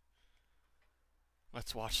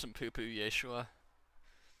let's watch some poo poo Yeshua.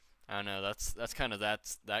 I don't know, that's kind of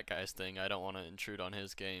that guy's thing. I don't want to intrude on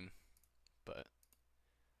his game, but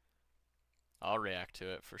I'll react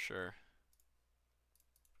to it for sure.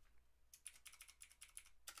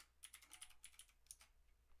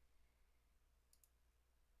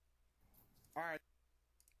 Alright.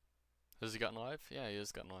 Has he gotten live? Yeah, he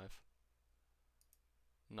has gotten live.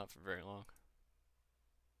 Not for very long.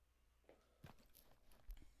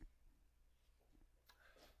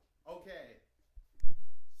 Okay.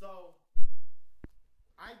 So,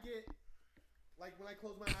 I get, like, when I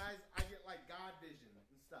close my eyes, I get, like, God vision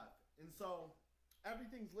and stuff. And so,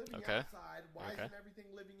 everything's living outside. Why isn't everything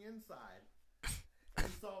living inside?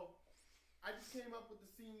 And so, I just came up with the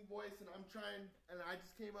singing voice, and I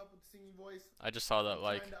just came up with the singing voice. I just saw that,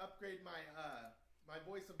 like, trying to upgrade my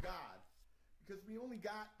voice of God. Because we only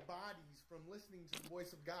got bodies from listening to the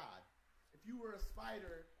voice of God. If you were a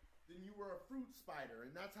spider, then you were a fruit spider,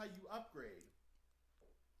 and that's how you upgrade.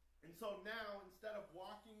 And so now, instead of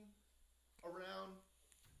walking around,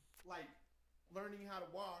 like, learning how to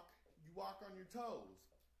walk, you walk on your toes.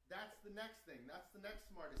 That's the next thing. That's the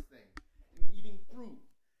next smartest thing. And eating fruit,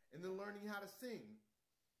 and then learning how to sing.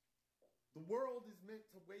 The world is meant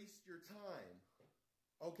to waste your time,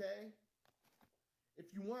 okay?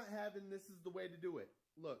 If you want heaven, this is the way to do it.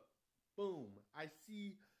 Look, boom, I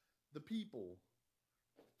see the people.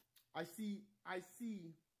 I see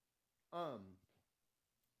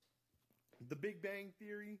the Big Bang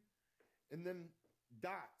Theory, and then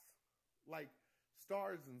dots, like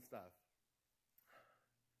stars and stuff.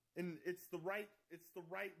 And it's the right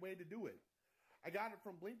way to do it. I got it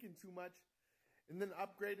from blinking too much, and then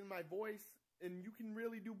upgrading my voice, and you can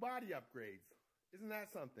really do body upgrades. Isn't that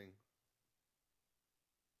something?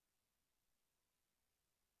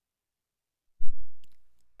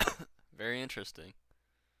 very interesting.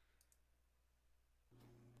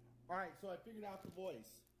 Alright, so I figured out the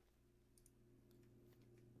voice.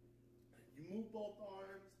 You move both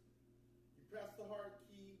arms, you press the heart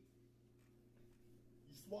key,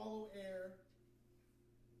 you swallow air,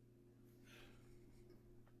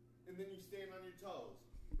 and then you stand on your toes.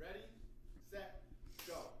 Ready, set,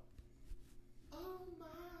 go. Oh my,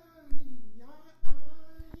 I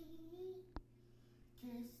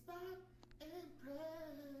can't stop and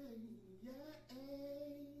pray, yeah.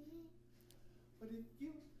 But if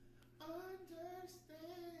you understand,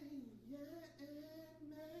 yeah,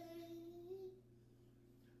 me,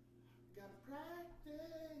 gotta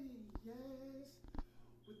practice, yes,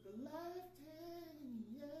 with the left hand,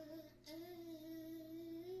 yeah.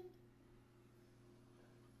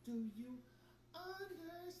 Do you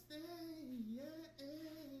understand, yeah,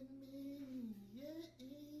 me,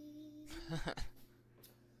 yeah.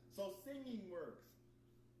 So singing works.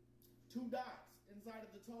 2 dots inside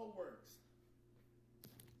of the toe works.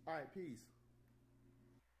 Alright, peace.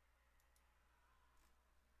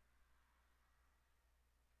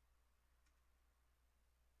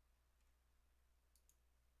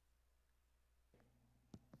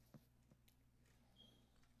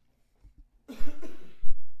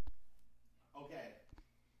 Okay.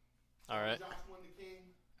 So Alright. Josh won the king.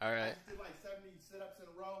 Alright. I just did like 70 sit-ups in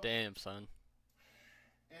a row. Damn, son.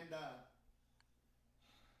 And,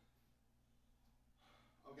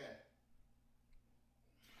 okay.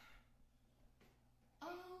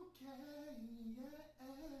 Okay,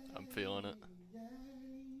 yeah. I'm feeling it. Yeah.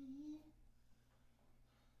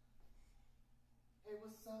 Hey,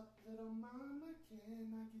 what's up, little mama? Can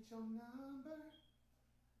I get your number?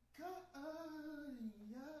 Cause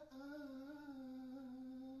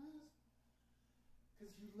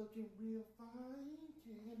you looking real fine.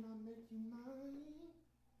 Can I make you mine?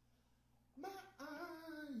 My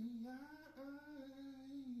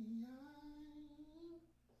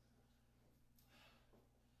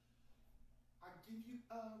I give you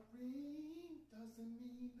a ring, doesn't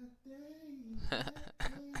mean a thing.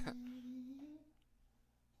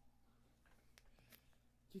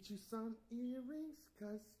 Get you some earrings,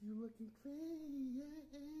 cause you looking clean.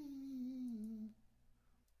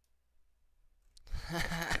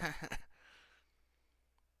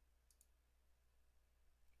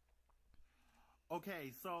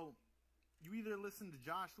 Okay, so you either listen to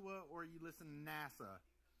Joshua or you listen to NASA.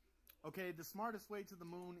 Okay, the smartest way to the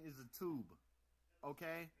moon is a tube.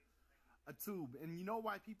 Okay? A tube. And you know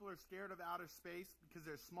why people are scared of outer space? Because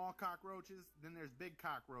there's small cockroaches, then there's big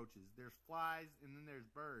cockroaches. There's flies, and then there's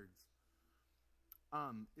birds.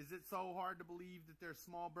 Is it so hard to believe that there's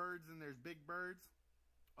small birds and there's big birds?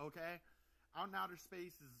 Okay? Out in outer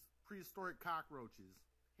space is prehistoric cockroaches.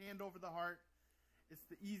 Hand over the heart. It's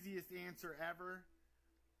the easiest answer ever.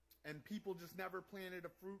 And people just never planted a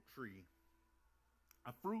fruit tree.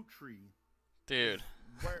 A fruit tree. Dude.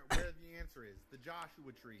 Where the answer is. The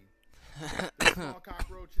Joshua tree. There's small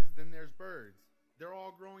cockroaches, then there's birds. They're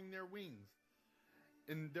all growing their wings.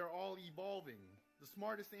 And they're all evolving. The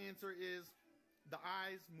smartest answer is the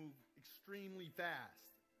eyes move extremely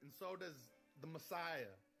fast. And so does the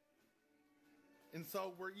Messiah. And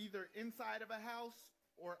so we're either inside of a house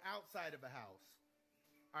or outside of a house.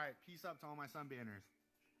 Alright, peace up to all my sun banners.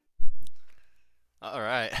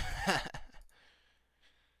 Alright.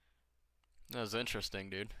 That was interesting,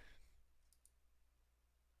 dude.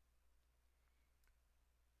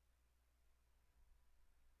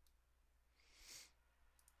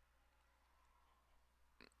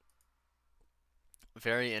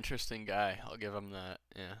 Very interesting guy. I'll give him that.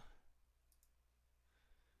 Yeah.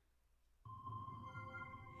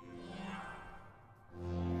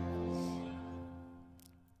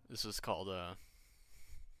 This is called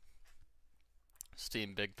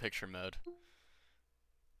Steam Big Picture Mode.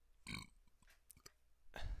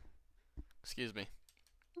 Excuse me.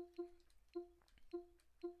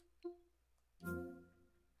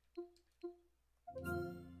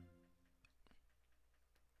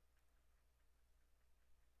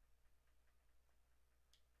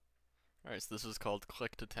 Alright, so this is called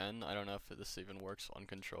Click to 10. I don't know if this even works on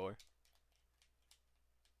controller.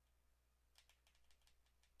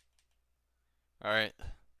 Alright.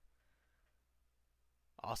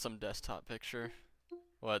 Awesome desktop picture.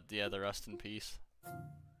 What? Yeah, the rest in peace.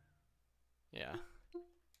 Yeah.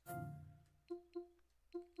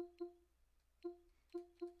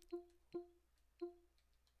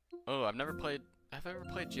 Oh, Have I ever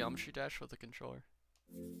played Geometry Dash with a controller?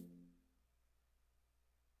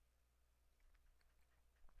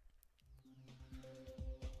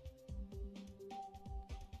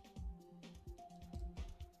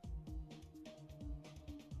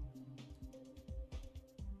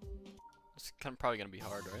 It's probably gonna be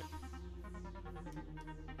hard, right?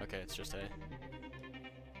 Okay, it's just A.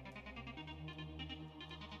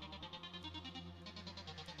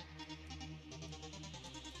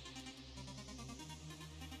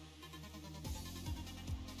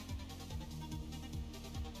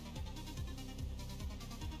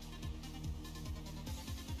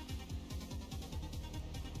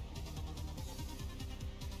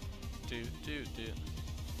 Do.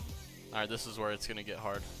 Alright, this is where it's gonna get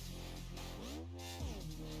hard.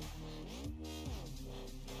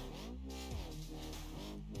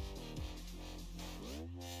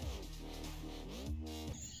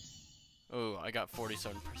 Oh, I got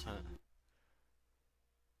 47%.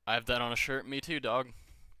 I have that on a shirt. Me too, dog.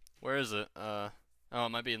 Where is it? Oh, it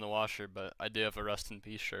might be in the washer, but I do have a Rest in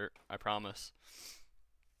Peace shirt. I promise.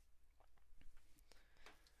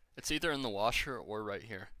 It's either in the washer or right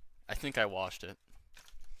here. I think I washed it.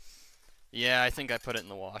 Yeah, I think I put it in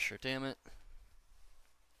the washer. Damn it.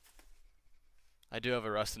 I do have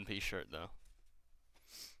a Rest in Peace shirt, though.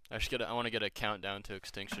 I want to get a Countdown to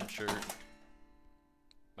Extinction shirt.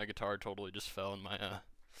 My guitar totally just fell in my,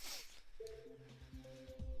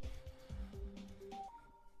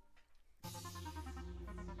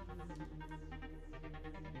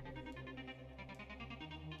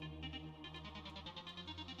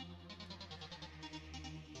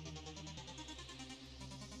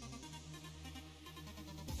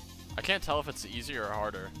 I can't tell if it's easier or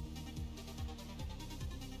harder.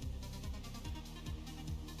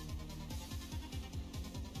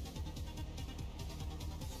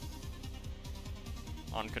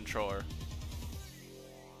 On controller.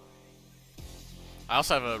 I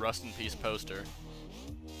also have a Rust in Peace poster.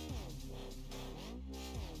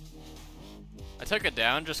 took it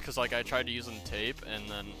down just because like I tried to use some tape and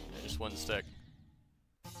then it just wouldn't stick.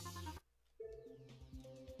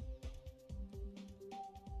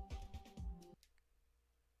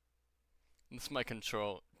 This is my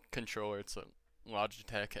controller. It's a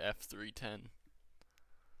Logitech F310.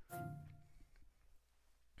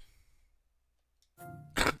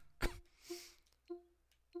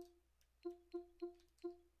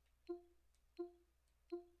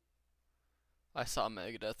 I saw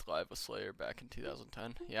Megadeth live with Slayer back in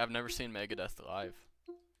 2010. Yeah, I've never seen Megadeth live.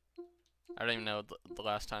 I don't even know the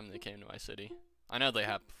last time they came to my city. I know they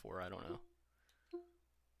have before, I don't know.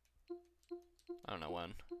 I don't know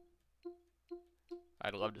when.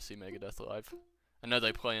 I'd love to see Megadeth live. I know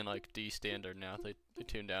they play in like D standard now. They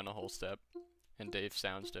tuned down a whole step. And Dave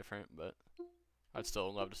sounds different, but I'd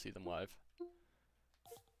still love to see them live.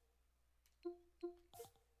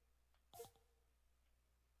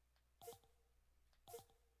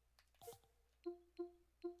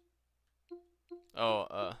 Oh,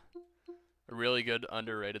 a really good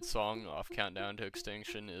underrated song off Countdown to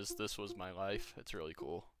Extinction is This Was My Life. It's really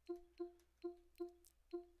cool.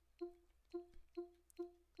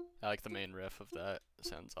 I like the main riff of that. It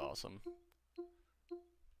sounds awesome.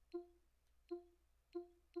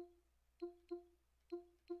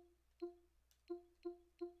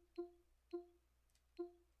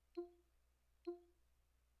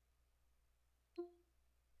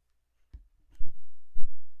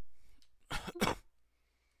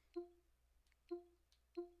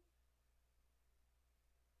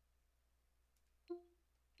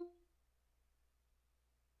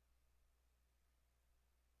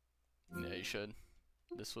 Yeah, you should.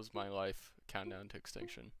 This Was My Life, Countdown to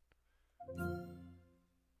Extinction.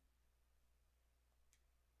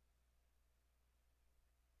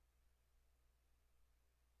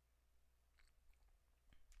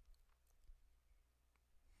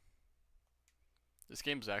 This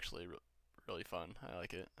game's actually really fun. I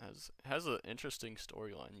like it. Has an interesting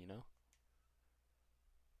storyline, you know?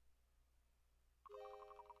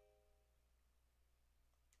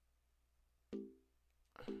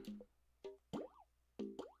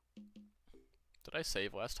 Did I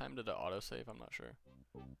save last time? Did it autosave? I'm not sure.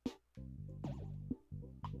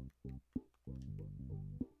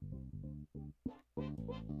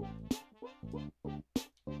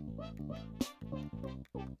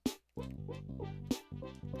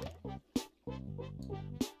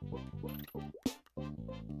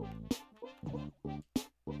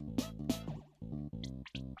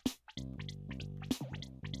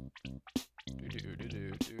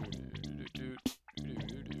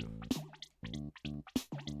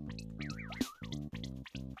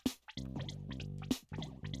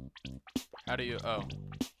 How do you, oh.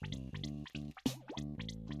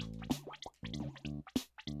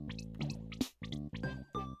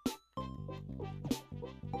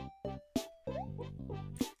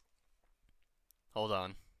 Hold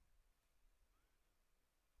on.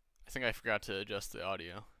 I think I forgot to adjust the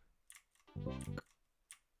audio.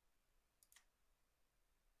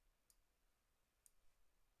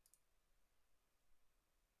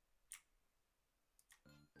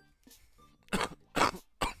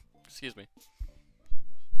 Excuse me.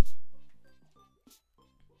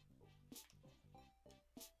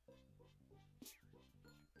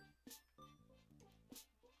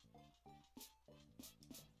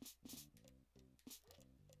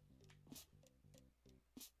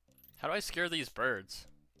 How do I scare these birds?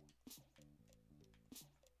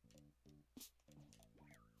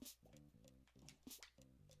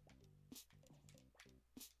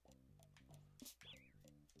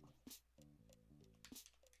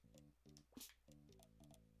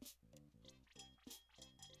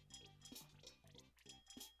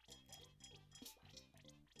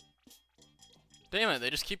 Damn it, they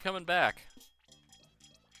just keep coming back.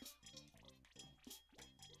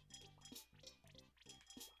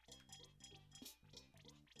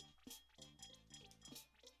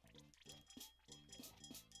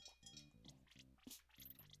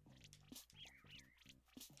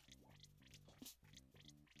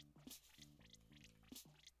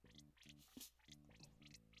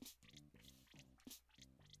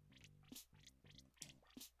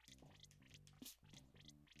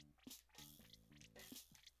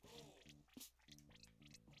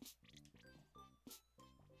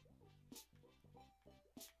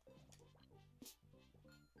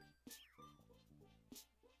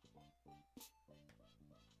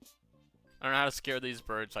 I don't know how to scare these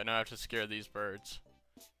birds. I know how to scare these birds.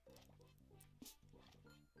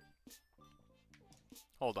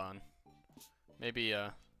 Hold on. Maybe,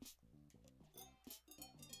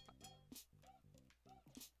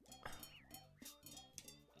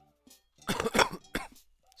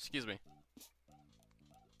 Excuse me.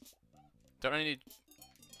 Don't I need...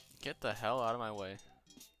 Get the hell out of my way.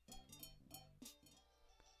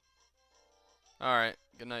 Alright,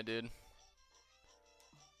 good night, dude.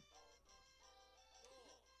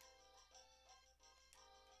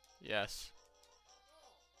 Yes.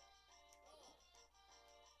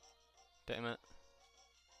 Damn it.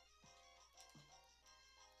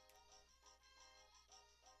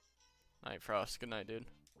 Night Frost, good night, dude.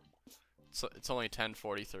 It's only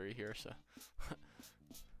 10:43 here, so...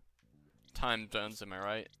 Time zones, am I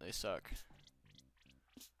right? They suck.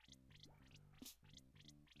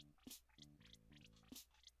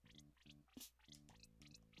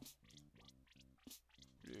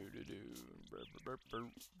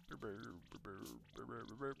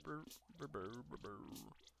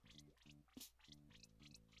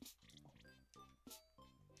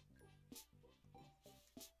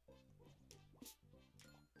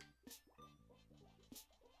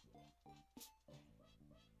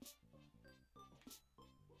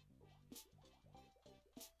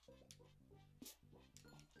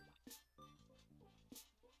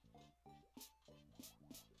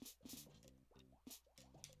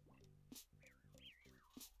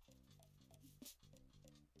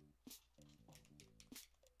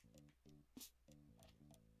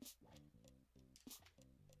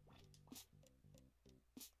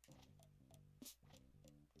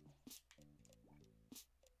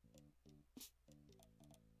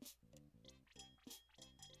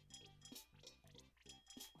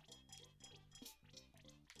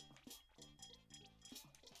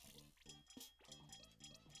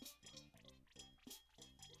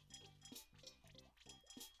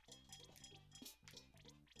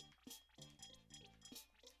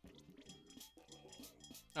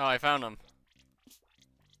 Oh, I found him.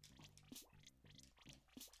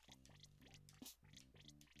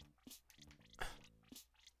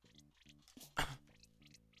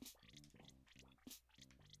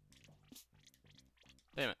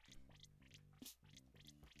 Damn it.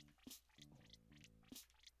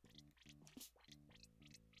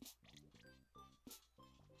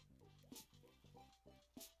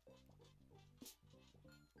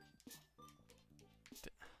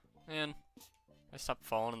 Man, I stopped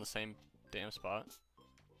falling in the same damn spot.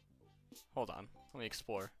 Hold on, let me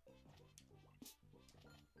explore.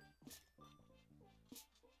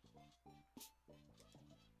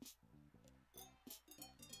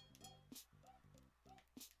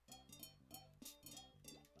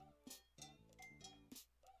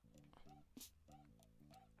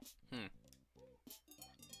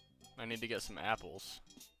 I need to get some apples.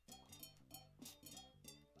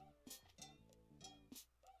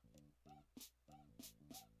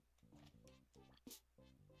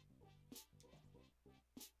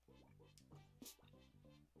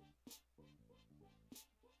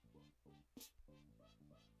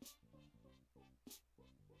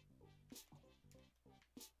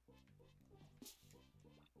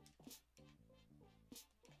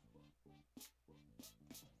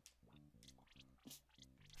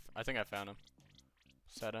 I think I found him.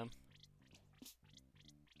 Set him.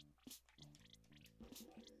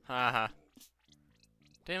 Haha.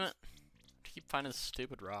 Damn it. I keep finding this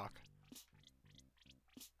stupid rock.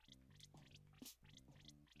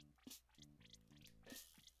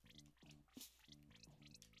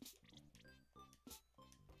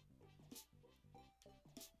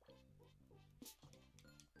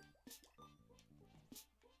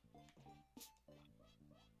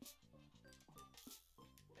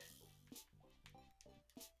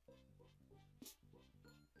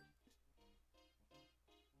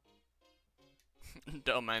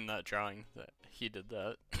 Don't mind that drawing that he did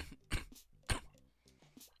that.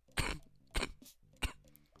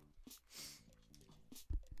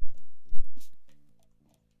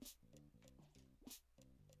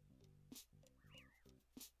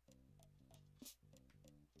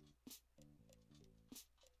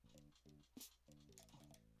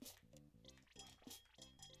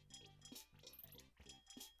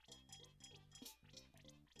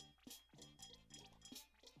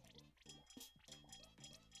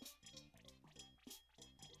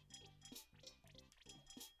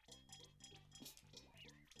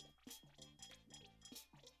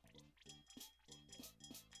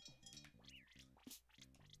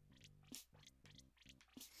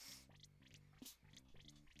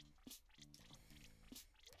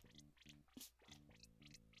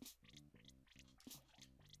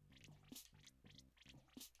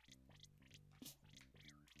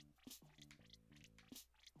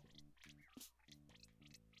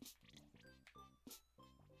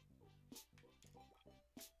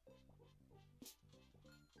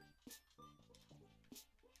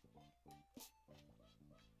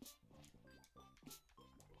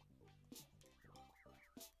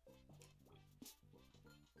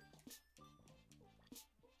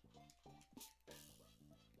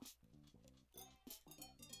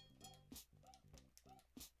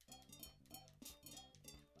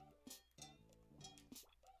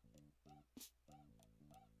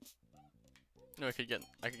 You know,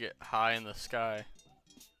 I could get high in the sky.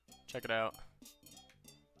 Check it out.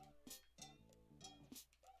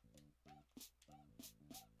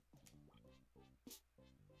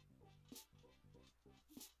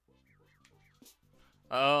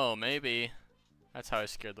 Oh, maybe. That's how I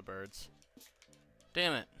scared the birds.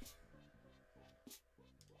 Damn it.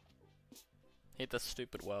 Hate this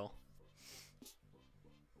stupid well.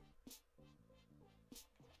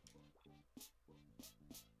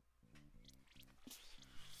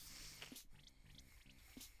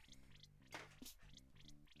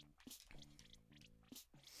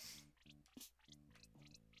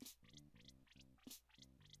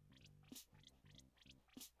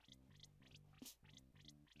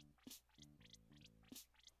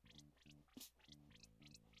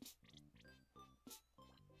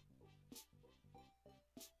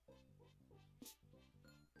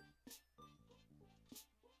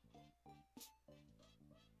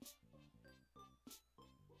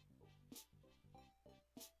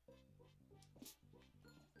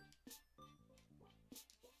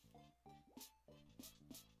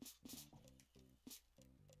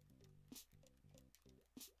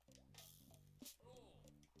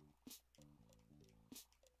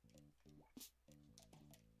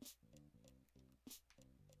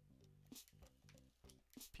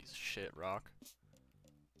 Piece of shit rock.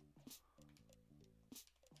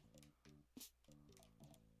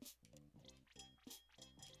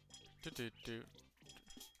 Do do do.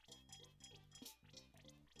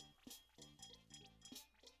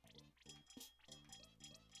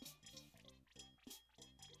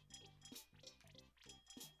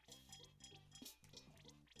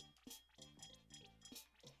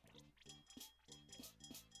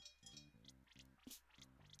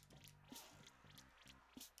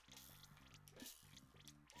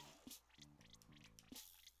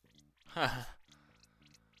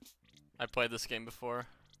 I played this game before.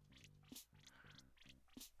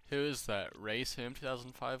 Who is that? Race Him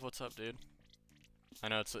 2005? What's up, dude? I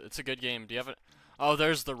know it's a good game. Do you have it? Oh,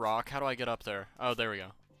 there's the rock. How do I get up there? Oh, there we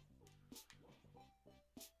go.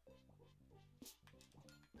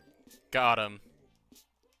 Got him.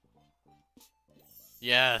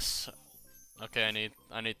 Yes. Okay,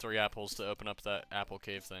 I need 3 apples to open up that apple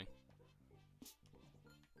cave thing.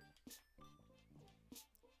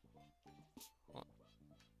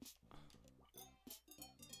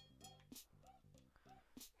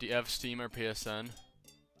 Do you have Steam or PSN?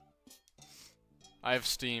 I have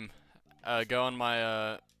Steam. Go in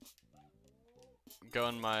my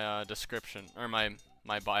description or my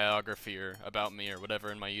biography or about me or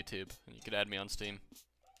whatever in my YouTube, and you could add me on Steam.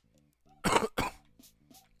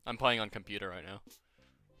 I'm playing on computer right now.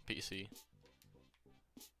 PC.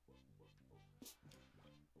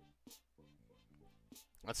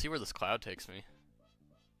 Let's see where this cloud takes me.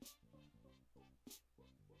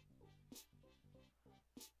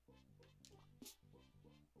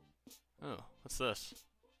 Oh, what's this?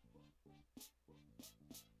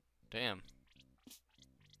 Damn.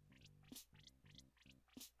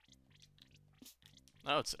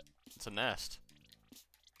 Oh, it's a nest.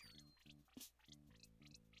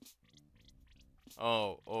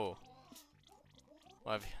 Oh.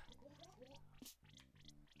 Well,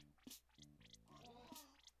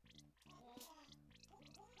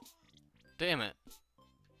 damn it.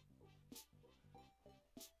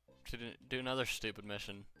 Should do another stupid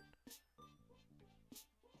mission.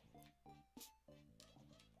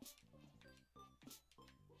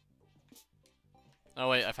 Oh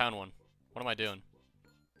wait, I found one. What am I doing?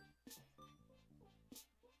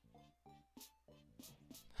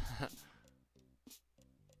 How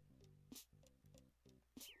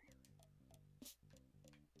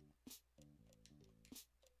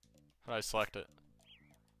do I select it?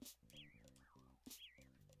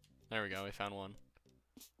 There we go, we found one.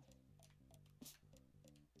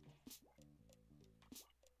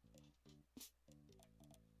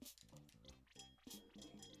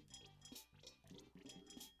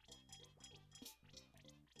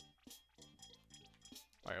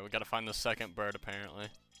 Alright, we gotta find the second bird apparently.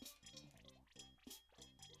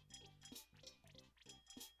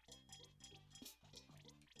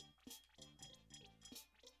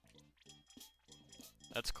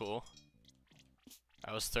 That's cool.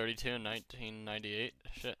 I was 32 in 1998.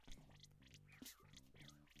 Shit.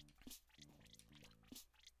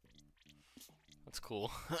 That's cool.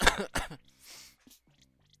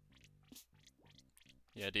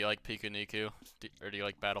 Yeah, do you like Piku Niku? Or do you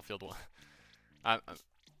like Battlefield 1?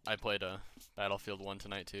 I played Battlefield 1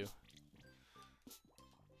 tonight too.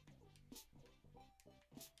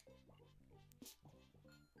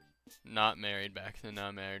 Not married back then,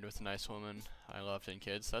 not married with a nice woman I loved and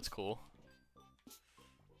kids. That's cool.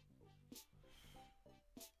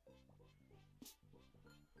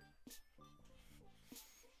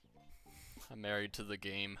 I'm married to the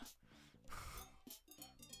game.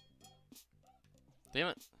 Damn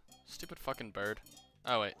it. Stupid fucking bird.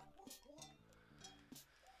 Oh, wait.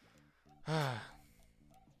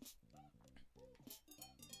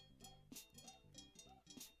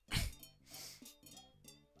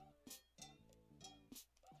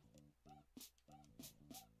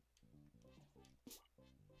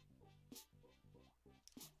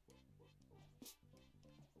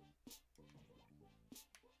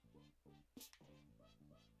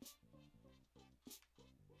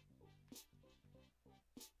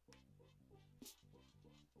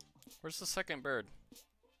 Where's the second bird?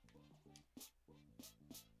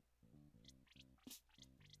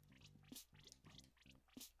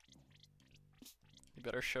 You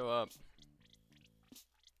better show up.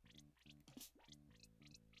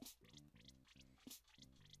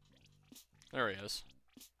 There he is.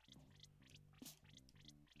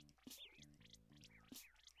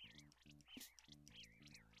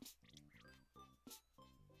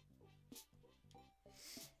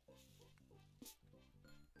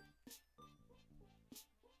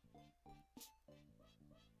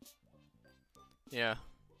 Yeah,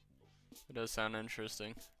 it does sound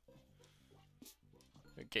interesting.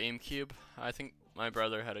 A GameCube? I think my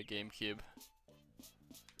brother had a GameCube.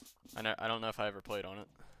 I don't know if I ever played on it.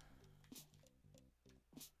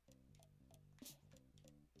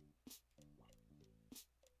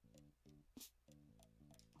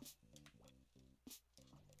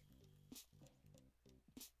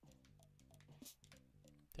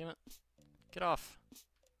 Damn it. Get off.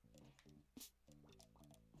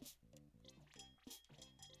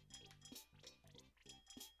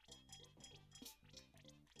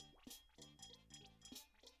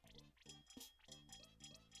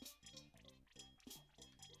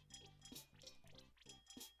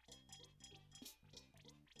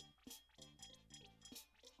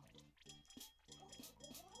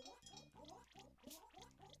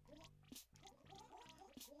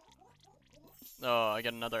 Oh, I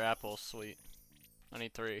got another apple. Sweet. I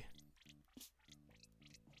need 3.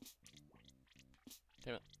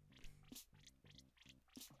 Damn it.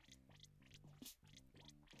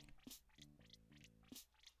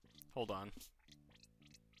 Hold on.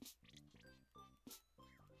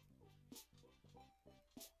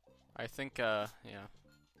 I think, yeah.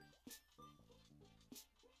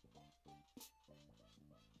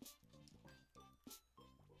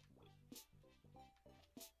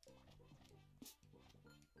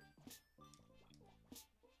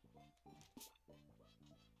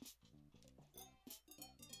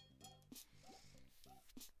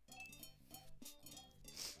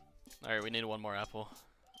 Alright, we need 1 more apple.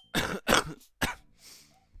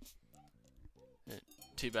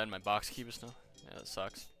 Too bad my box keeps now. Yeah, that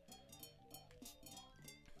sucks.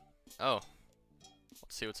 Oh.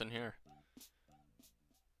 Let's see what's in here.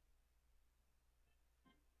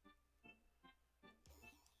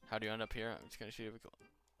 How do you end up here? I'm just gonna shoot you.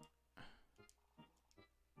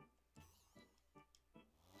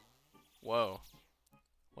 Whoa.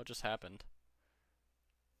 What just happened?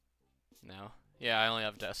 No. Yeah, I only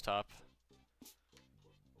have desktop.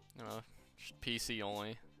 Just PC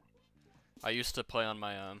only. I used to play on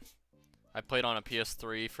my, I played on a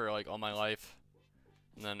PS3 for like all my life.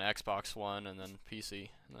 And then Xbox One, and then PC.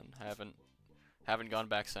 And then haven't gone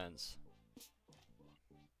back since.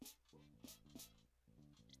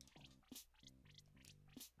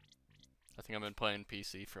 I think I've been playing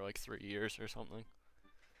PC for like 3 years or something.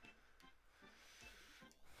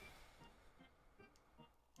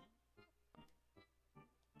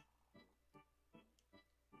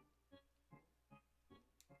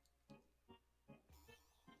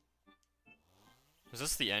 Is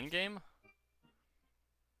this the end game? Have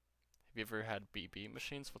you ever had BB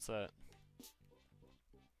machines? What's that?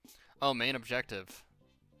 Oh, main objective.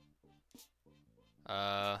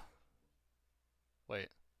 Wait.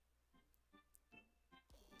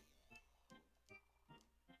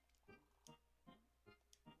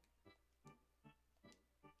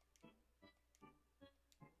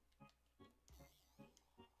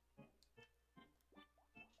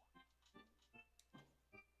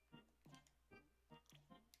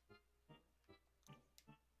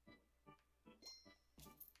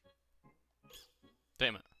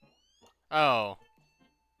 Damn it. Oh.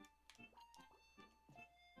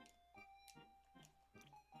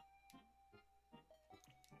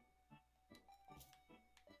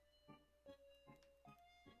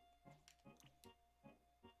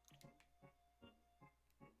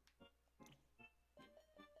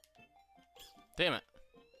 Damn it.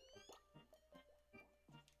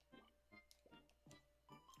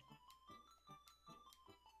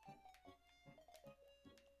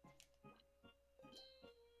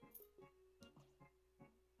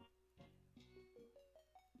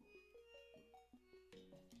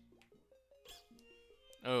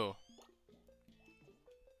 Oh.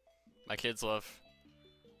 My kids love.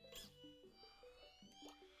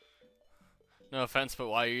 No offense, but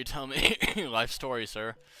why are you telling me life story,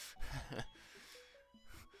 sir?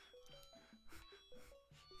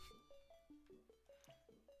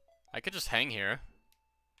 I could just hang here.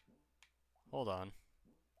 Hold on.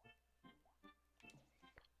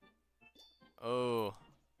 Oh.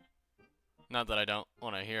 Not that I don't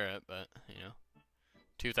want to hear it, but, you know.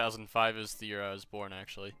 2005 is the year I was born,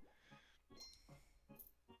 actually.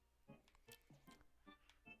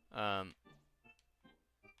 Um.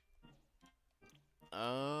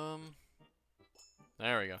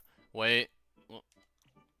 There we go. Wait.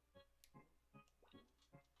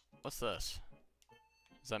 What's this?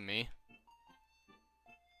 Is that me?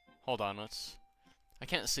 Hold on, let's... I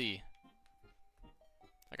can't see.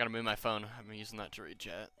 I gotta move my phone. I'm using that to read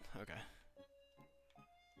chat. Okay.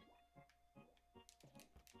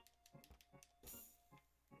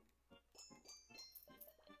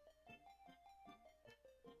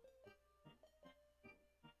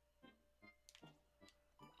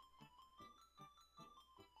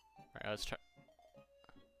 Alright, let's try...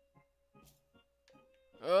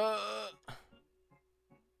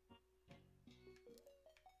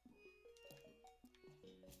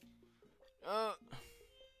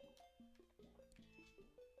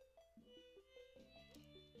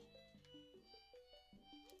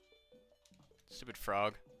 Stupid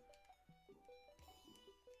frog.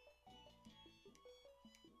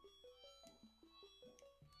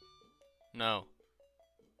 No.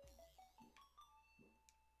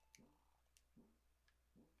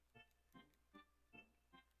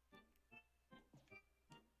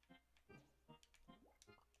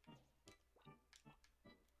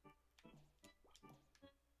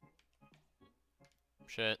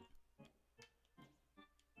 Shit.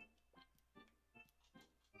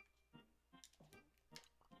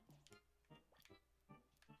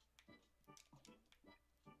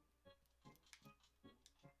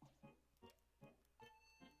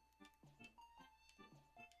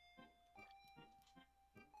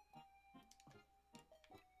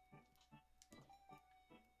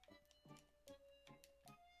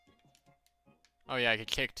 Oh yeah, I could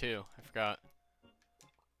kick too. I forgot.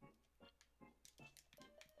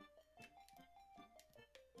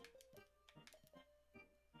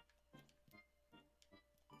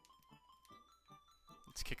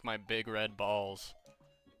 Let's kick my big red balls.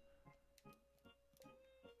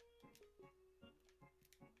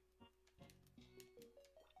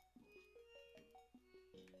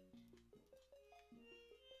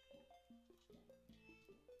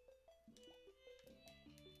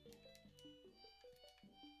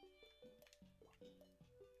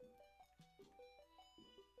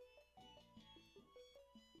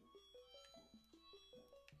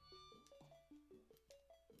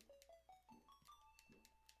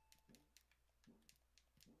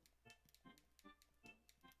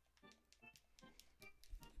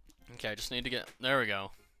 Okay, I just need to get... There we go.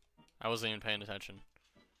 I wasn't even paying attention.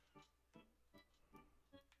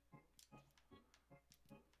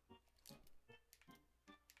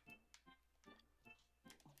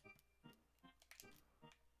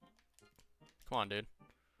 Come on, dude.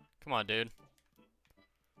 Come on, dude.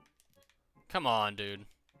 Come on, dude.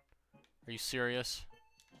 Are you serious?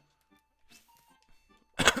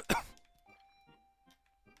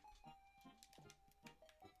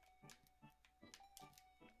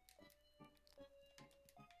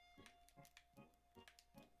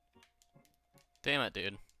 Damn it,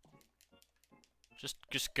 dude.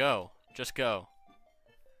 Just go. Just go.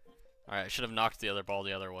 Alright, I should have knocked the other ball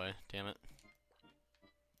the other way. Damn it.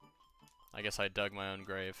 I guess I dug my own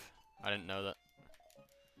grave. I didn't know that.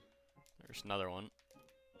 There's another one.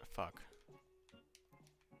 Fuck.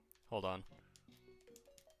 Hold on.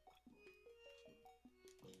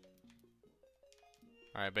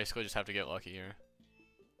 Alright, basically just have to get lucky here.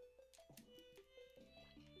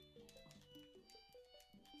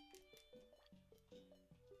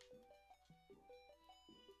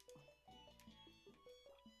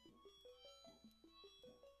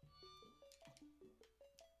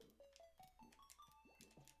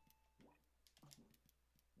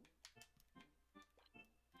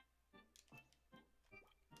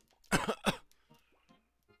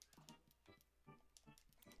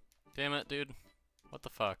 Damn it, dude. What the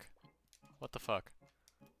fuck? What the fuck?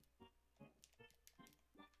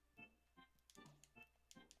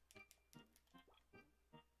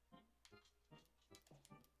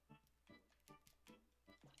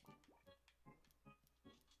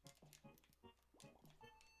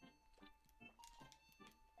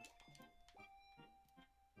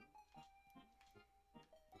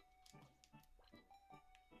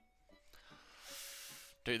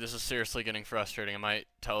 Dude, this is seriously getting frustrating. I might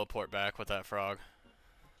teleport back with that frog.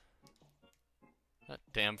 That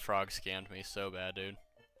damn frog scammed me so bad, dude.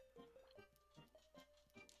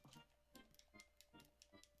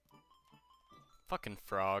 Fucking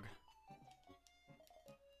frog.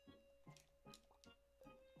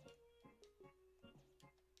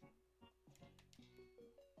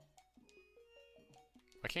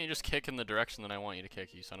 Why can't you just kick in the direction that I want you to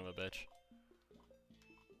kick, you son of a bitch?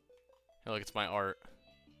 Hey, look, it's my art.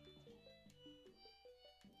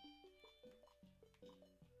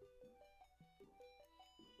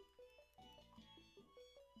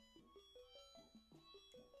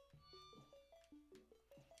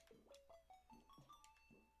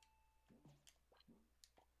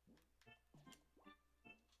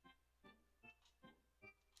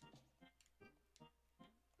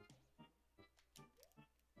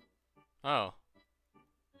 Oh.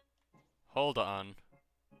 Hold on.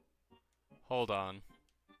 Hold on.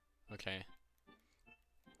 Okay.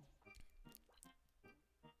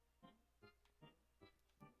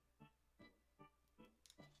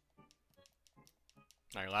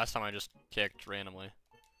 Alright, last time I just kicked randomly.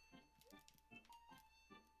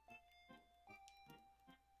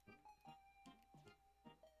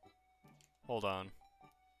 Hold on.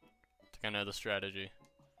 I think I know the strategy.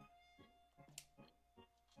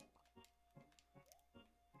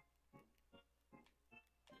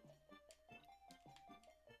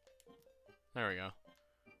 There we go.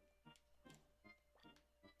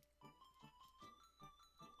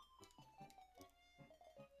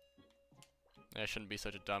 I shouldn't be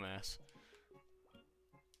such a dumbass.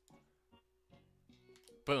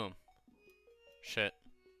 Boom. Shit.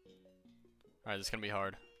 Alright, this is gonna be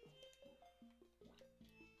hard.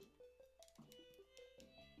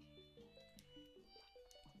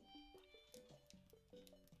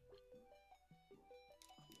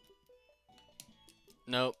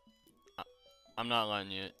 Nope. I'm not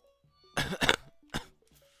letting you.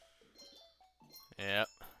 Yep.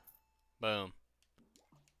 Boom.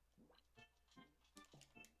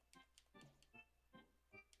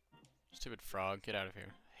 Stupid frog, get out of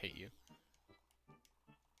here. Hate you.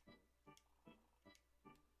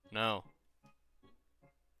 No.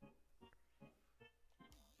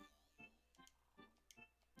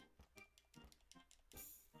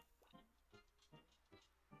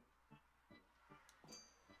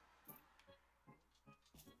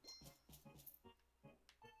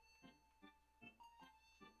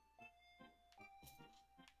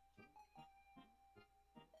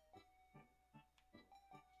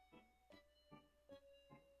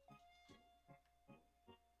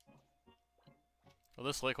 Will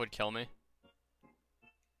this liquid kill me?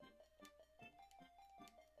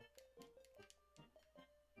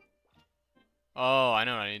 Oh, I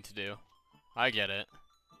know what I need to do. I get it.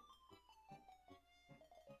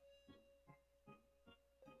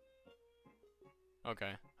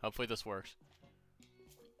 Okay, hopefully this works.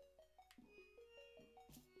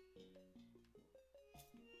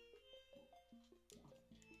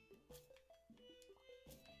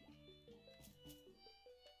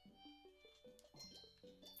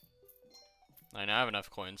 I now have enough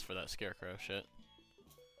coins for that scarecrow shit.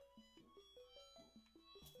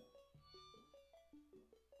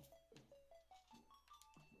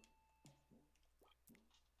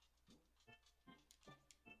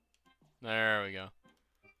 There we go.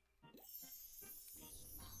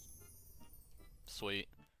 Sweet.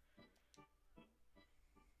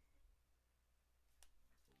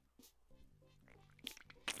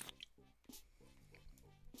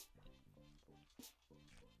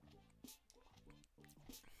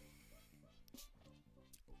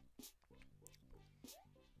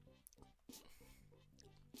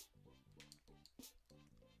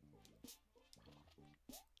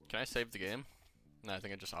 Can I save the game? No, I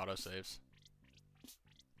think it just auto-saves.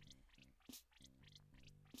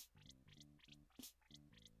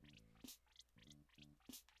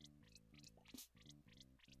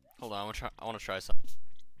 Hold on, I wanna try something.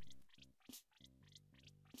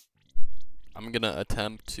 I'm gonna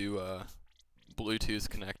attempt to Bluetooth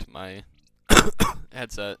connect my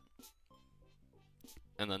headset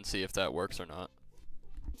and then see if that works or not.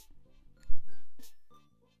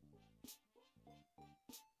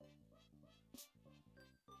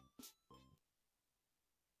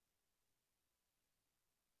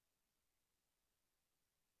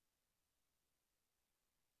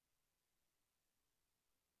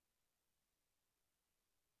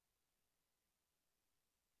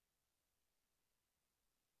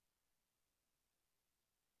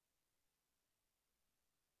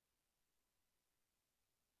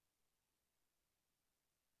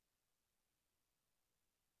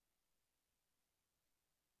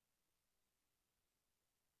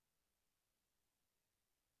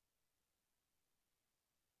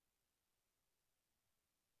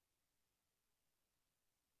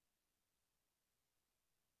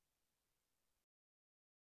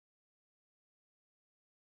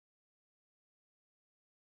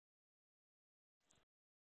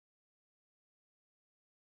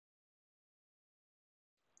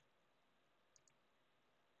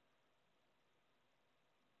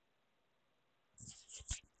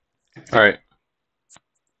 All right.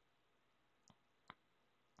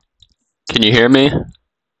 Can you hear me? All right.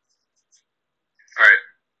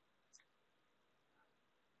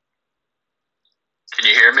 Can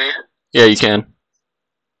you hear me? Yeah, you can.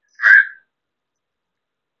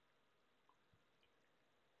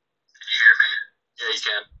 Yeah, you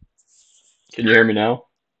can. Can you hear me now?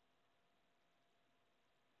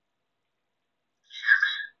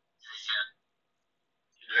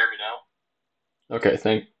 Can you hear me now? Okay,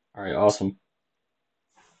 thank. All right, awesome.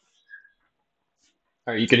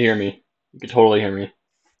 All right, you can hear me. You can totally hear me.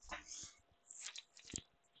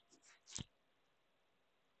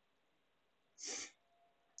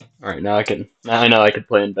 All right, now I can. Now I know I can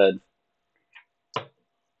play in bed.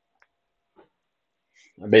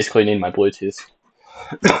 I basically need my Bluetooth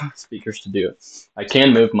speakers to do it. I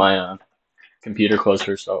can move my computer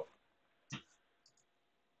closer, so.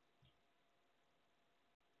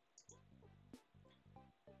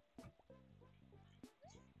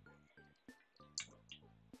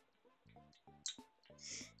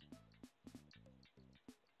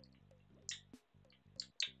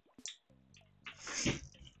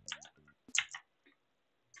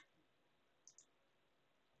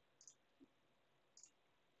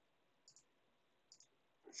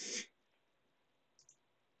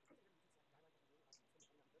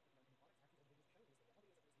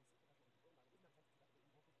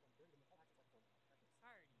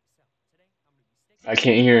 I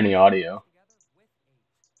can't hear any audio.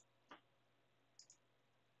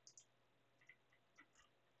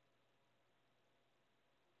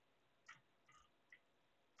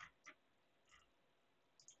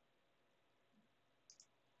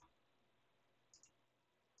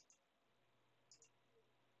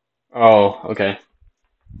 Oh, okay.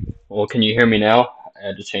 Well, can you hear me now? I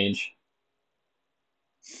had to change.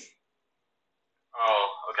 Oh,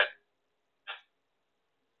 okay.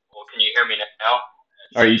 Well, can you hear me now?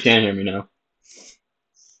 All right, you can hear me now.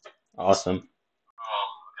 Awesome. Oh,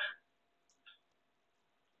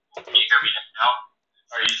 okay. Can you hear me now?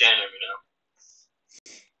 All right, you can hear me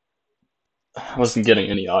now. I wasn't getting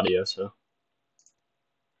any audio, so.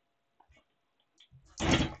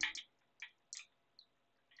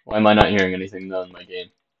 Why am I not hearing anything though in my game?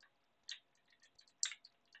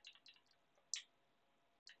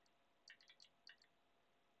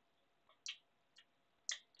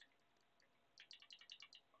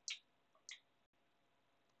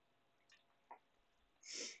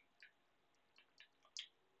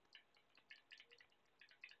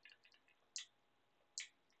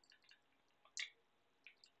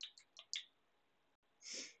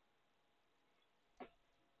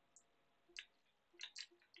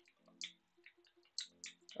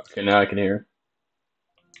 Okay, now I can hear.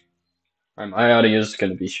 All right, my audio is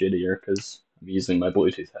gonna be shittier because I'm using my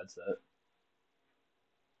Bluetooth headset.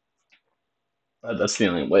 But that's the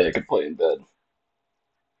only way I could play in bed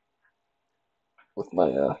with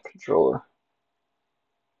my controller.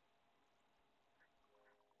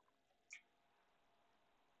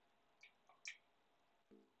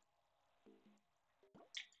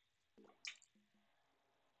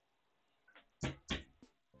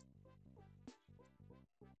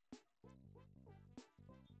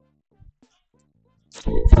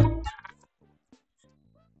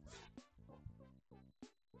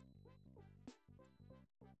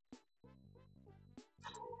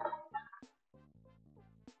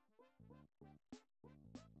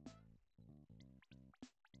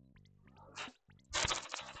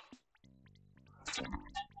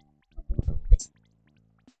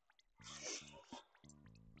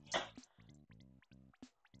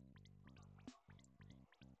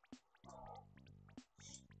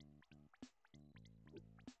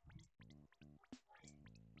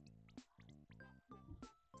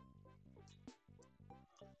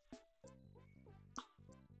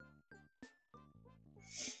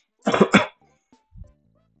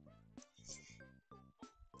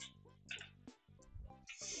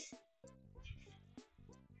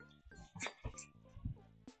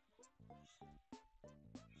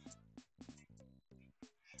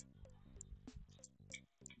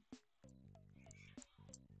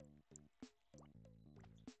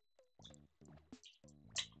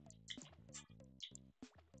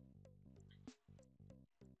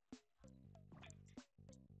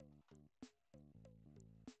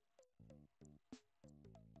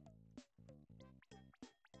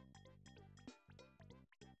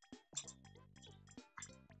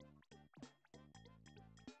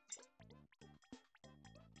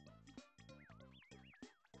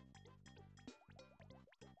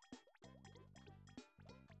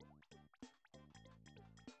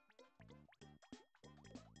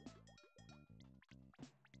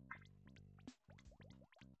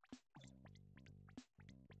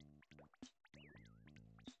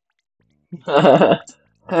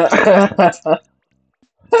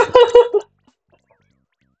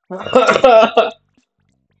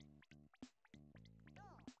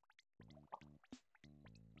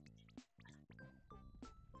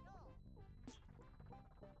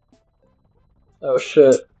 Oh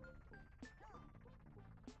shit.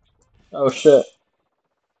 Oh shit.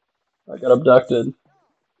 I got abducted.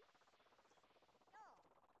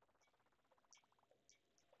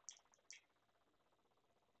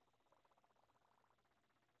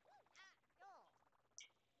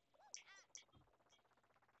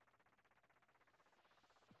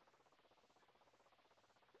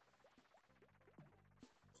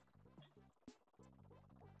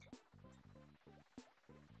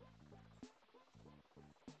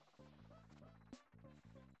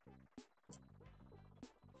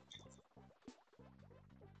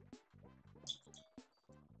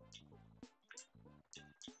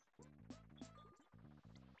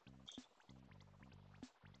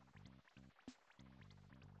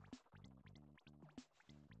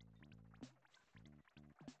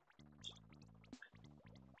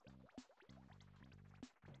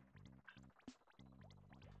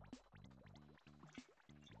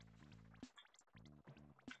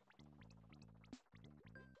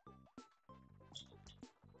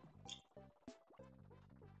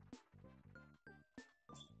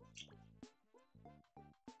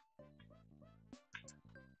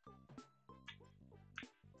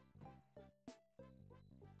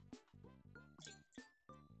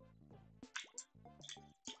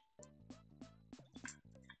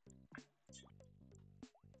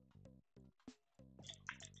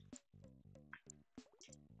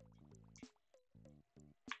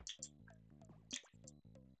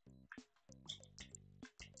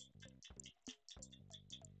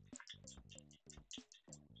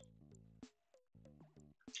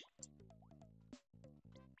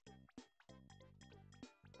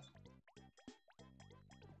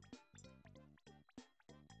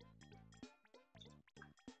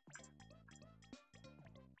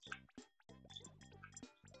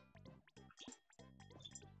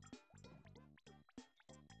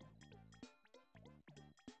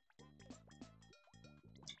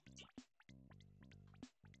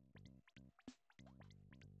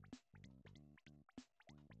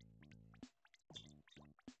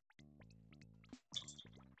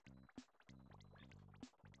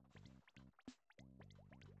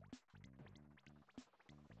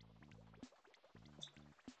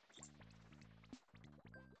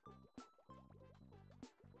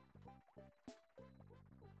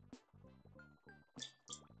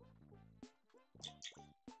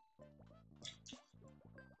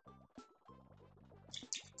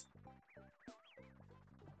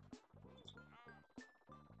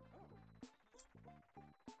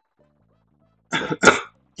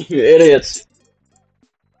 You idiots.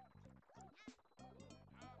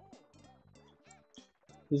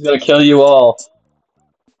 He's gonna kill you all.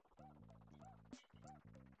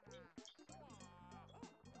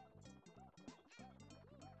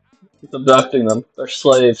 He's abducting them. They're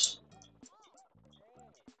slaves.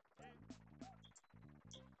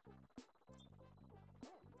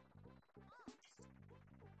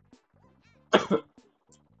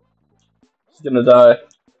 He's gonna die.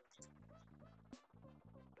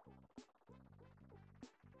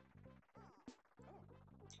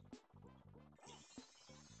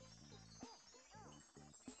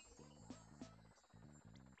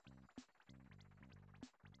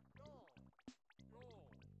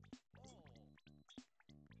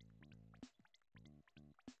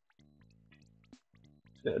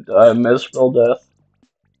 He's gonna die a miserable death.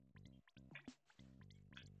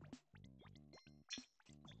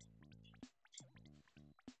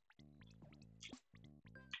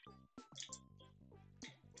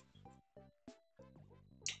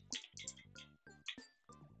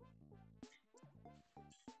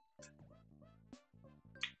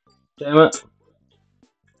 Damn it.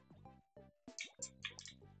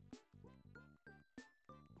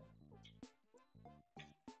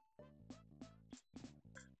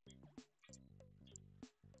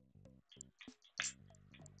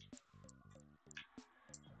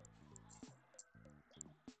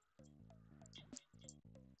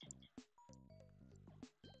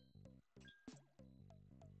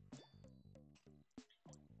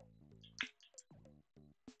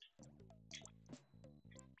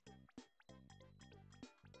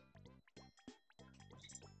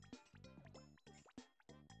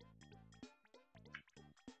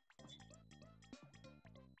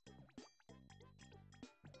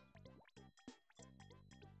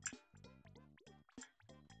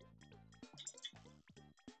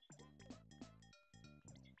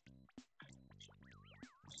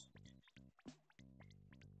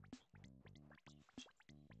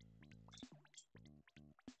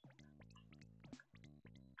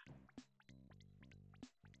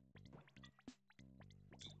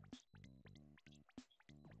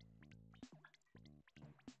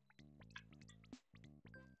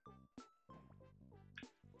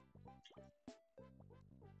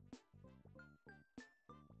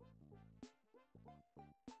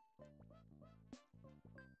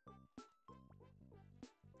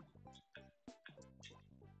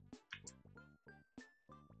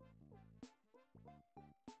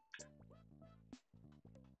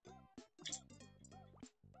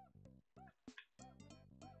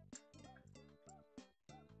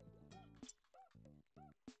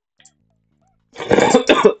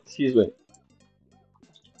 Excuse me.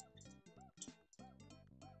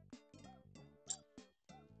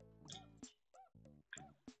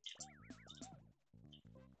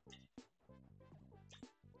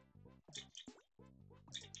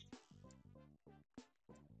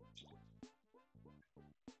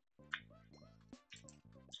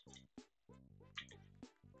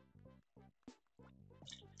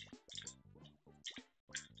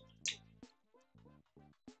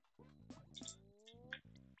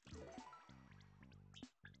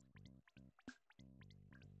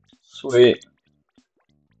 Sweet.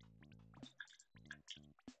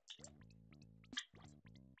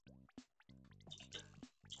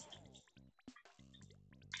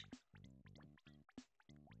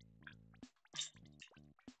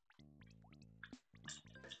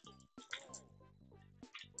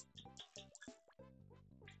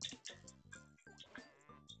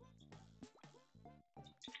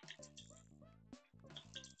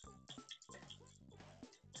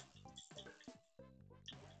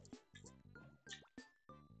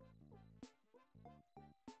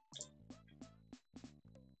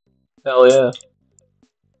 Hell yeah.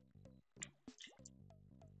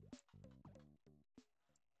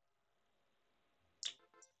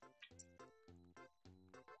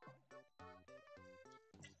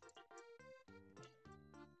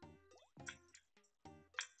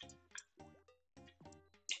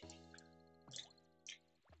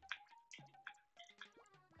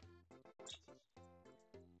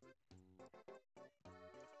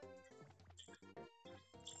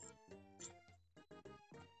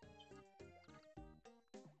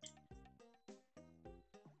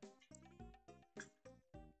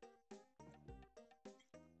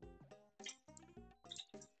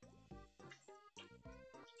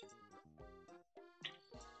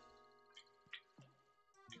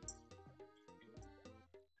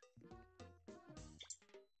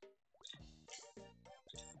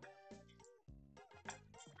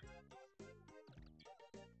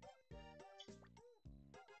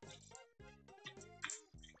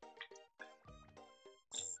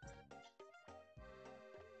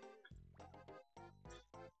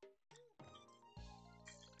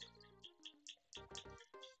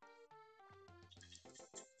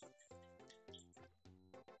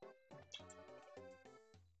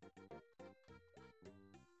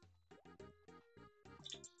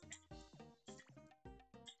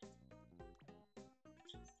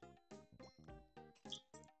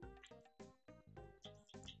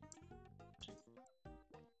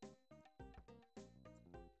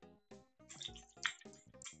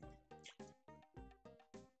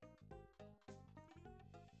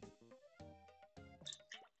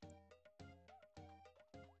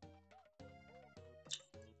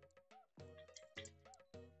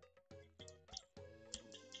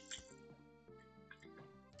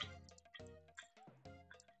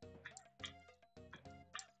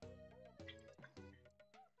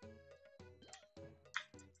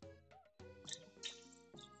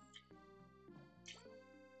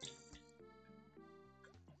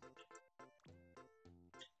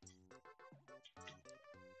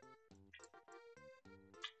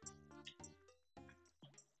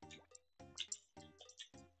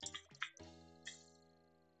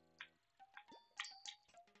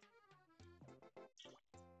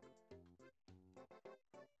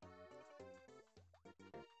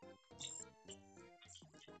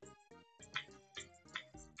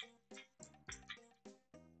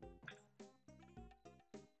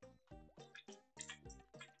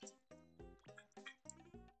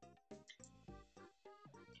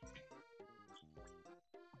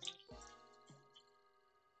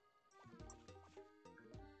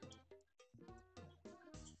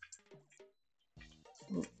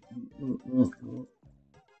 Mm-mm-mm.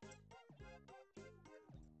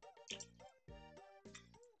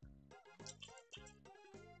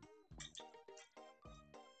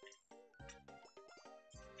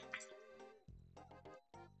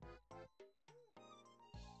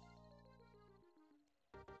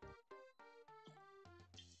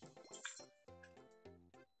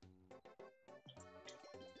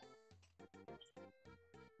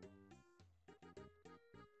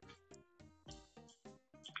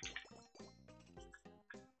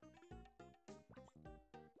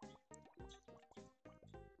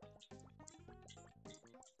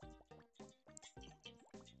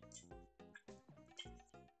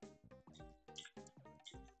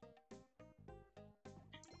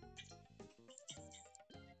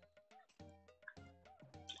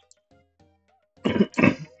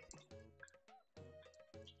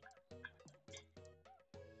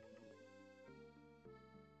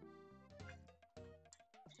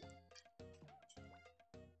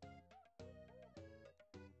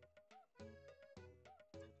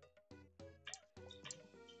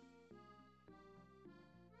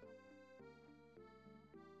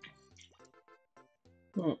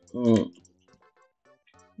 Mm-mm.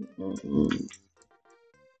 Mm-mm.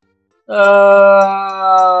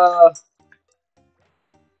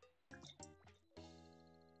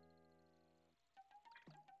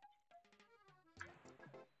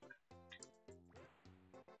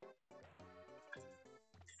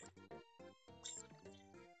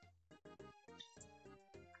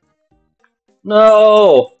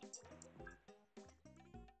 No!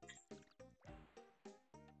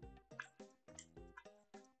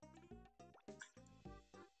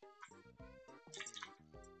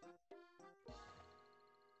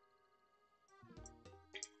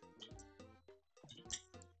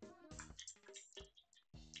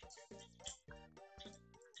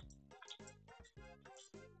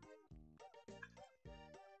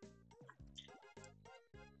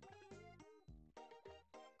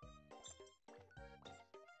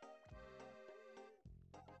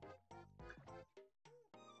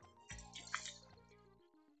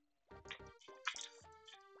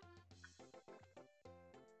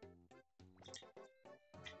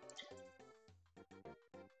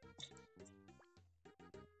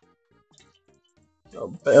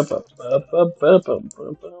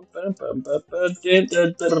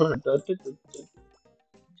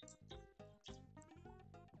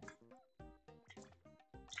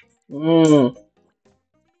 Mm.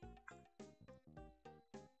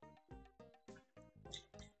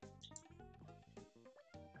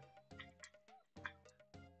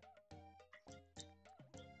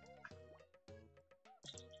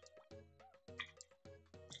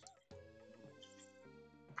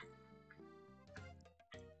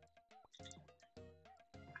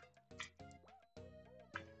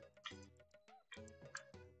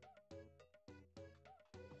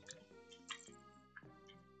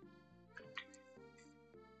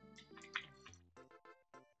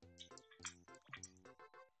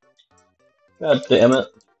 God damn it.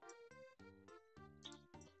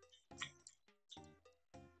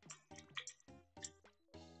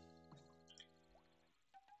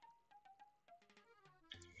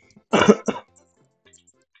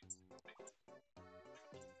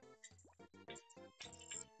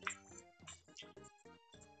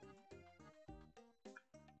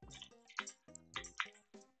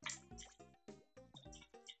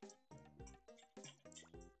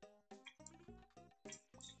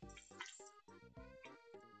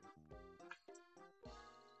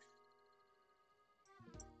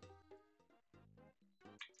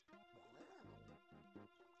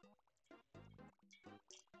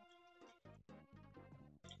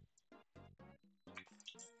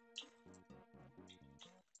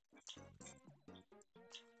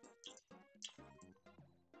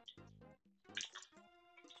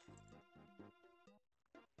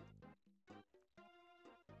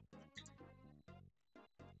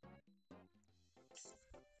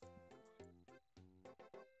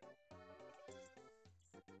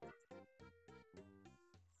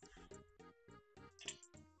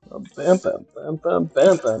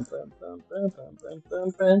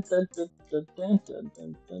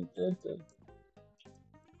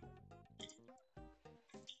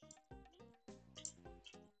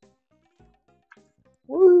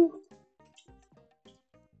 Woo.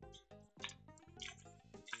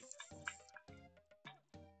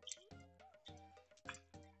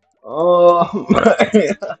 Oh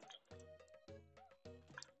my god.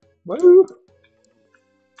 Woo.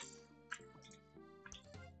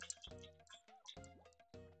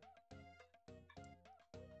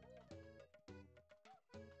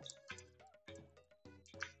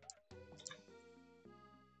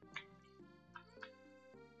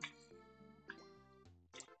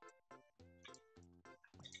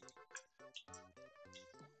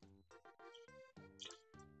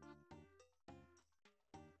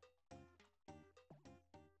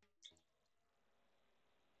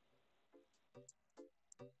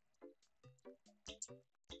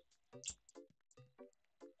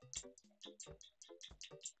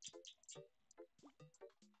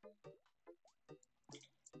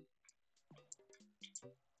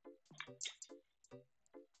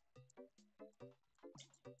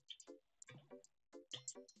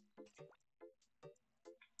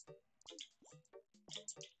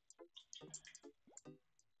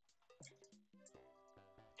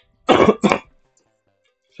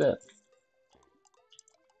 Shit.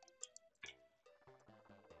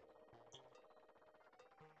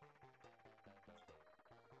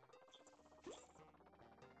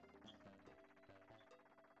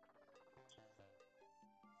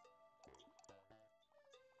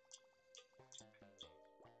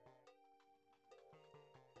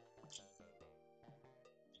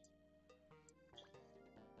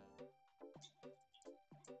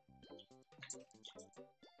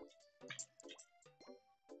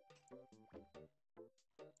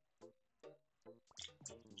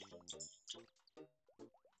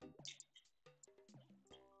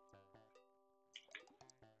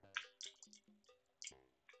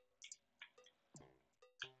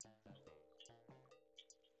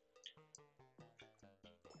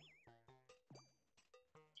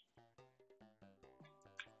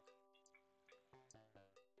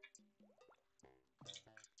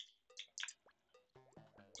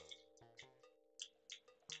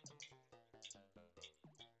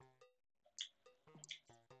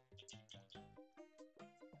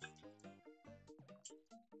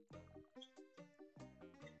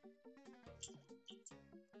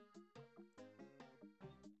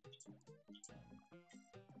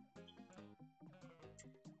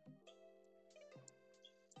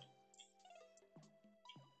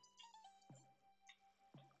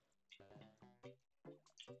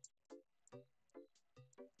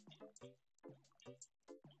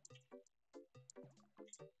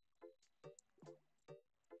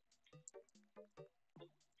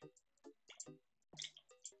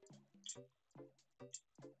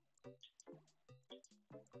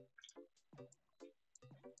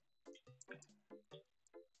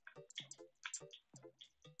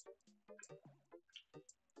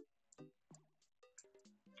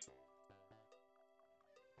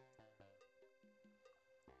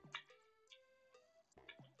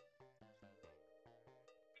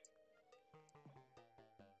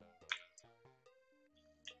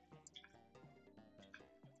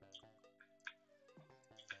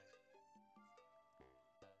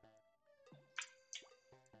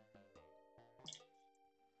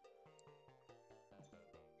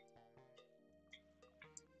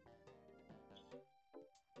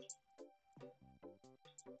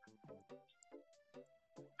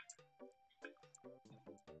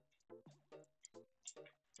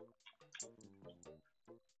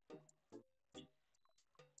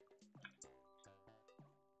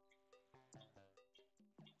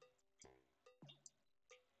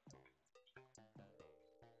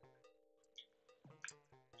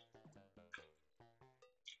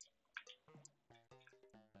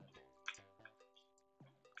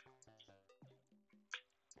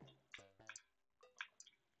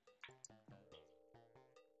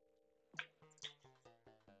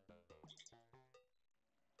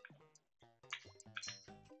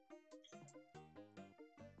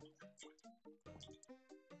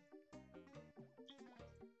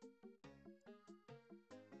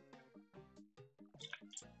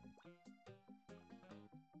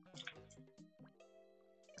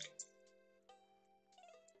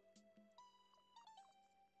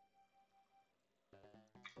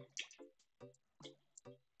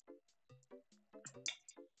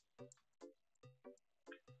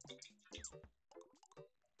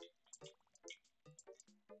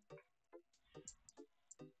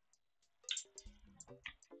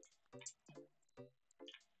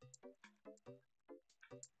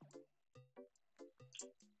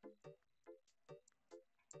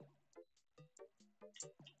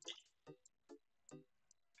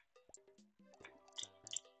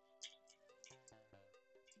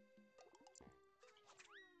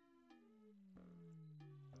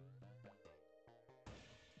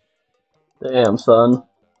 Damn, son.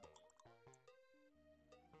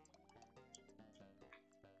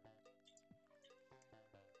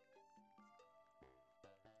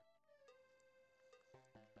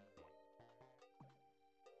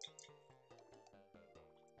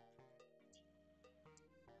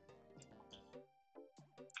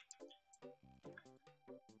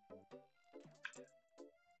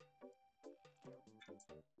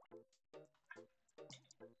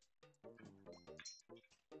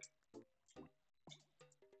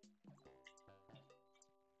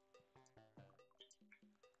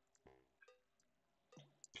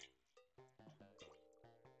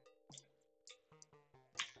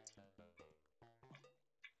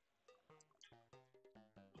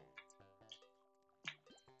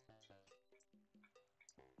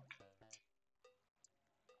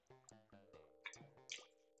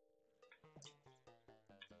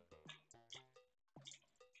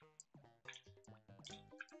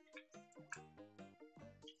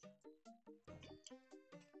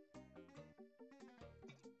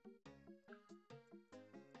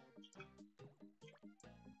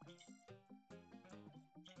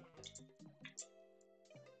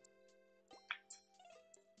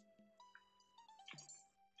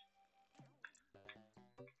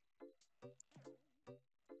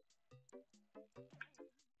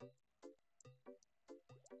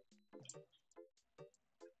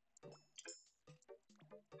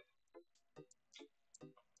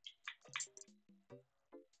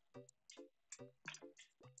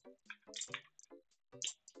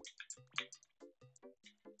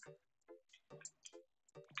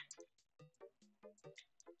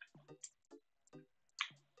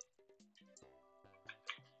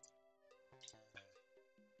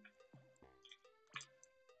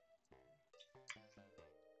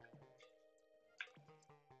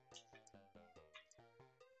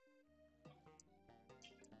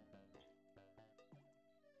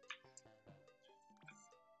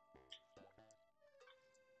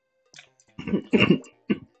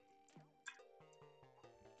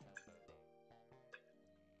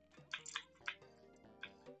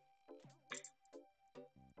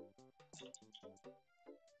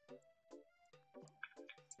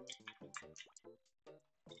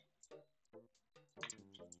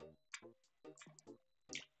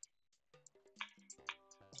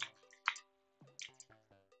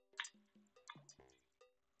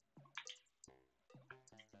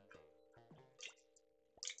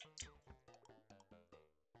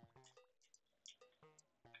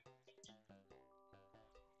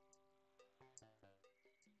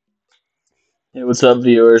 Hey, what's up,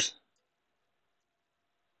 viewers?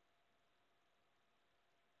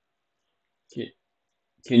 Can,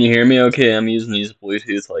 can you hear me okay? I'm using these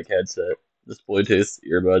Bluetooth like headset, this Bluetooth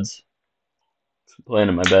earbuds. Playing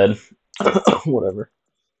in my bed. Whatever.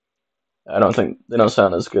 I don't think they don't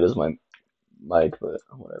sound as good as my mic, but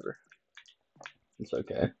whatever. It's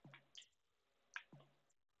okay.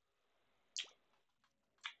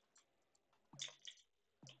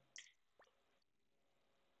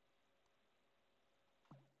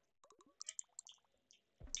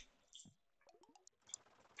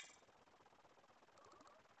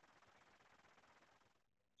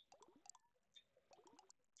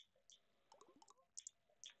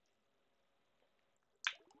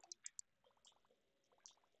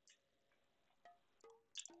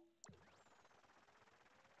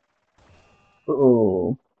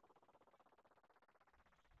 Oh,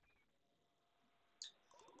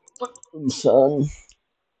 son.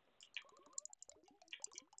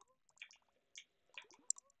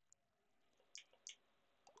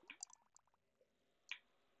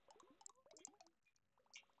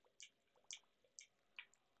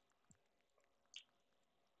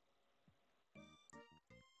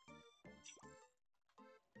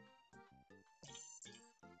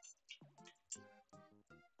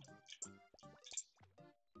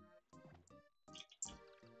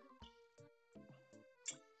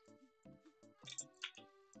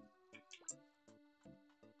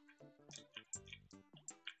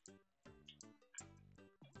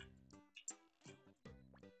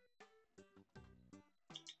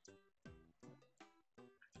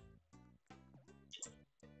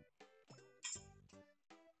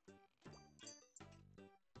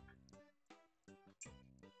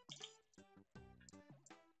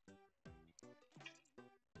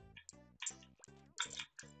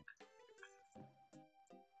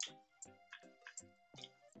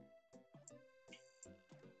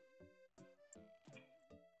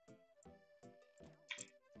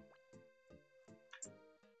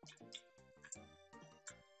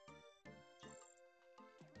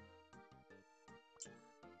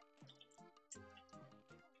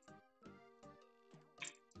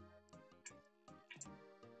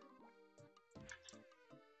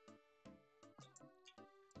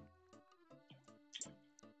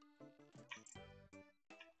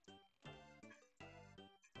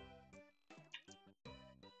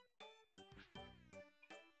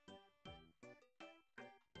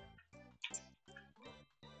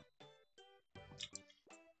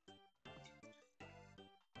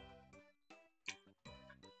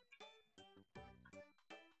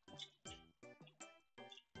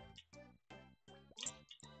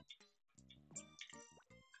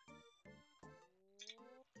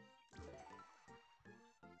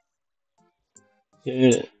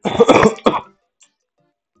 Yeah.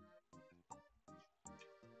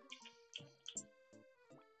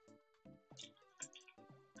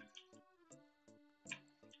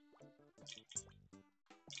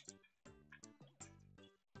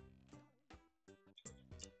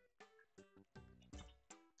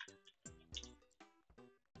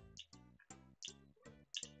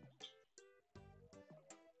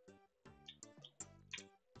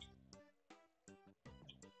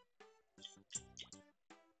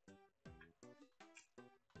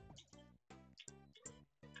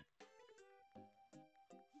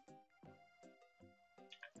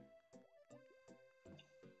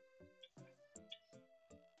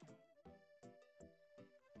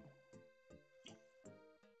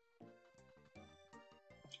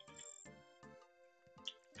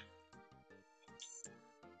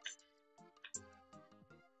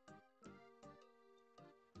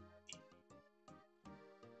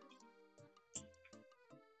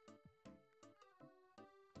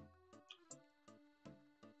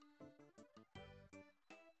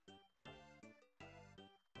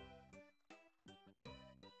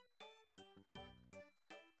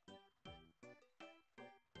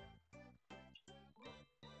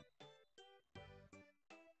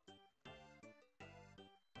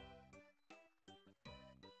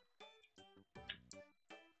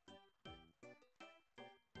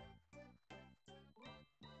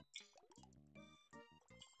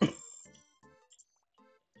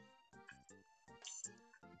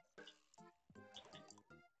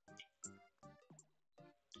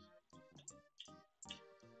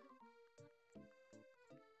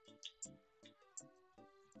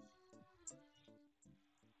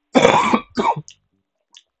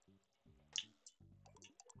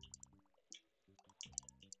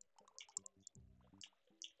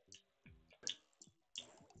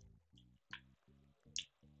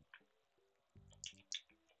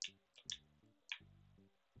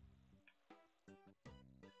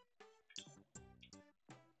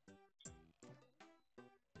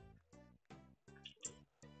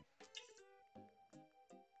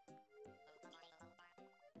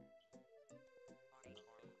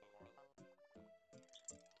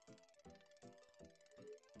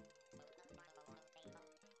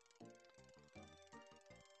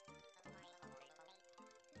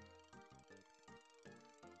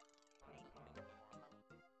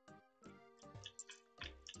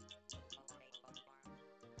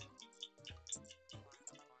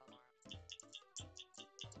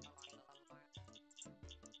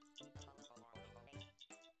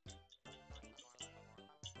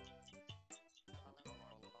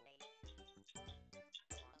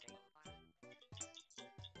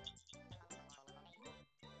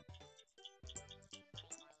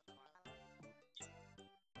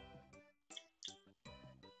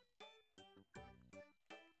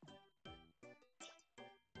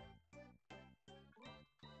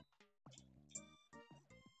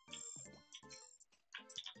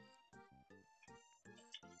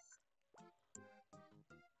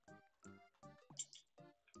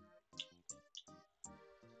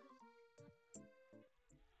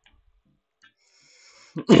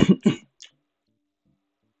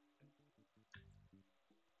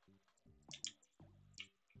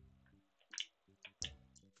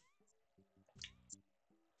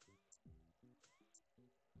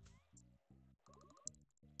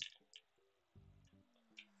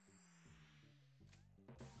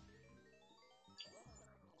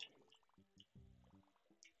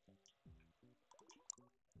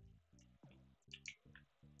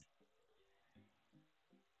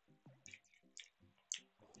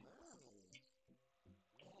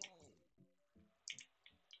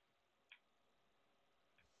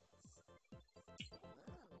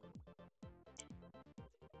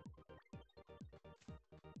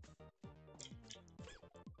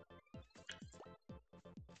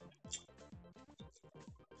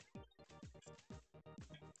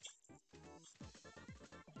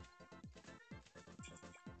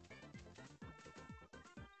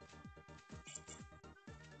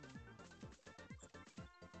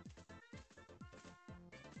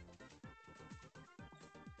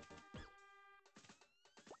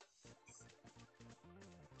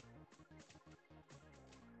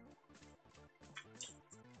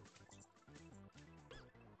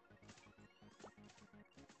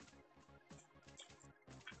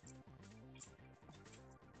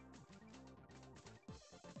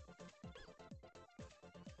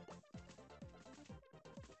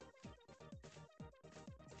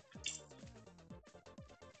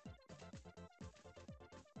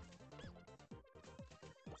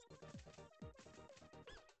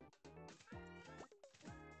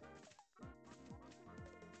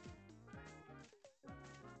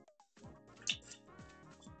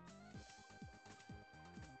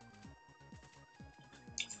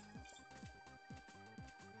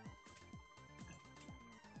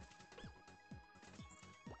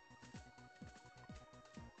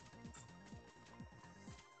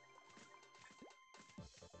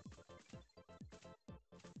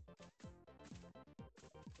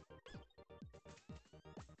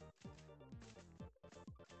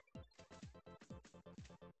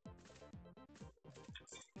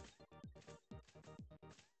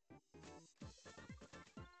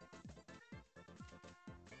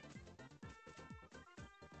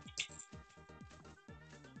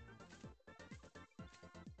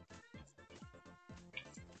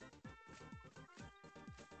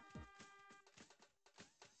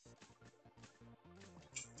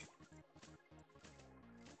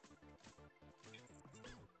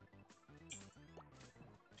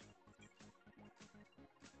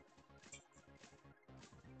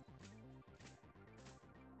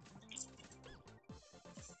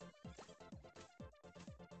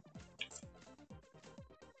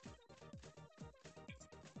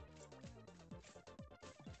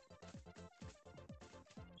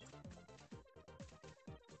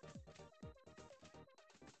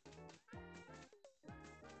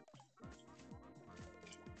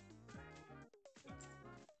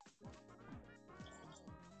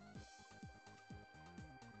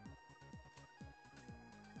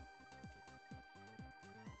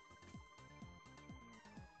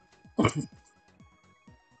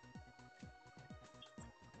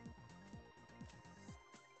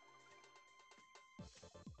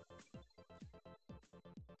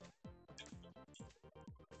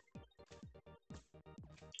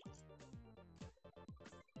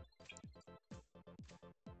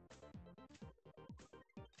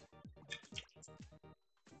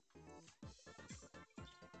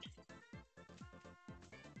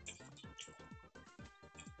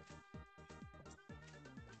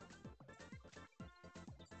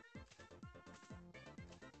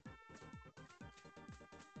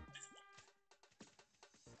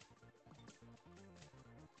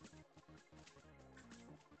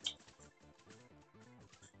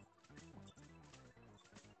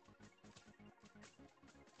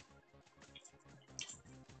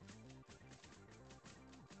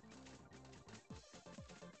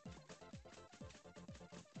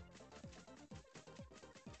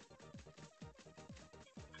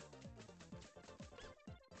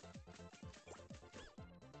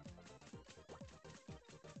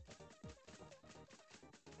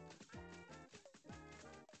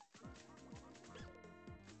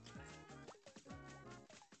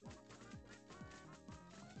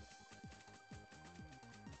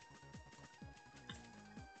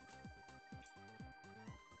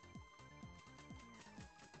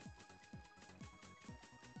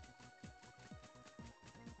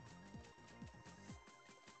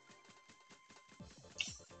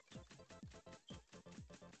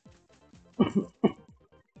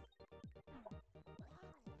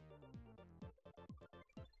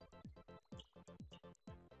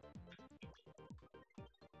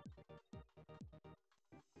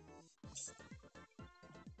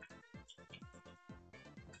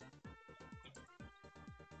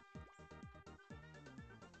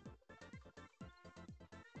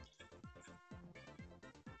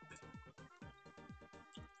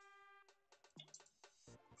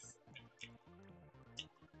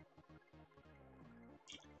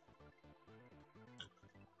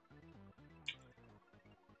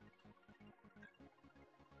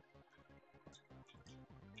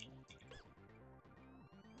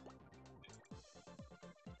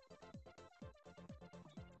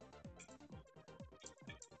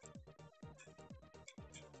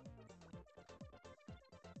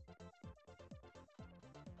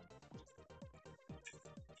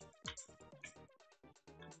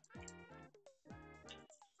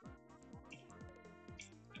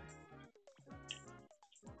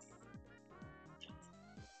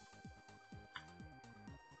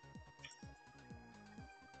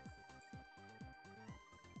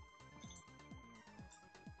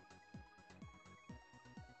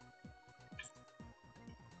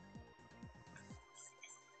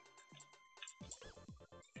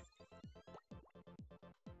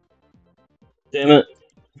 Damn it.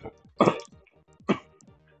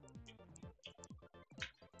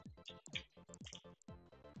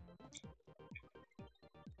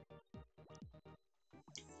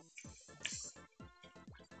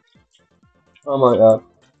 Oh my god.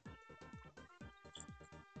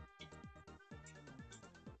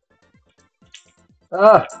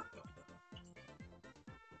 Ah!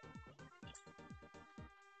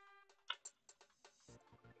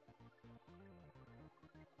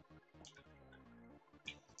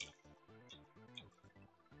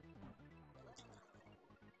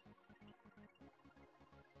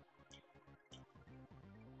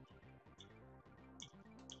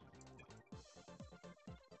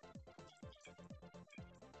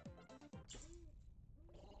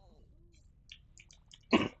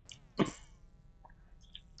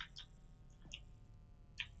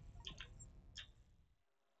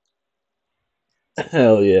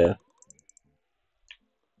 Hell yeah.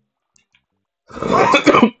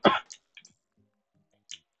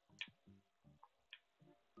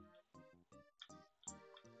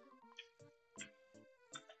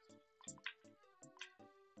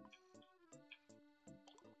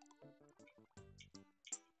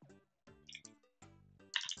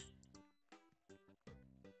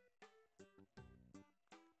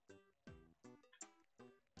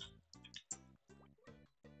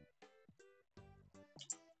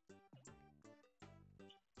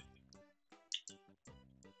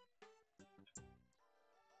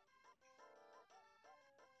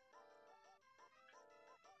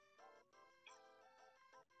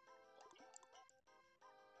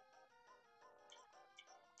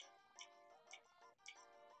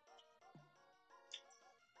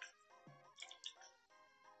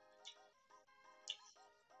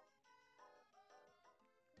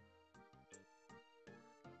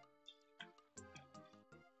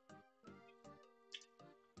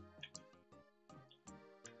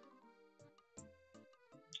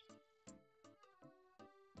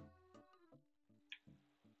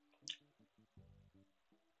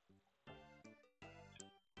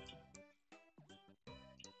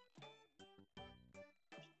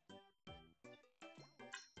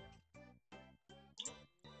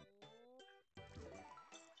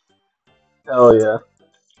 Hell yeah.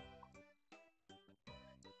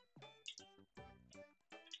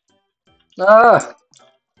 Ah!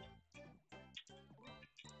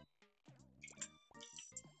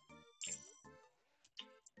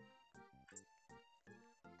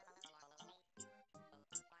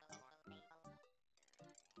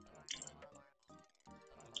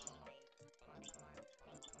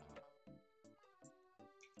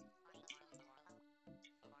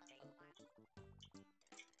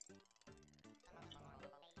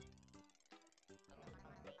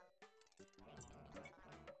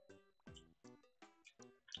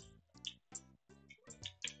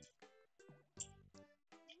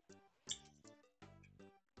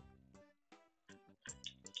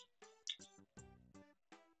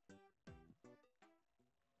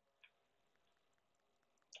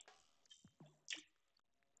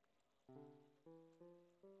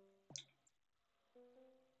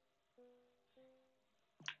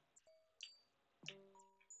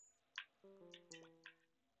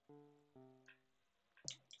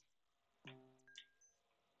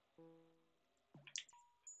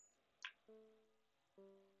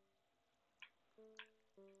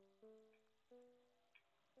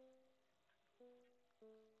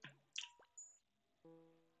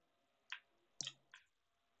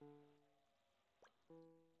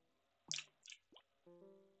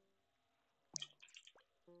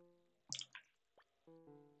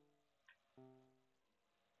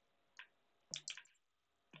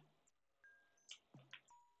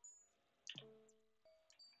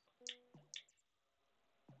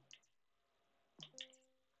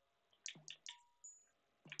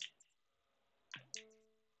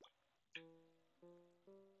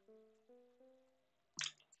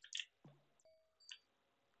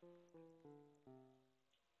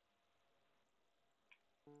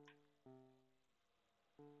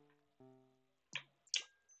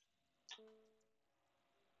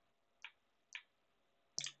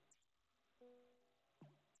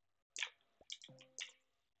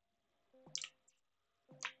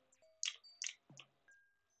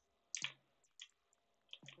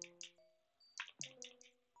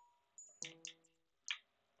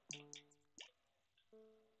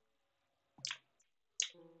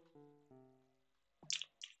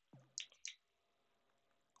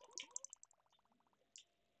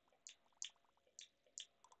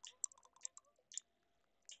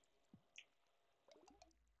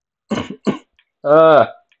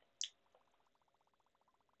 Ah,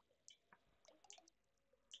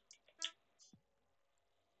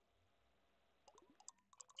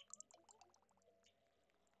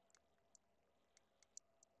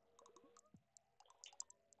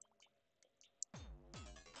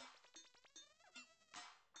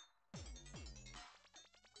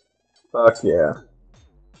 fuck yeah.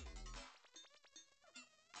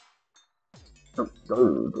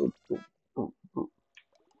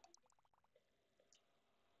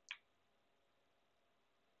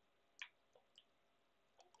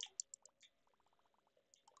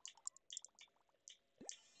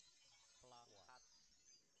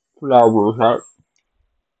 Flower hat.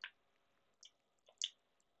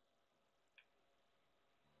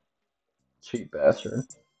 Cheap bastard.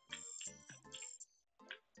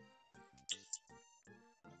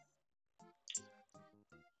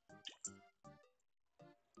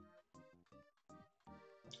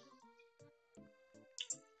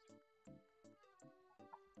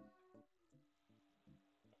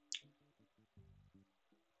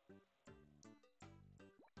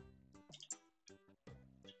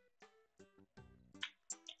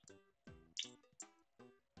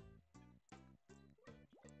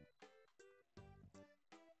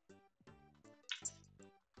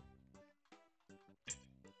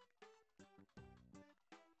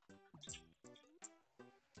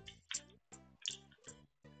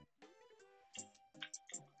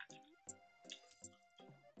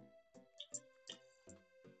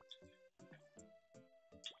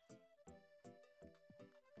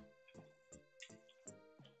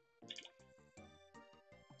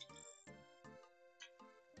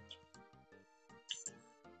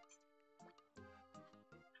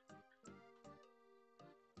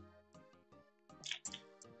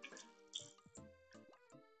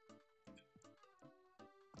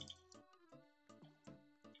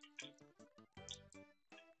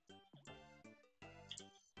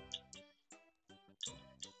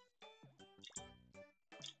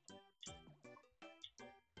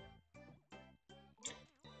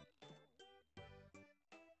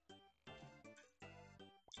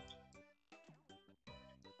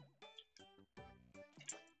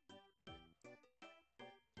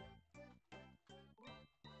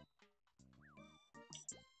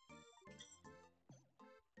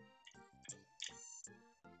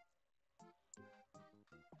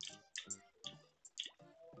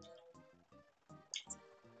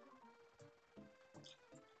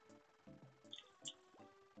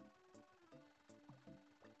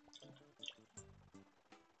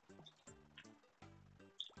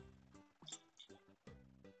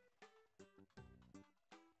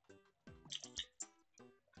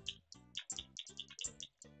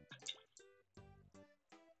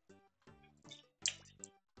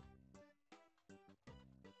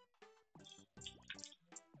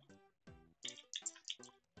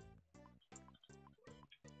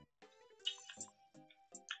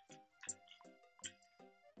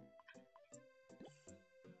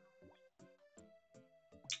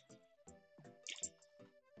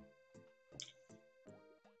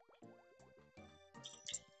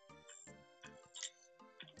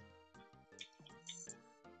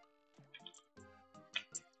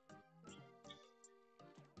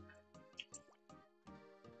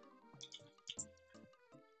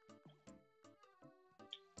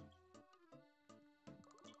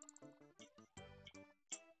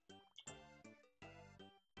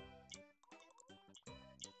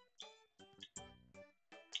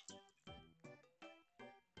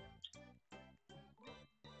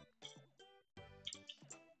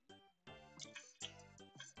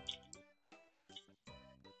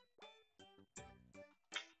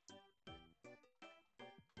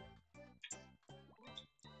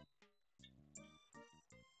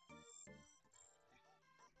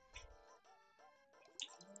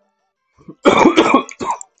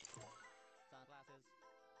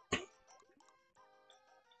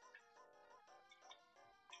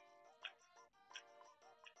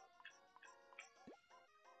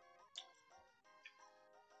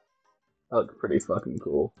 That looked pretty fucking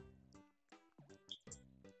cool.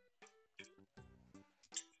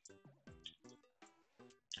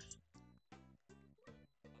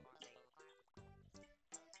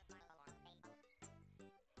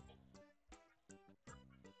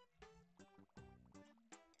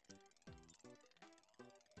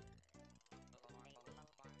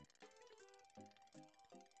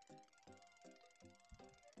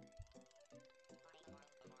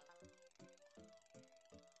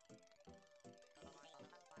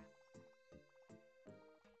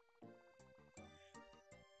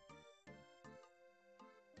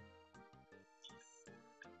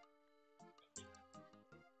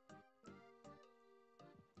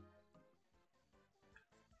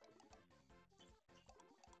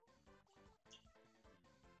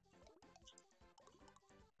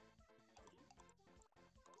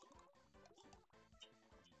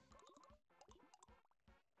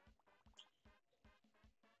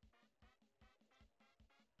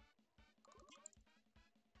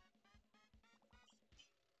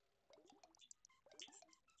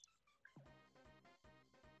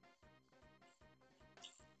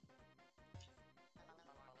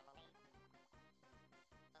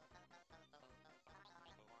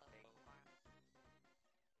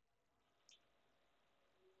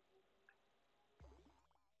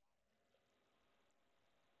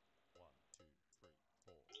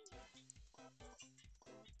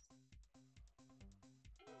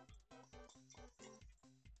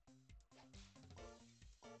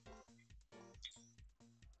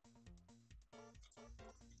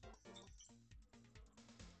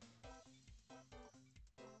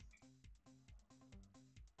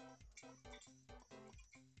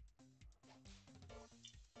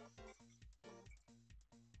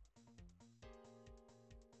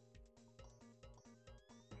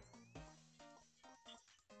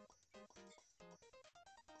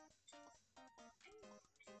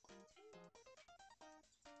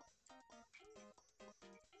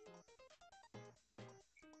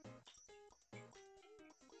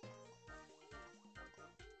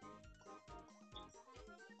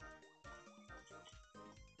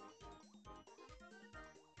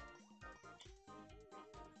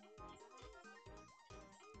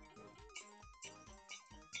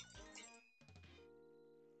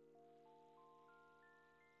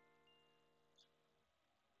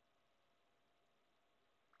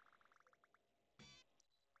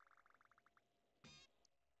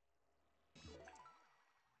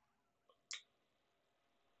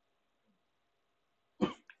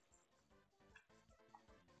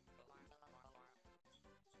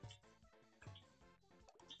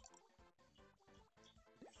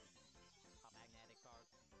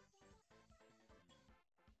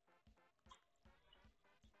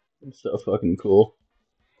 It's so fucking cool.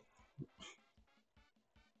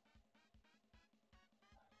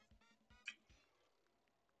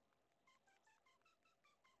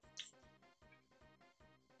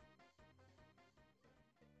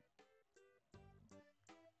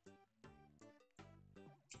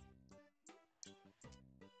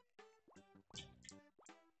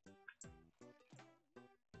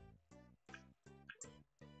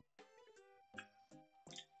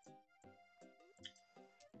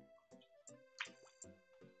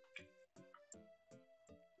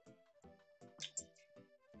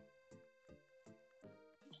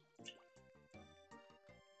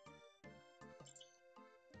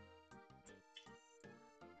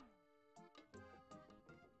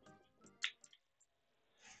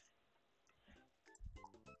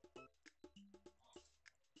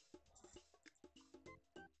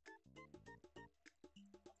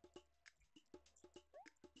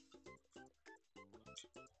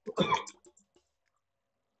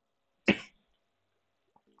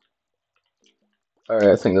 Alright,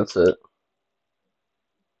 I think that's it.